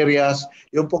non-surge areas.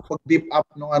 Yung po pag-beef up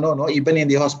no even in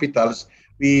the hospitals,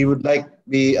 we would like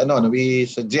we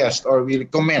suggest or we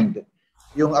recommend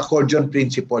yung accordion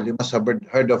principle. You must have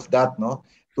heard of that, no?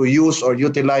 To use or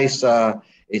utilize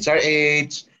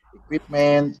HRH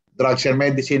equipment, drugs and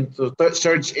medicine to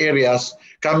surge areas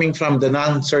coming from the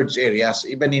non-surge areas.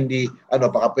 Even in the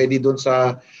baka pwede doon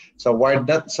sa ward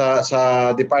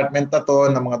sa department na to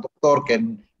ng mga doktor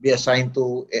can be assigned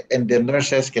to, and the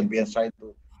nurses can be assigned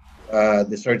to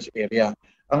the surge area.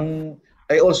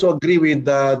 I also agree with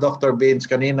Dr. Baines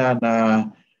kanina na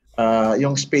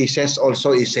yung spaces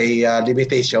also is a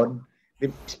limitation.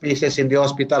 Spaces in the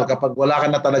hospital, kapag wala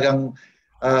ka na talagang,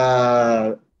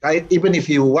 even if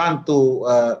you want to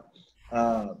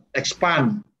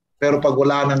expand, pero pag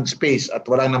wala ng space at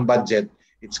wala ng budget,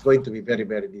 it's going to be very,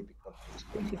 very difficult. It's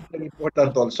very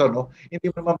important also, no? Hindi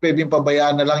mo naman pwedeng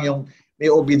pabayaan na lang yung may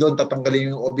OB doon,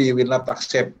 tatanggalin yung OB, will not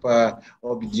accept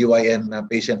OB-GYN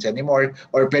patients anymore,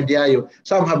 or PEDIAYO.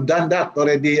 Some have done that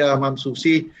already, Ma'am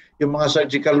Susie. Yung mga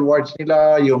surgical wards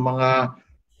nila, yung mga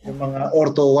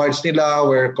ortho wards nila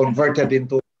were converted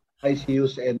into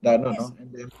ICUs and then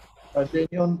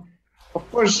yun. Of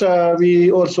course,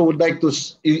 we also would like to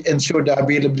ensure the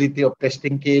availability of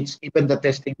testing kits, even the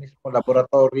testing mismo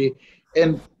laboratory,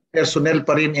 and personnel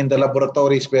pa rin in the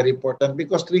laboratory is very important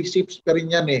because 3 shifts pa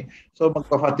rin yan eh. So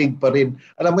magpa-fatigue pa rin.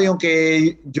 Alam mo yung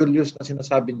kay Julius na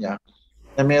sinasabi niya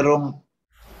na merong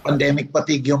pandemic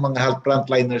fatigue yung mga health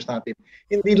frontliners natin.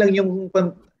 Hindi lang yung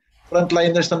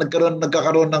frontliners na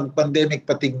nagkakaroon ng pandemic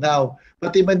fatigue now,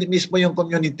 pati mismo yung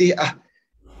community,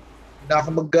 na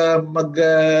ako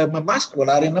mag-mask,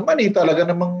 wala rin naman talaga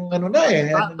namang ano na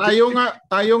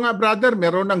Tayo nga brother,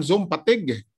 meron ng Zoom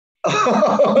fatigue.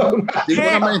 Di ko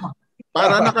naman,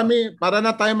 para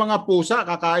na tayo mga pusa,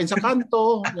 kakain sa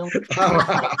kanto, yung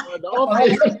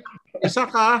okay, isa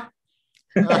ka.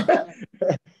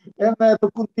 And to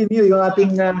continue yung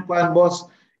ating boss,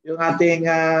 yung ating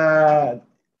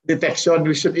detection,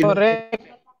 we should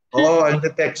ang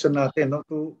detection natin, no,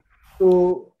 to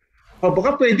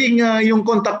baka pwedeng yung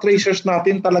contact tracers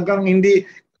natin talagang hindi,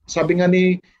 sabi nga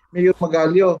ni Mayor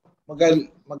Magalong,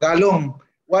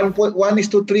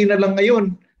 1:3 na lang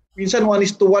ngayon, minsan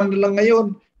 1:1 na lang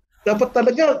ngayon. Dapat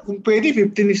talaga kung pwede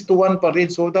 15:1 pa rin.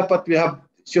 So dapat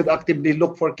should actively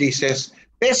look for cases,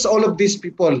 test all of these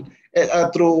people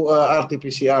through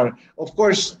RT-PCR. Of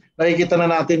course, nakikita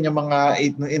na natin yung mga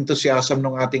enthusiasm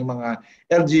ng ating mga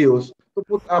LGUs to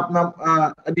put up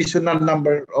additional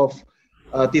number of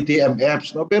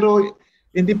TTMFs, no? Pero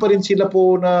hindi pa rin sila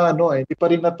po na hindi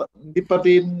pa rin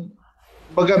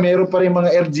baga meron pa rin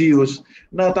mga LGUs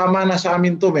na tama na sa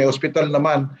amin to, may hospital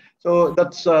naman. So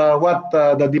that's what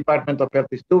the Department of Health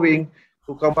is doing,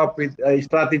 to come up with a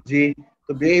strategy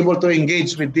to be able to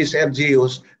engage with these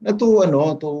LGUs na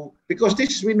because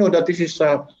we know that this is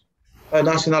a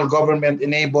national government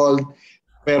enabled,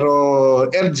 pero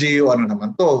LGU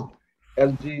naman to?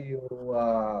 LGU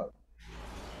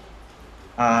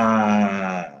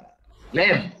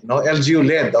led, no? LGU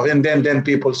led, and then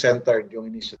people-centered yung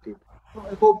initiative. So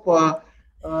I hope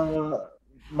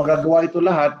magagawa ito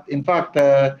lahat. In fact,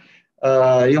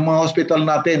 yung mga hospital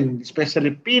natin,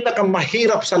 especially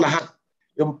pinakamahirap sa lahat,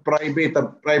 yung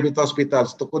private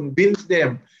hospitals, to convince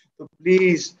them to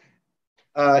please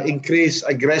increase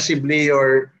aggressively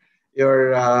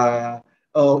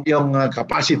yung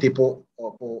capacity po.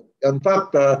 In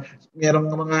fact, mayroong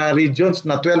mga regions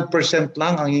na 12%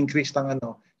 lang ang increase ng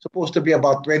supposed to be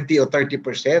about 20 or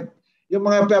 30%. Yung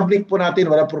mga public po natin,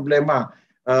 wala problema.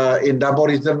 In Davao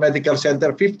Regional Medical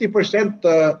Center, 50%,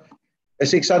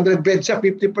 600 beds siya,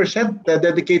 50%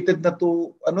 dedicated na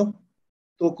to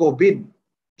COVID.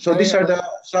 So these are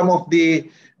some of the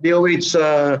DOH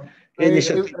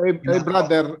initiatives.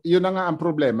 Brother, yun na nga ang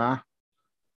problema.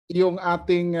 Yung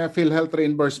ating PhilHealth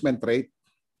reimbursement rate,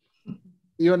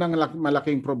 yun ang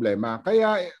malaking problema.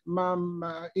 Kaya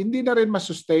hindi na rin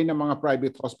masustain ng mga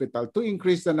private hospital to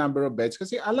increase the number of beds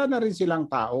kasi ala na rin silang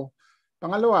tao.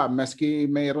 Pangalawa, maski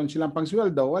mayroon silang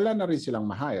pangsweldo, wala na rin silang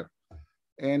ma-hire.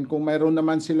 And kung mayroon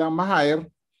naman silang ma-hire,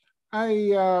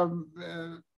 ay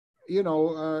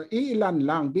iilan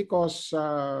lang because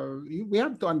we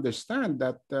have to understand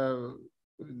that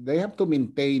they have to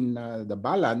maintain the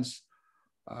balance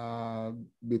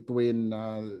between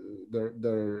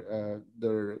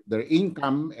their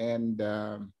income and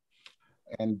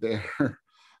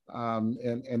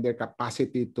their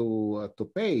capacity to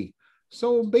pay.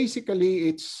 So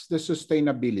basically, it's the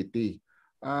sustainability.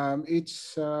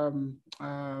 It's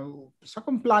sa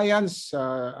compliance.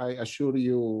 I assure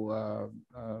you,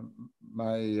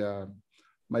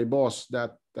 my boss,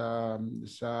 that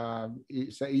sa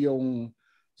iyong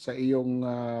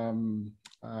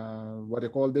what do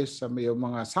you call this, sa iyong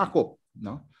mga sakop,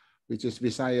 no, which is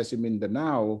Visayas and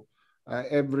Mindanao,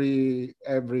 every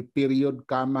period,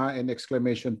 comma, and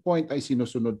exclamation point ay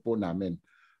sinusunod po namin.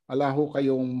 Wala ho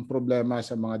kayong problema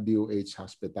sa mga DOH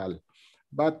hospital.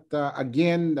 But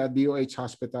again, the DOH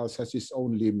hospital has its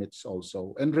own limits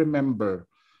also. And remember,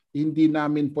 hindi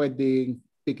namin pwedeng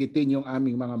pikitin yung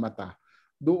aming mga mata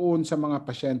doon sa mga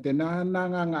pasyente na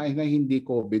hindi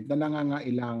COVID, na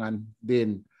nangangailangan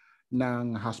din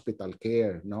ng hospital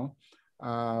care, no?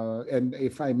 And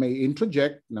if I may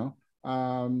interject, no,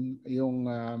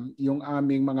 yung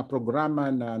aming mga programa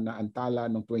na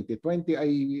naantala noong 2020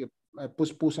 ay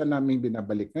puspusan namin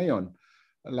binabalik ngayon.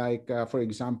 Like for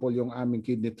example, yung aming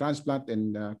kidney transplant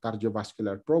and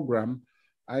cardiovascular program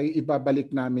ay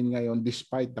ibabalik namin ngayon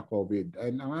despite the COVID.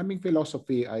 And ang aming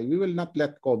philosophy ay we will not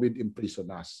let COVID imprison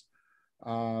us.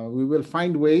 We will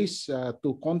find ways to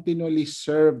continually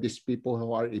serve these people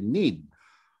who are in need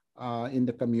in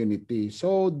the community.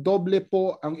 So doble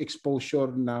po ang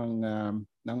exposure ng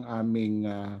aming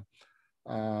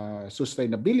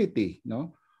sustainability,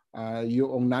 no?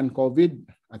 Yung non-COVID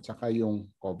at saka yung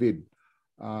COVID.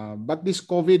 But this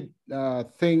COVID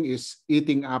thing is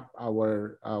eating up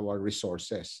our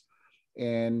resources.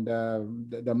 And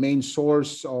the main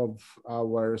source of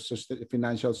our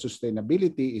financial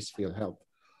sustainability is PhilHealth.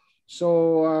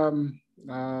 So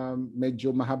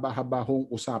medyo mahaba-haba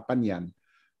hong usapan yan.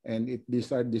 And if these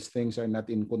things are not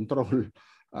in control,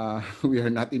 we are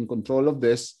not in control of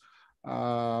this.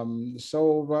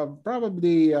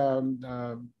 Probably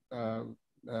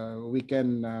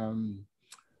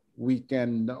we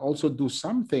can also do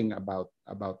something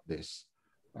about this,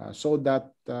 so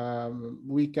that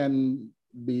we can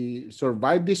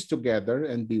survive this together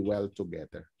and be well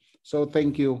together. So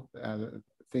thank you.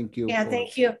 Thank you. Yeah,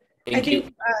 thank you. I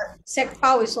think Sec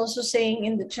Pao is also saying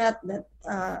in the chat that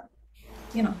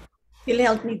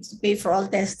Telehealth needs to pay for all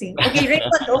testing. Okay,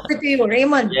 Raymond, over to you.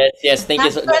 Raymond. Yes, thank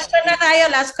you. Last question na tayo.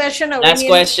 Last question. Last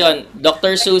question.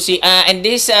 Dr. Susie, and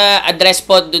this address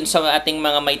po dun sa ating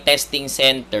mga may testing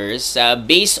centers,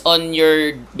 based on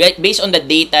the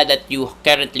data that you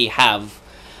currently have,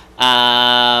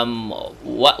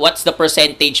 what's the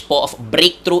percentage po of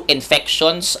breakthrough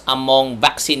infections among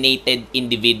vaccinated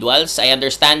individuals? I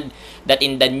understand that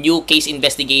in the new case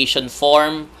investigation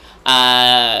form,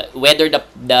 whether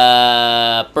the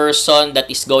person that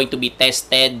is going to be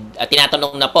tested,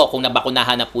 tinatanong na po kung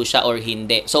nabakunahan na po siya or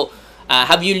hindi. So,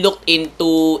 have you looked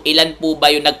into ilan po ba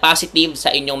yung nag-positive sa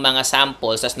inyong mga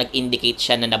samples as nag-indicate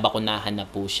siya na nabakunahan na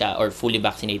po siya or fully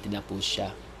vaccinated na po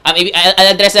siya? Maybe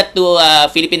I'll address that to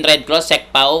Philippine Red Cross,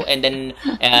 Sec Pao, and then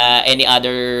any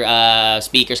other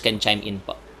speakers can chime in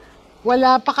po.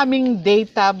 Wala pa kaming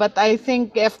data, but I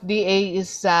think FDA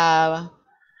is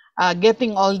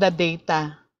getting all the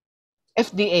data.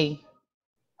 FDA.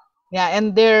 Yeah,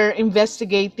 and they're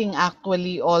investigating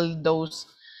actually all those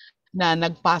na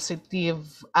nag-positive,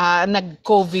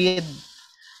 nag-COVID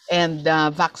and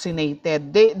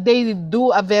vaccinated. They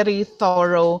do a very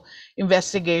thorough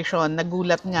investigation.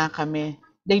 Nagulat nga kami.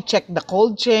 They check the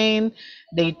cold chain,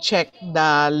 they check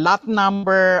the lot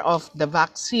number of the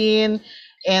vaccine,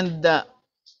 and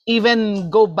even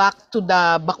go back to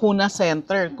the bakuna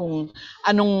center kung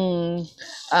anong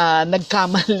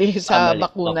nagkamali sa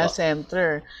bakuna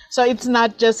center. So it's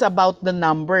not just about the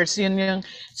numbers. Yun yung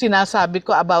sinasabi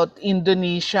ko about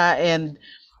Indonesia and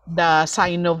the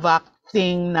Sinovac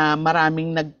thing na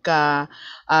maraming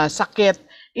nagkasakit.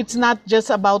 It's not just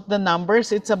about the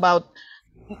numbers, it's about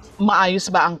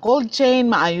maayos ba ang cold chain,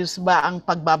 maayos ba ang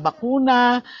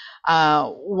pagbabakuna,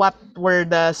 what were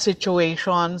the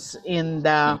situations in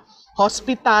the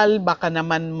hospital, baka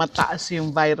naman mataas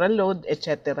yung viral load,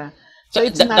 etc. So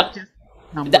it's not just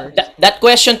numbers. That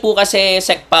question po kasi,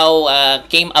 Sec Pao,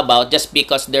 came about just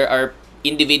because there are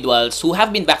individuals who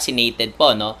have been vaccinated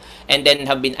po, no? And then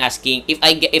have been asking,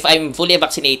 if I'm fully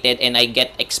vaccinated and I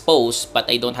get exposed but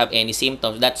I don't have any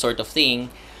symptoms, that sort of thing,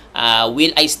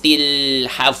 will I still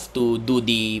have to do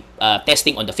the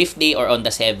testing on the 5th day or on the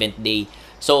 7th day?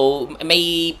 So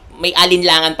may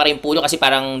alinlangan pa rin po kasi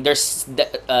parang there's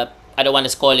I don't want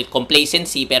to call it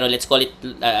complacency, pero let's call it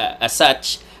as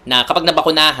such, na kapag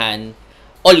nabakunahan,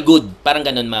 all good, parang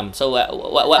ganun, ma'am. So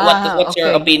what's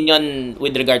your opinion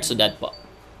with regards to that po?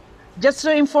 Just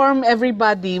to inform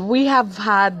everybody, we have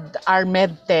had our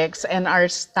medtechs and our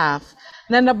staff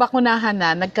na nabakunahan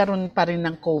na, nagkaroon pa rin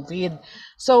ng COVID.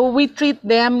 So we treat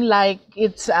them like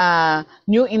it's a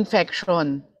new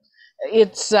infection.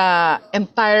 It's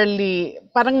entirely,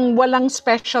 parang walang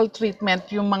special treatment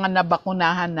yung mga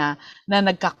nabakunahan na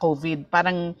nagka-COVID.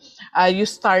 Parang you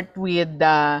start with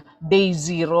day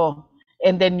 0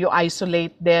 and then you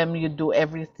isolate them, you do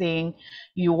everything,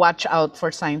 you watch out for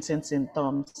signs and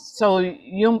symptoms. So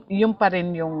yung pa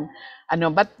rin yung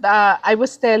but I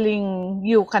was telling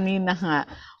you kanina nga,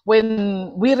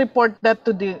 when we report that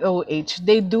to the OH,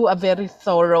 they do a very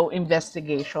thorough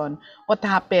investigation. What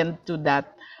happened to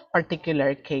that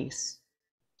particular case?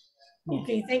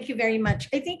 Okay, thank you very much.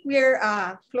 I think we're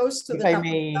close to the top of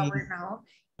the hour now.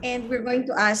 And we're going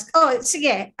to ask,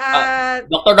 sige.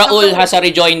 Dr. Raul has a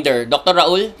rejoinder. Dr.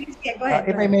 Raul? Yeah, go ahead.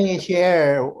 If I may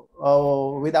share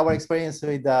with our experience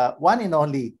with the one and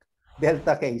only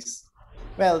Delta case.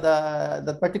 Well,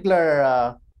 the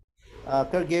particular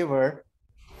caregiver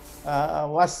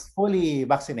was fully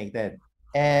vaccinated,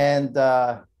 and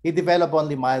he developed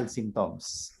only mild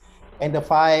symptoms. And the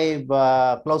 5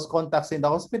 close contacts in the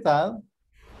hospital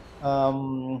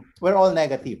were all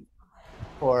negative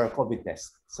for COVID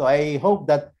test. So I hope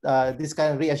that this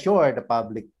can reassure the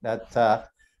public that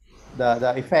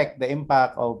the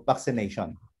impact of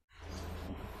vaccination.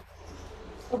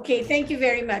 Okay, thank you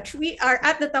very much. We are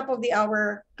at the top of the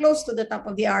hour, close to the top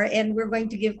of the hour, and we're going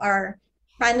to give our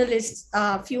panelists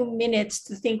a few minutes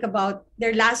to think about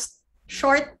their last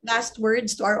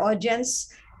words to our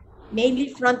audience,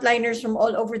 mainly frontliners from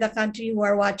all over the country who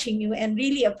are watching you and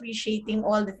really appreciating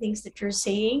all the things that you're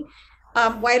saying.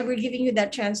 While we're giving you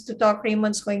that chance to talk,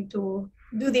 Raymond's going to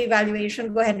do the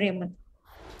evaluation. Go ahead, Raymond.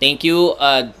 Thank you,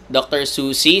 Dr.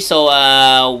 Susie. So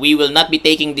we will not be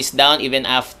taking this down even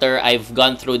after I've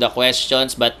gone through the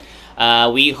questions, but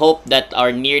we hope that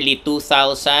our nearly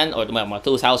 2,000 or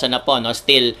 2,000 na po, no,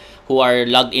 still who are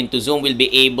logged into Zoom will be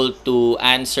able to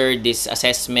answer this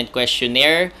assessment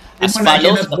questionnaire as I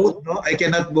follows. cannot vote, no? I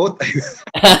cannot vote.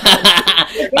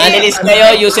 Panelists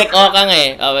kayo, Yusek Okang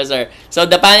eh. Oh, sir. So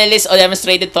the panelists all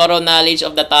demonstrated thorough knowledge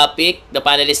of the topic. The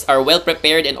panelists are well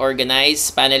prepared and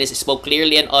organized. Panelists spoke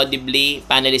clearly and audibly.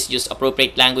 Panelists used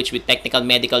appropriate language with technical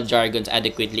medical jargons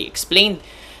adequately explained.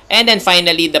 And then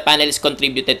finally, the panelists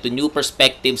contributed to new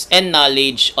perspectives and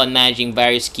knowledge on managing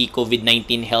various key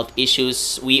COVID-19 health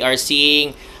issues. We are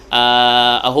seeing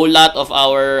a whole lot of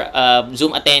our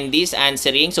Zoom attendees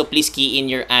answering. So please key in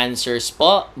your answers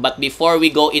po. But before we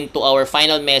go into our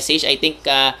final message, I think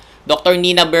Dr.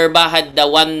 Nina Berba had the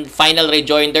one final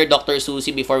rejoinder, Dr.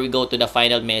 Susie, before we go to the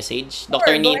final message. Sure,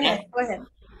 Dr. Nina? Go ahead.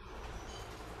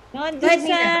 No,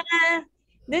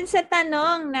 dun sa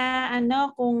tanong na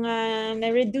kung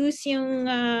na-reduce yung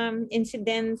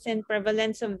incidence and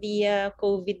prevalence of the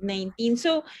COVID-19.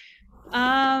 So,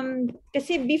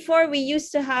 kasi before we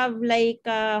used to have like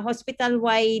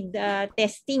hospital-wide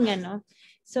testing,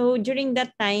 So during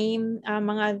that time,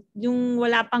 yung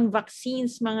wala pang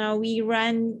vaccines, we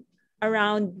run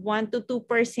around 1 to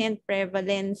 2%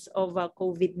 prevalence of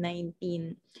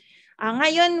COVID-19.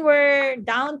 Ngayon, we're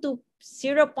down to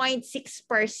 0.6%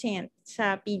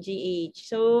 sa PGH.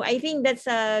 So I think that's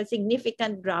a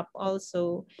significant drop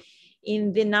also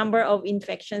in the number of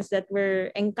infections that we're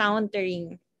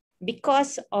encountering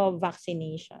because of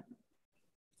vaccination.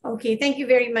 Okay, thank you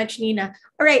very much, Nina.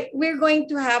 All right, we're going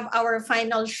to have our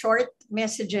final short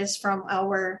messages from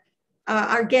our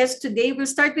guest today. We'll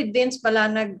start with Vince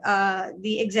Balanag,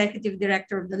 the Executive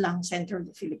Director of the Lung Center of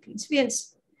the Philippines.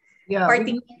 Vince. Yeah, we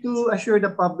need to assure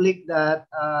the public that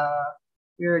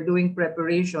we're doing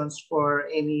preparations for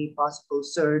any possible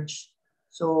surge.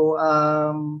 So,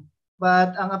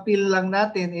 but ang appeal lang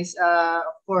natin is,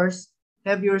 of course,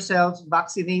 have yourselves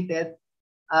vaccinated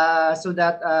so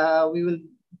that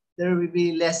there will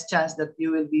be less chance that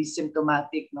you will be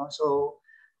symptomatic. No? So,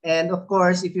 and of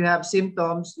course, if you have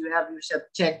symptoms, you have yourself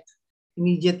checked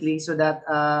immediately so that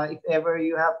if ever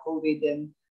you have COVID,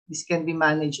 then this can be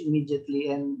managed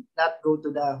immediately and not go to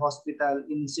the hospital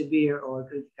in severe or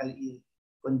critically ill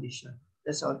condition.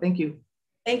 That's all. Thank you.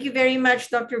 Thank you very much,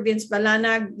 Dr. Vince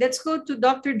Balanag. Let's go to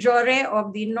Dr. Jore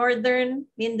of the Northern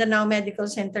Mindanao Medical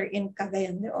Center in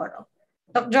Cagayan de Oro.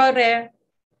 Dr. Jore.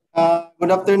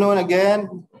 Good afternoon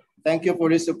again. Thank you for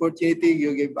this opportunity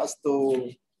you gave us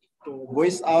to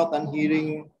voice out and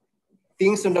hearing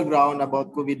things on the ground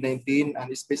about COVID-19 and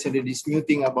especially this new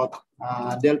thing about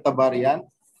Delta variant.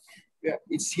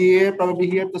 It's here, probably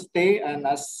here to stay, and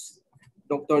as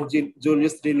Dr.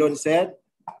 Julius Drilon said,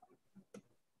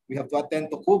 we have to attend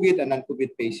to COVID and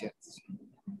non-COVID patients.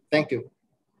 Thank you.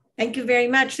 Thank you very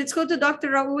much. Let's go to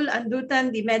Dr. Raul Andutan,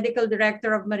 the Medical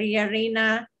Director of Maria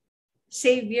Reyna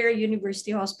Xavier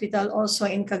University Hospital, also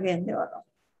in Cagayan de Oro.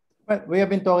 Well, we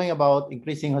have been talking about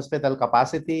increasing hospital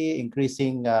capacity,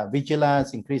 increasing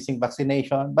vigilance, increasing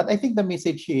vaccination, but I think the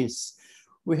message is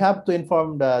we have to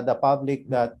inform the public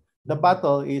that the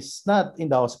battle is not in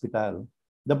the hospital.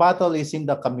 The battle is in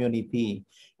the community.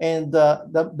 And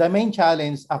the main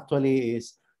challenge actually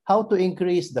is how to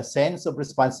increase the sense of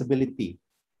responsibility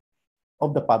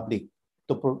of the public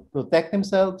to protect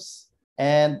themselves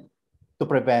and to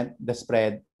prevent the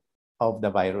spread of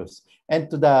the virus. And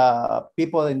to the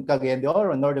people in Cagayan de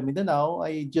Oro, Northern Mindanao,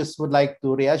 I just would like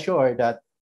to reassure that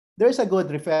there's a good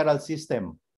referral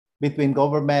system between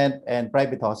government and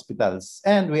private hospitals,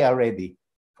 and we are ready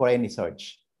for any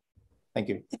surge. Thank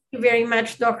you. Thank you very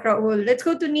much, Dr. Raul. Let's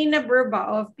go to Nina Berba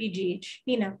of PGH.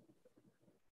 Nina.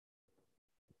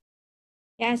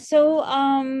 Yeah, so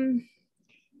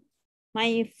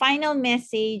my final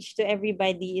message to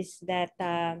everybody is that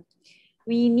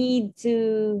we need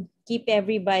to keep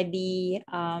everybody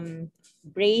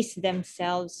brace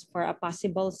themselves for a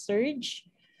possible surge.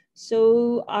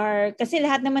 So kasi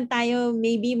lahat naman tayo,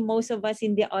 maybe most of us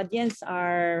in the audience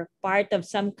are part of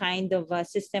some kind of a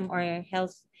system or a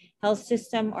health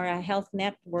system or a health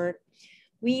network.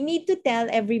 We need to tell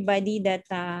everybody that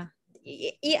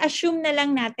i-assume na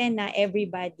lang natin na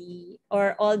everybody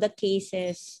or all the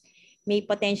cases may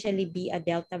potentially be a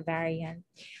Delta variant.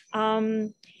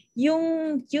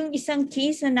 Yung isang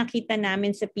case na nakita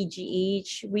namin sa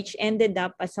PGH which ended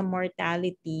up as a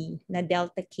mortality na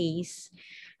Delta case,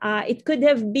 it could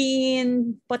have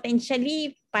been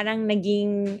potentially parang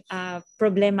naging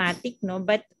problematic, no?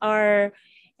 But our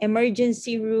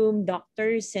emergency room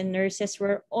doctors and nurses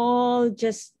were all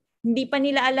just hindi pa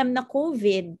nila alam na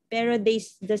COVID, pero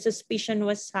the suspicion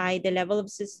was high, the level of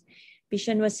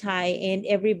suspicion was high, and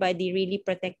everybody really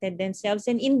protected themselves.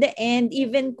 And in the end,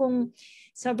 even kung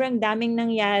sobrang daming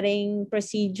nangyaring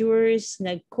procedures,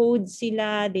 nag-code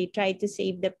sila, they tried to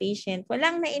save the patient,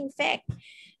 walang na-infect.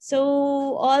 So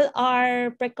all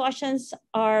our precautions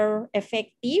are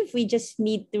effective. We just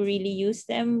need to really use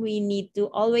them. We need to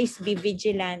always be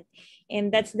vigilant.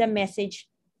 And that's the message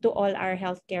to all our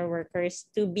healthcare workers,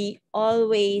 to be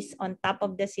always on top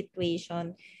of the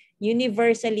situation,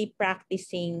 universally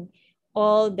practicing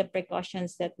all the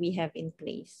precautions that we have in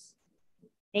place.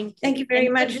 Thank you. Thank you very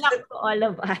much. Good luck to all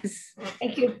of us.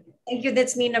 Thank you. Thank you.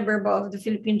 That's Nina Berba of the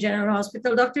Philippine General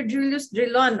Hospital. Dr. Julius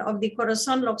Drilon of the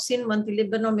Corazon, Locsin,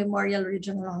 Montelibano Memorial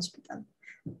Regional Hospital.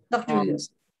 Dr. Julius.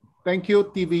 Thank you,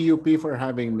 TVUP, for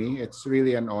having me. It's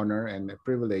really an honor and a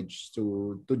privilege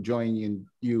to join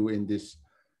you in this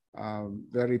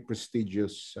very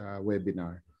prestigious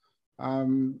webinar.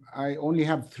 I only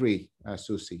have three,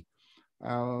 Susie.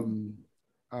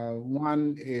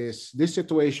 One is this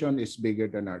situation is bigger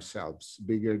than ourselves,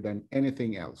 bigger than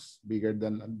anything else, bigger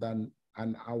than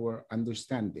our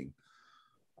understanding.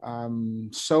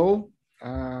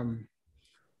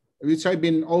 Which I've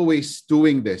been always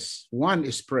doing this. One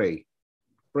is pray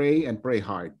and pray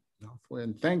hard.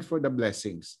 And thanks for the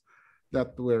blessings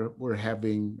that we're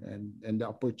having and the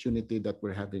opportunity that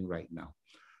we're having right now.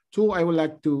 Two, I would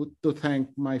like to thank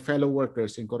my fellow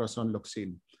workers in Corazon,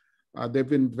 Locsin. They've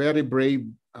been very brave.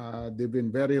 They've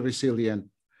been very resilient,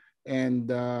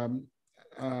 and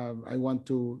I want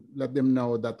to let them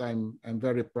know that I'm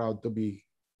very proud to be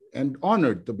and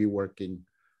honored to be working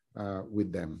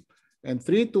with them. And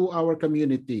three, to our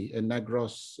community in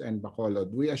Negros and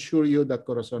Bacolod, we assure you that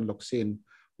Corazon, Locsin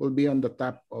will be on the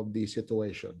top of the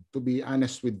situation. To be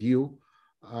honest with you,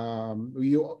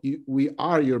 we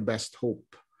are your best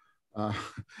hope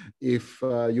if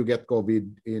you get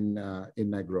COVID in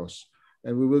Negros,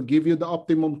 and we will give you the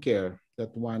optimum care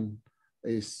that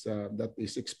that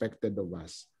is expected of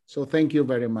us. So thank you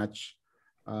very much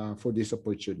for this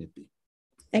opportunity.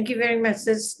 Thank you very much. This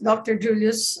is Dr.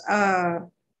 Julius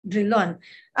Drilon.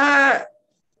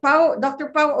 Dr.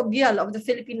 Rosell-Ubial of the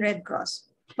Philippine Red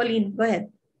Cross. Paulyn, go ahead.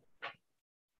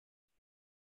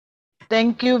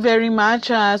 Thank you very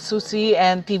much, Susie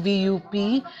and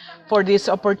TVUP, for this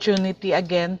opportunity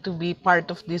again to be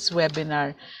part of this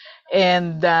webinar.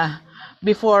 And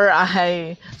before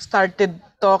I started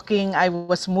talking, I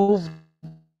was moved.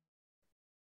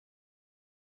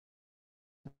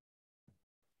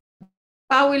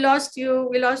 We lost you.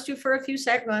 We lost you for a few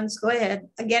seconds. Go ahead.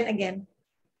 Again.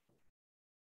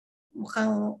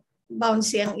 Mukhang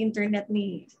bouncy ang internet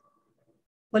ni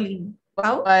Paulyn.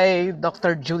 By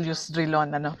Dr. Julius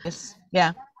Drilon. Yes.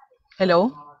 Yeah.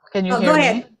 Hello? Can you hear go me?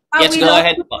 ahead. Yes, we go lost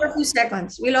ahead. You for a few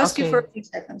seconds. We lost you for a few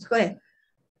seconds. Go ahead.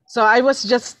 So I was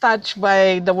just touched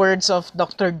by the words of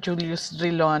Dr. Julius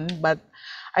Drilon, but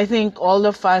I think all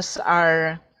of us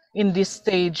are in this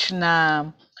stage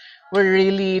na we're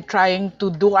really trying to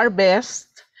do our best.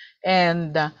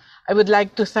 And I would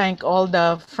like to thank all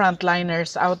the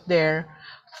frontliners out there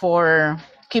for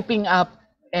keeping up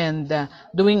and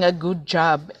doing a good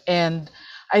job. And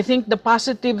I think the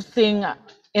positive thing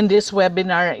in this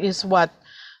webinar is what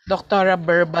Dr.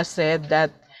 Berba said,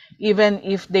 that even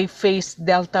if they face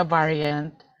Delta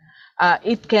variant,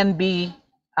 it can be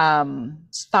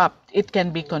stopped, it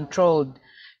can be controlled.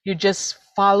 You just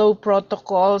follow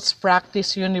protocols,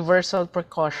 practice universal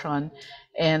precaution,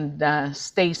 and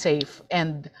stay safe.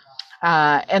 And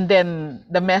then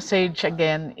the message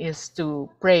again is to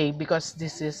pray, because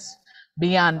this is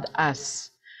beyond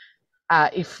us.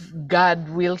 If God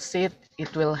wills it,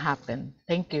 it will happen.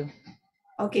 Thank you.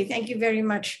 Okay, thank you very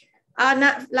much.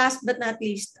 Last but not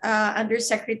least,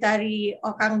 Undersecretary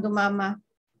Okang Dumama,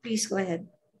 please go ahead.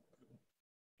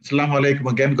 Assalamu alaikum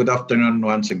again. Good afternoon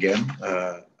once again.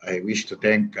 I wish to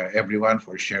thank everyone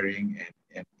for sharing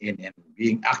and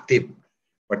being active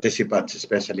participants,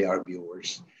 especially our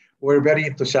viewers. We're very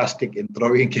enthusiastic in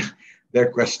throwing their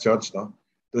questions. No?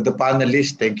 To the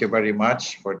panelists, thank you very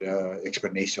much for the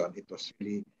explanation. It was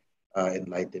really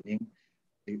enlightening.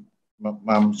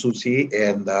 Ma'am Susie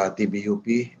and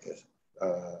TVUP,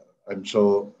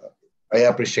 I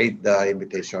appreciate the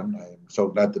invitation. I'm so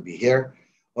glad to be here.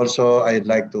 Also, I'd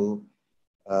like to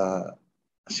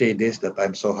say this, that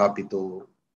I'm so happy to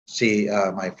see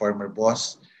my former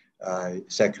boss,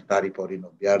 Secretary Paulyn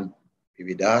be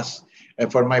with us.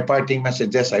 And for my parting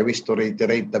messages, I wish to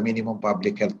reiterate the minimum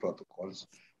public health protocols.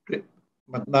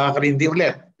 Nakakalindi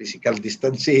ulit, physical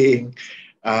distancing,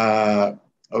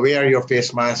 wear your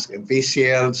face mask and face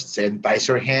shields, sanitize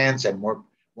your hands, and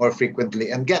more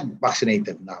frequently and get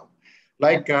vaccinated now.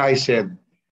 Like I said,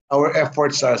 our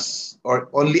efforts are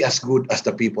only as good as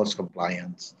the people's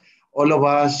compliance. All of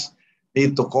us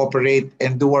need to cooperate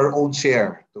and do our own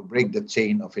share to break the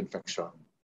chain of infection.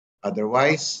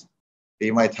 Otherwise, we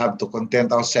might have to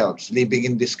content ourselves living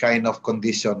in this kind of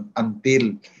condition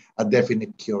until a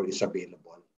definite cure is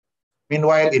available.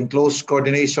 Meanwhile, in close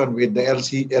coordination with the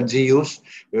LGUs,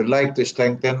 we would like to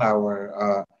strengthen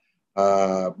our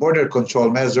border control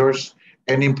measures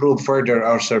and improve further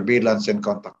our surveillance and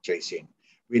contact tracing.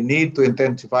 We need to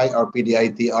intensify our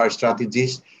PDITR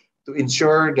strategies to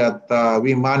ensure that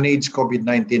we manage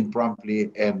COVID-19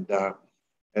 promptly and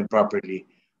properly.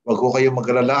 Wag ko kayong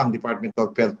mag-alala, ang Department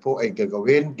of Health po ay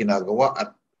ginagawa at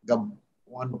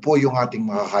ano po yung ating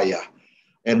makakaya.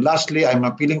 And lastly, I'm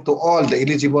appealing to all the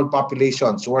eligible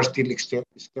populations who are still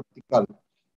skeptical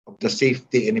of the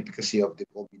safety and efficacy of the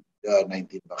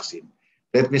COVID-19 vaccine.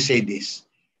 Let me say this.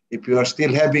 If you are still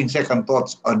having second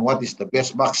thoughts on what is the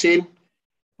best vaccine,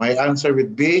 my answer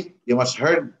would be, you must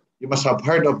have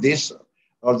heard of this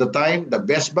all the time. The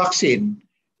best vaccine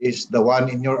is the one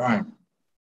in your arm.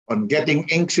 On getting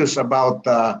anxious about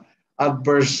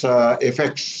adverse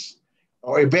effects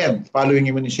or event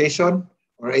following immunization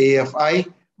or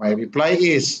AFI, my reply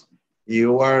is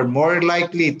you are more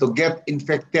likely to get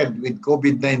infected with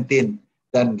COVID-19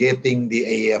 than getting the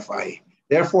AFI.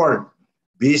 Therefore,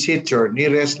 visit your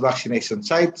nearest vaccination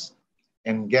sites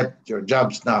and get your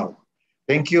jabs now.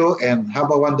 Thank you and have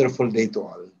a wonderful day to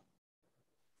all.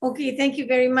 Okay, thank you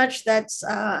very much. That's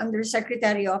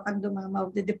Undersecretary of Dumama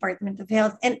of the Department of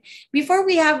Health. And before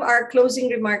we have our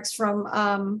closing remarks from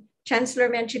Chancellor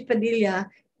Menchit Padilla,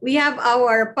 we have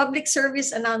our public service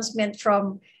announcement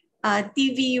from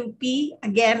TVUP.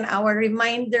 Again, our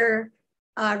reminder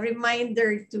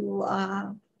to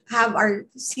have our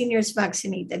seniors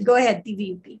vaccinated. Go ahead,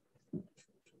 TVUP.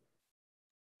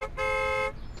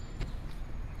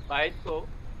 Bayad po.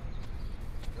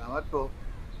 Salamat po.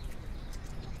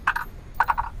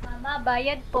 Mama,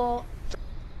 bayad po.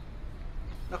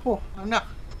 Naku, anak.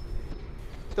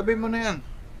 Tabi mo na yan.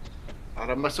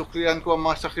 Para masuklian ko ang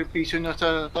mga sakripisyo niyo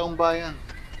sa taong bayan.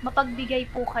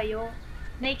 Mapagbigay po kayo.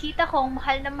 Nakikita kong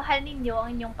mahal na mahal ninyo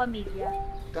ang inyong pamilya.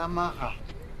 Tama ka.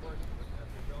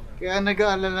 Kaya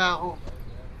nag-aalala ako.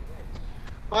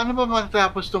 Paano ba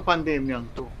matapos tong pandemyang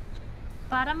to?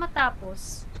 Para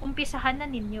matapos, umpisahan na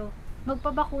ninyo.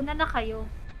 Magpabakuna na kayo.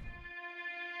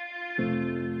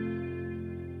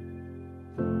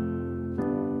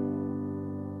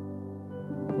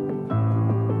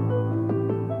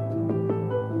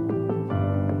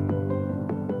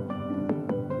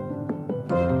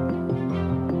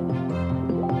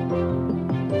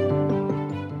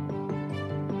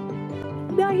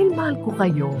 Dahil mahal ko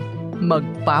kayo,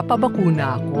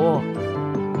 magpapabakuna ako.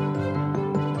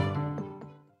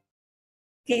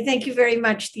 Okay, thank you very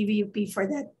much, TVUP, for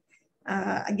that.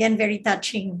 Again, very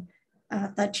touching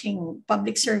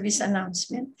public service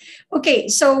announcement. Okay,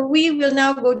 so we will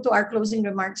now go to our closing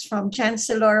remarks from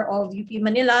Chancellor of UP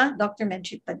Manila, Dr.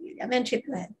 Menchit Padilla. Menchit,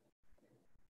 go ahead.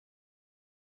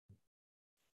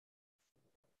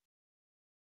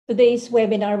 Today's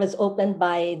webinar was opened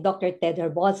by Dr. Ted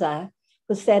Herbosa,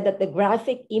 who said that the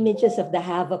graphic images of the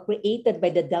havoc created by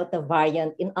the Delta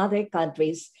variant in other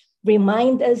countries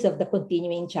remind us of the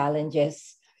continuing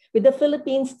challenges. With the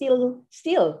Philippines still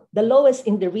the lowest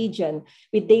in the region,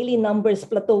 with daily numbers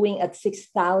plateauing at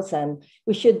 6,000,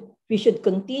 we should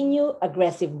continue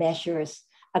aggressive measures,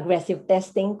 aggressive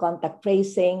testing, contact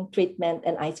tracing, treatment,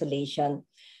 and isolation.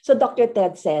 So Dr.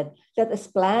 Ted said, let us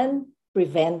plan,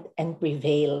 prevent, and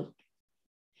prevail.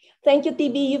 Thank you,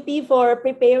 TVUP, for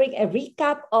preparing a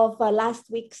recap of last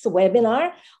week's webinar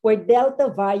where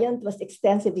Delta variant was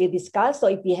extensively discussed. So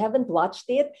if you haven't watched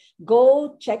it,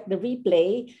 go check the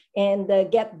replay and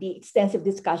get the extensive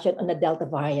discussion on the Delta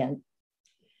variant.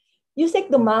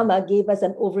 Yusek Dumama gave us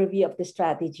an overview of the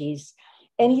strategies,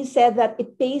 and he said that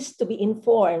it pays to be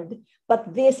informed,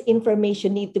 but this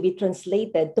information needs to be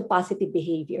translated to positive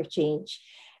behavior change.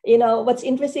 You know, what's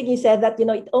interesting, he said that,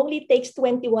 it only takes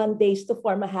 21 days to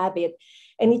form a habit.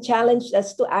 And he challenged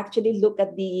us to actually look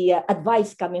at the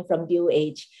advice coming from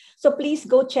DOH. So please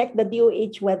go check the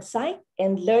DOH website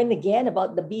and learn again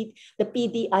about the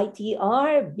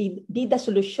PDITR, Bida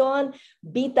Solution,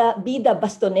 Bida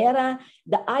Bastonera,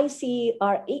 the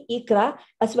ICRA,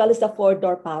 as well as the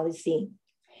four-door policy.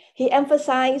 He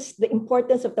emphasized the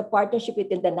importance of the partnership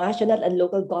within the national and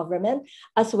local government,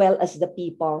 as well as the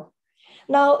people.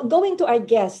 Now, going to our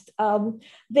guest,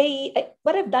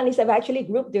 what I've done is I've actually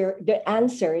grouped their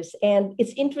answers, and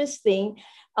it's interesting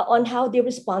on how they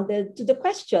responded to the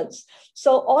questions.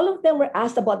 So all of them were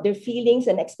asked about their feelings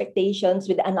and expectations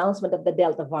with the announcement of the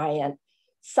Delta variant.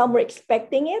 Some were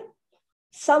expecting it.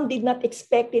 Some did not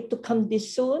expect it to come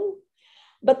this soon.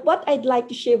 But what I'd like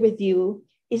to share with you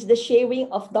is the sharing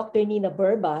of Dr. Nina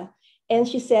Berba. And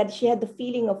she said she had the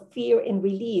feeling of fear and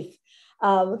relief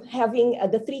having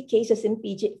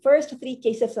the first three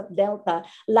cases of Delta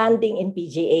landing in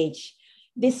PGH.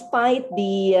 Despite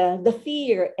the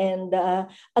fear and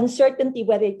uncertainty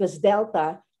whether it was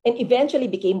Delta and eventually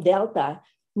became Delta,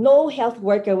 no health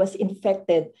worker was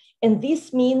infected. And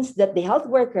this means that the health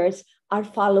workers are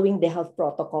following the health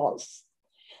protocols.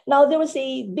 Now, there was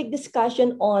a big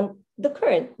discussion on the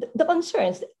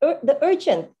concerns, the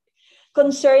urgent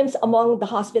concerns among the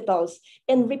hospitals.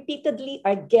 And repeatedly,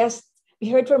 we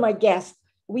heard from our guests,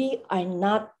 we are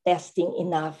not testing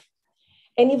enough.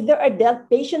 And if there are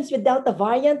patients with Delta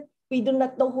variant, we do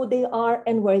not know who they are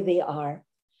and where they are.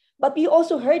 But we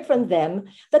also heard from them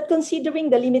that considering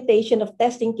the limitation of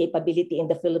testing capability in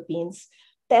the Philippines,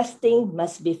 testing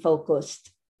must be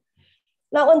focused.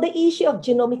 Now, on the issue of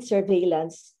genomic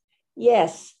surveillance,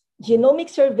 yes, genomic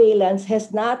surveillance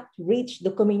has not reached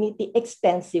the community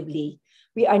extensively.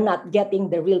 We are not getting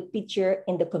the real picture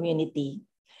in the community.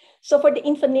 So for the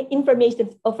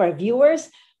information of our viewers,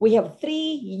 we have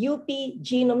 3 UP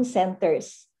genome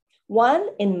centers, one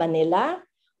in Manila,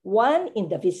 one in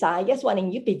the Visayas, one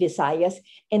in UP Visayas,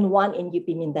 and one in UP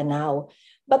Mindanao.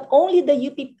 But only the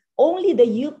UP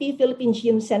Philippine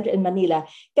Genome Center in Manila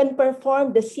can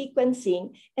perform the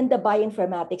sequencing and the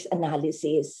bioinformatics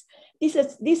analysis.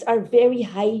 These are very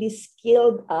highly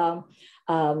skilled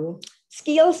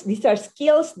skills. These are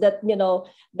skills that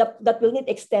that will need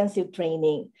extensive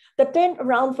training. The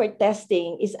turnaround for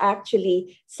testing is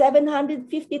actually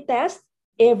 750 tests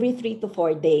every 3 to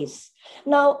 4 days.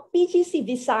 Now, PGC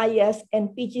Visayas and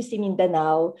PGC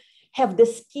Mindanao have the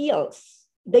skills,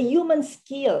 the human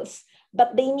skills,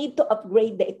 but they need to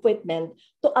upgrade the equipment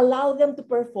to allow them to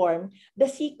perform the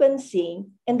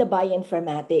sequencing and the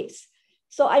bioinformatics.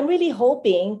 So I'm really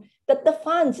hoping that the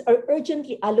funds are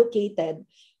urgently allocated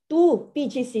to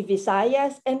PGC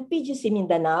Visayas and PGC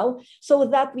Mindanao so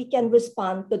that we can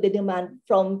respond to the demand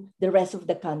from the rest of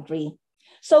the country.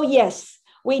 So yes,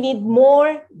 we need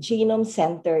more genome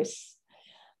centers.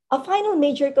 A final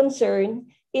major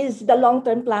concern is the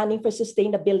long-term planning for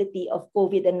sustainability of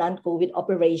COVID and non-COVID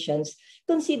operations,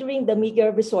 considering the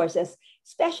meager resources,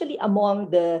 especially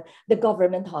among the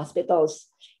government hospitals.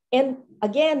 And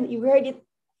again, you heard it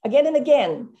again and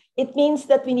again. It means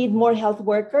that we need more health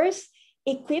workers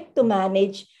equipped to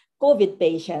manage COVID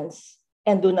patients.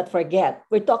 And do not forget,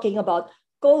 we're talking about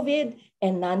COVID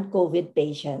and non-COVID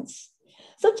patients.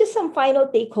 So just some final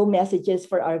take-home messages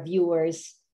for our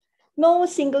viewers. No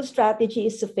single strategy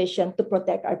is sufficient to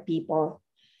protect our people.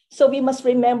 So we must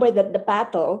remember that the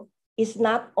battle is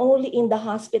not only in the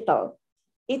hospital,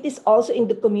 it is also in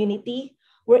the community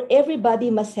where everybody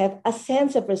must have a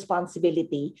sense of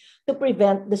responsibility to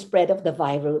prevent the spread of the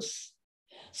virus.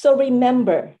 So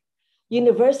remember,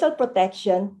 universal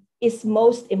protection is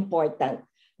most important,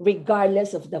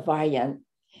 regardless of the variant.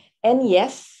 And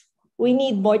yes, we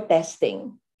need more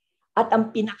testing. At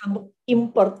ang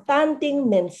pinaka-importanting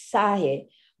mensahe,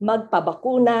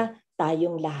 magpabakuna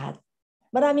tayong lahat.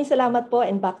 Maraming salamat po,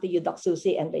 and back to you, Doc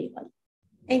Susie and Raymond.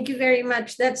 Thank you very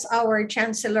much. That's our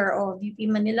Chancellor of UP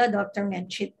Manila, Dr.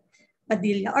 Menchit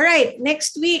Padilla. All right,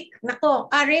 next week.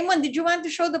 Nako, Raymond, did you want to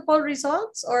show the poll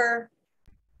results or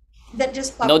that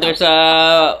just popped up? No,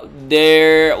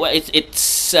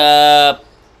 it's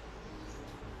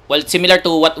similar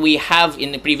to what we have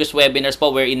in the previous webinars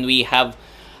po, wherein we have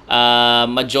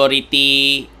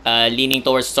majority leaning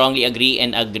towards strongly agree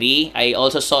and agree. I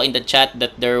also saw in the chat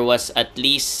that there was at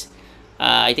least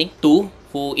I think 2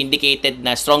 who indicated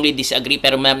na strongly disagree,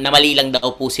 pero namali lang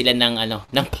daw po sila ng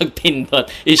ng pagpindot.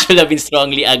 It should have been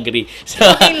strongly agree.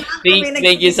 So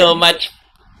thank you so much.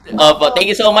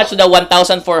 Thank you so much to the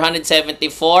 1,474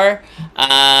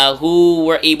 who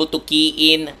were able to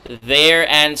key in their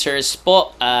answers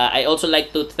po. I also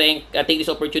like to take this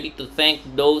opportunity to thank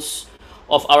those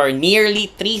of our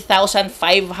nearly 3,500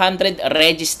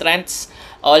 registrants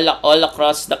all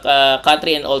across the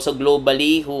country and also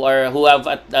globally who have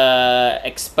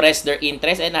expressed their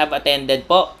interest and have attended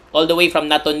po, all the way from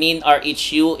Natonin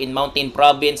RHU in Mountain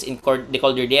Province in the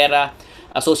Cordillera,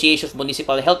 Association of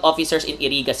Municipal Health Officers in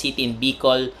Iriga City in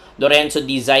Bicol, Lorenzo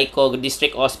D. Zayco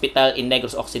District Hospital in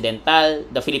Negros Occidental,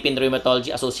 the Philippine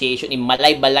Rheumatology Association in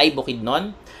Malaybalay,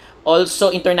 Bukidnon, Also,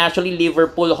 internationally,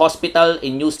 Liverpool Hospital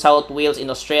in New South Wales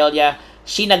in Australia,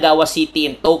 Shinagawa City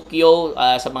in Tokyo,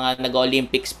 sa mga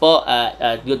nag-Olympics po,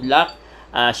 good luck.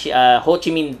 Ho Chi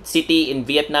Minh City in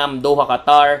Vietnam, Doha,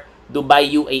 Qatar,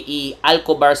 Dubai, UAE,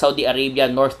 Al-Khobar, Saudi Arabia,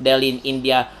 North Delhi in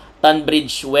India,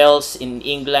 Tunbridge Wells in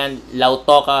England,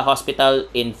 Lautoka Hospital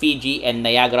in Fiji, and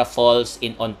Niagara Falls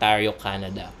in Ontario,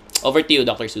 Canada. Over to you,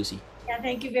 Dr. Susie. Yeah,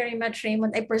 thank you very much,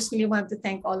 Raymond. I personally want to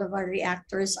thank all of our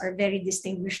reactors, our very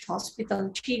distinguished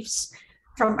hospital chiefs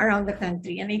from around the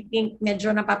country. And I think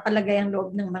medyo napapalagay ang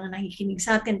loob ng mga nakikinig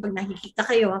sa atin pag nakikita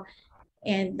kayo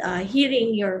and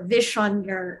hearing your vision,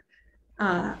 your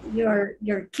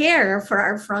care for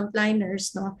our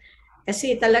frontliners, no?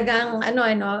 Kasi talagang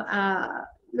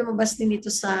lumabas din ito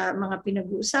sa mga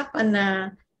pinag-uusapan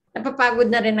na napapagod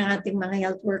na rin ang ating mga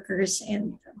health workers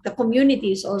and the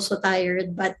community is also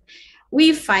tired, but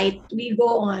we fight, we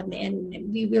go on, and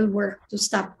we will work to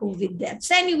stop COVID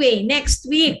deaths. Anyway, next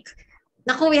week,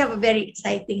 we have a very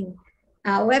exciting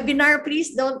webinar.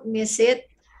 Please don't miss it.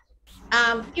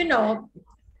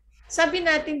 Sabi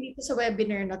natin dito sa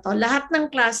webinar na to, lahat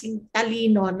ng klaseng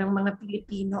talino ng mga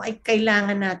Pilipino ay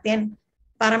kailangan natin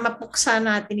para mapuksa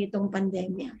natin itong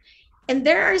pandemya. And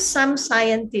there are some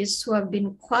scientists who have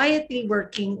been quietly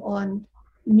working on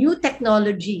new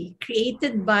technology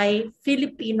created by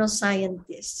Filipino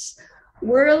scientists,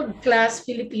 world-class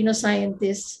Filipino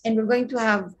scientists. And we're going to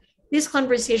have this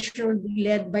conversation will be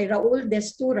led by Raul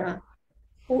Destura,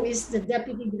 who is the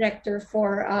Deputy Director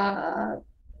for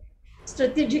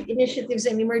Strategic Initiatives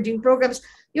and Emerging Programs.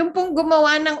 Yung pong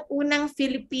gumawa ng unang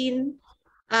Philippine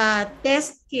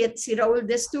test kit, si Raul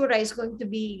Destura is going to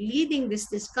be leading this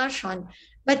discussion.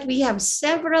 But we have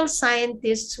several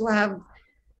scientists who have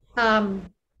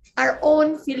our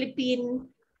own Philippine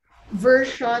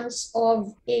versions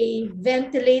of a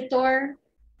ventilator,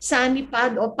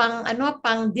 sanipad o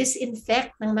pang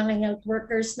disinfect ng mga health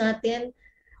workers natin,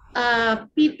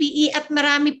 PPE at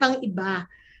marami pang iba.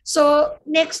 So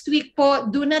next week po,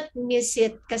 do not miss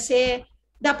it kasi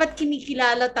dapat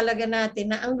kinikilala talaga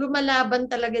natin na ang lumalaban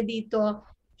talaga dito,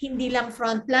 hindi lang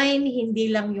frontline,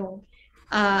 hindi lang yung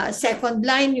second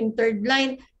line, yung third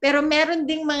line, pero meron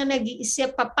ding mga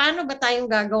nag-iisip paano ba tayong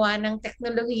gagawa ng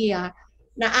teknolohiya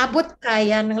na abot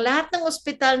kaya ng lahat ng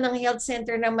ospital, ng health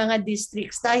center, ng mga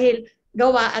districts dahil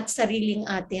gawa at sariling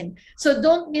atin. So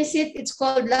don't miss it. It's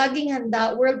called Laging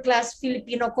Handa, World-Class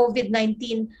Filipino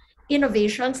COVID-19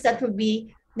 Innovations. That will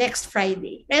be next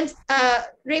Friday. And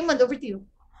Raymond, over to you.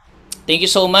 Thank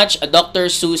you so much, Dr.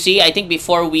 Susie. I think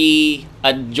before we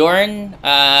adjourn,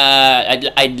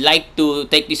 I'd like to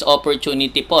take this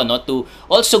opportunity po, to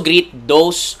also greet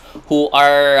those who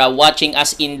are watching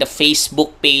us in the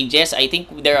Facebook pages. I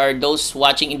think there are those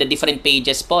watching in the different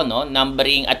pages po,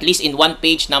 numbering, at least in one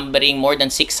page, numbering more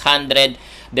than 600.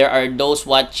 There are those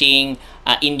watching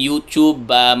in YouTube.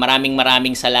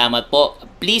 Maraming salamat po.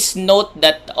 Please note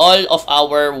that all of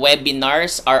our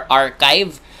webinars are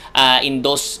archived in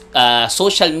those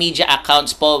social media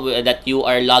accounts po that you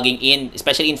are logging in,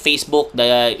 especially in Facebook,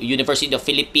 the University of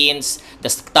Philippines,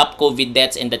 the Stop COVID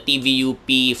Deaths, and the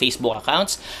TVUP Facebook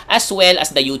accounts, as well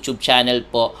as the YouTube channel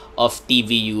po of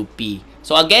TVUP.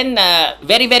 So again,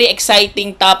 very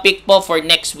exciting topic po for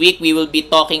next week. We will be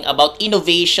talking about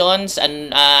innovations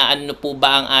and ano po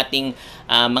ba ang ating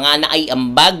mga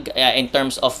naiambag in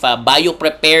terms of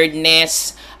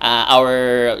biopreparedness,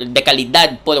 our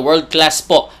dekalidad po, the world-class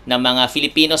po na mga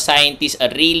Filipino scientists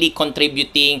are really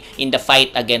contributing in the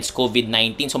fight against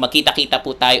COVID-19. So makita-kita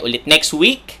po tayo ulit next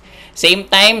week. Same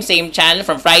time, same channel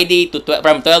from Friday to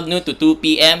from 12 noon to 2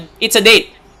 p.m. It's a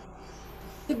date.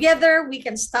 Together, we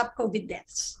can stop COVID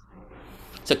deaths.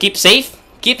 So keep safe,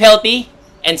 keep healthy,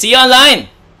 and see you online.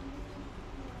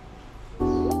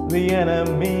 The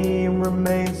enemy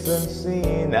remains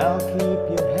unseen. I'll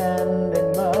keep your hand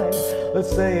in mine.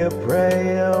 Let's say a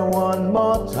prayer one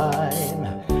more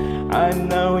time. I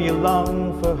know you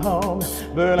long for home,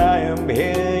 but I am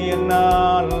here, you're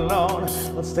not alone.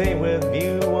 I'll stay with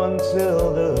you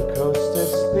until the coast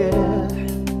is clear.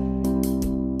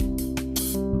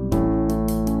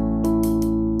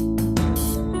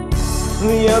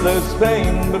 The others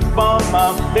faint before my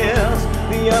fears,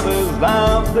 the others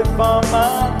laugh before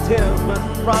my tears, but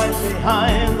right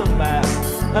behind the mask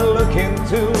I look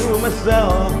into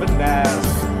myself and ask,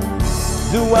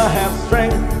 do I have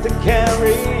strength to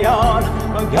carry on?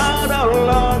 My God, how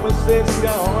long must this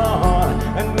go on?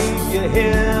 I need you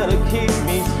here to keep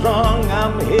me strong.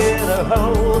 I'm here to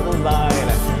hold the line.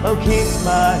 I'll keep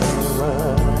my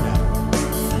word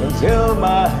until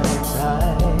my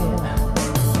time.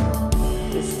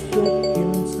 Just look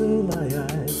into my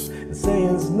eyes and say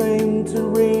his name to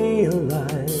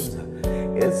realize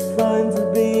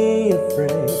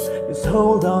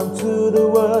hold on to the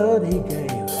word he gave.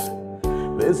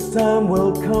 This time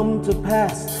will come to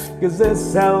pass, 'cause his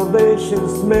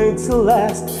salvation's made to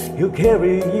last. He'll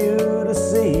carry you to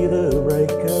see the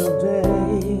break of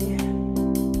day.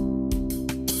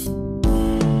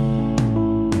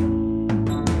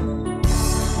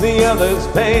 The others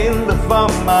pain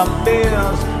before my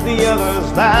fears, the others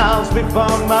laughs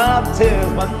before my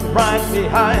tears, but right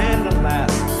behind the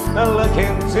mask I look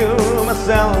into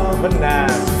myself and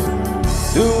ask,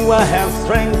 do I have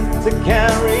strength to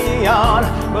carry on?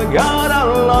 But God, how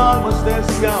long must this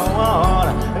go on?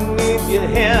 I need you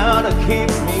here to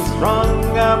keep me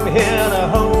strong. I'm here to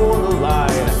hold the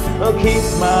line. I'll keep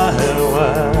my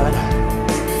word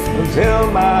until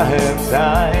my head's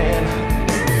tied.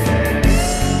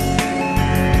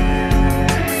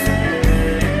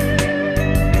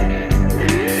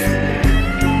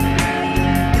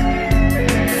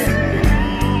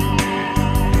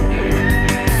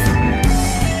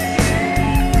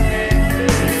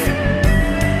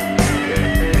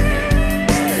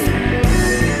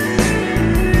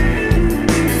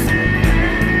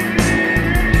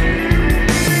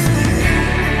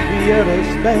 The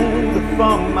others bang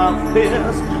before my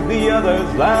fears, the others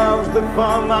laughs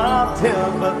before my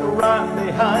tears, but right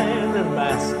behind the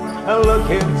mask I look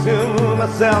into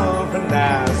myself and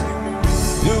ask,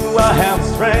 do I have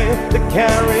strength to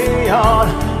carry on?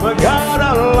 But God,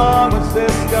 how long must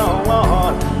this go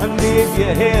on? I need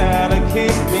you here to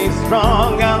keep me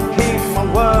strong. I'll keep my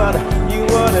word, your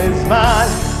word is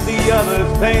mine. The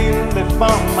others pain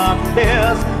before my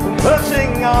fears,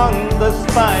 pushing on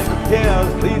despite the tears.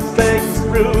 Please take us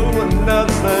through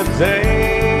another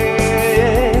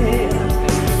day.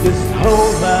 Just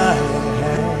hold my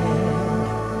hand,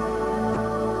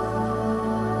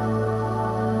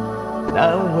 and I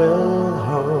will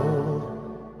hold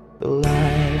the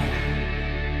line.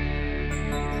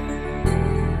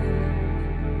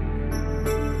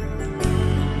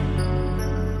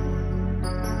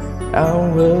 I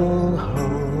will hold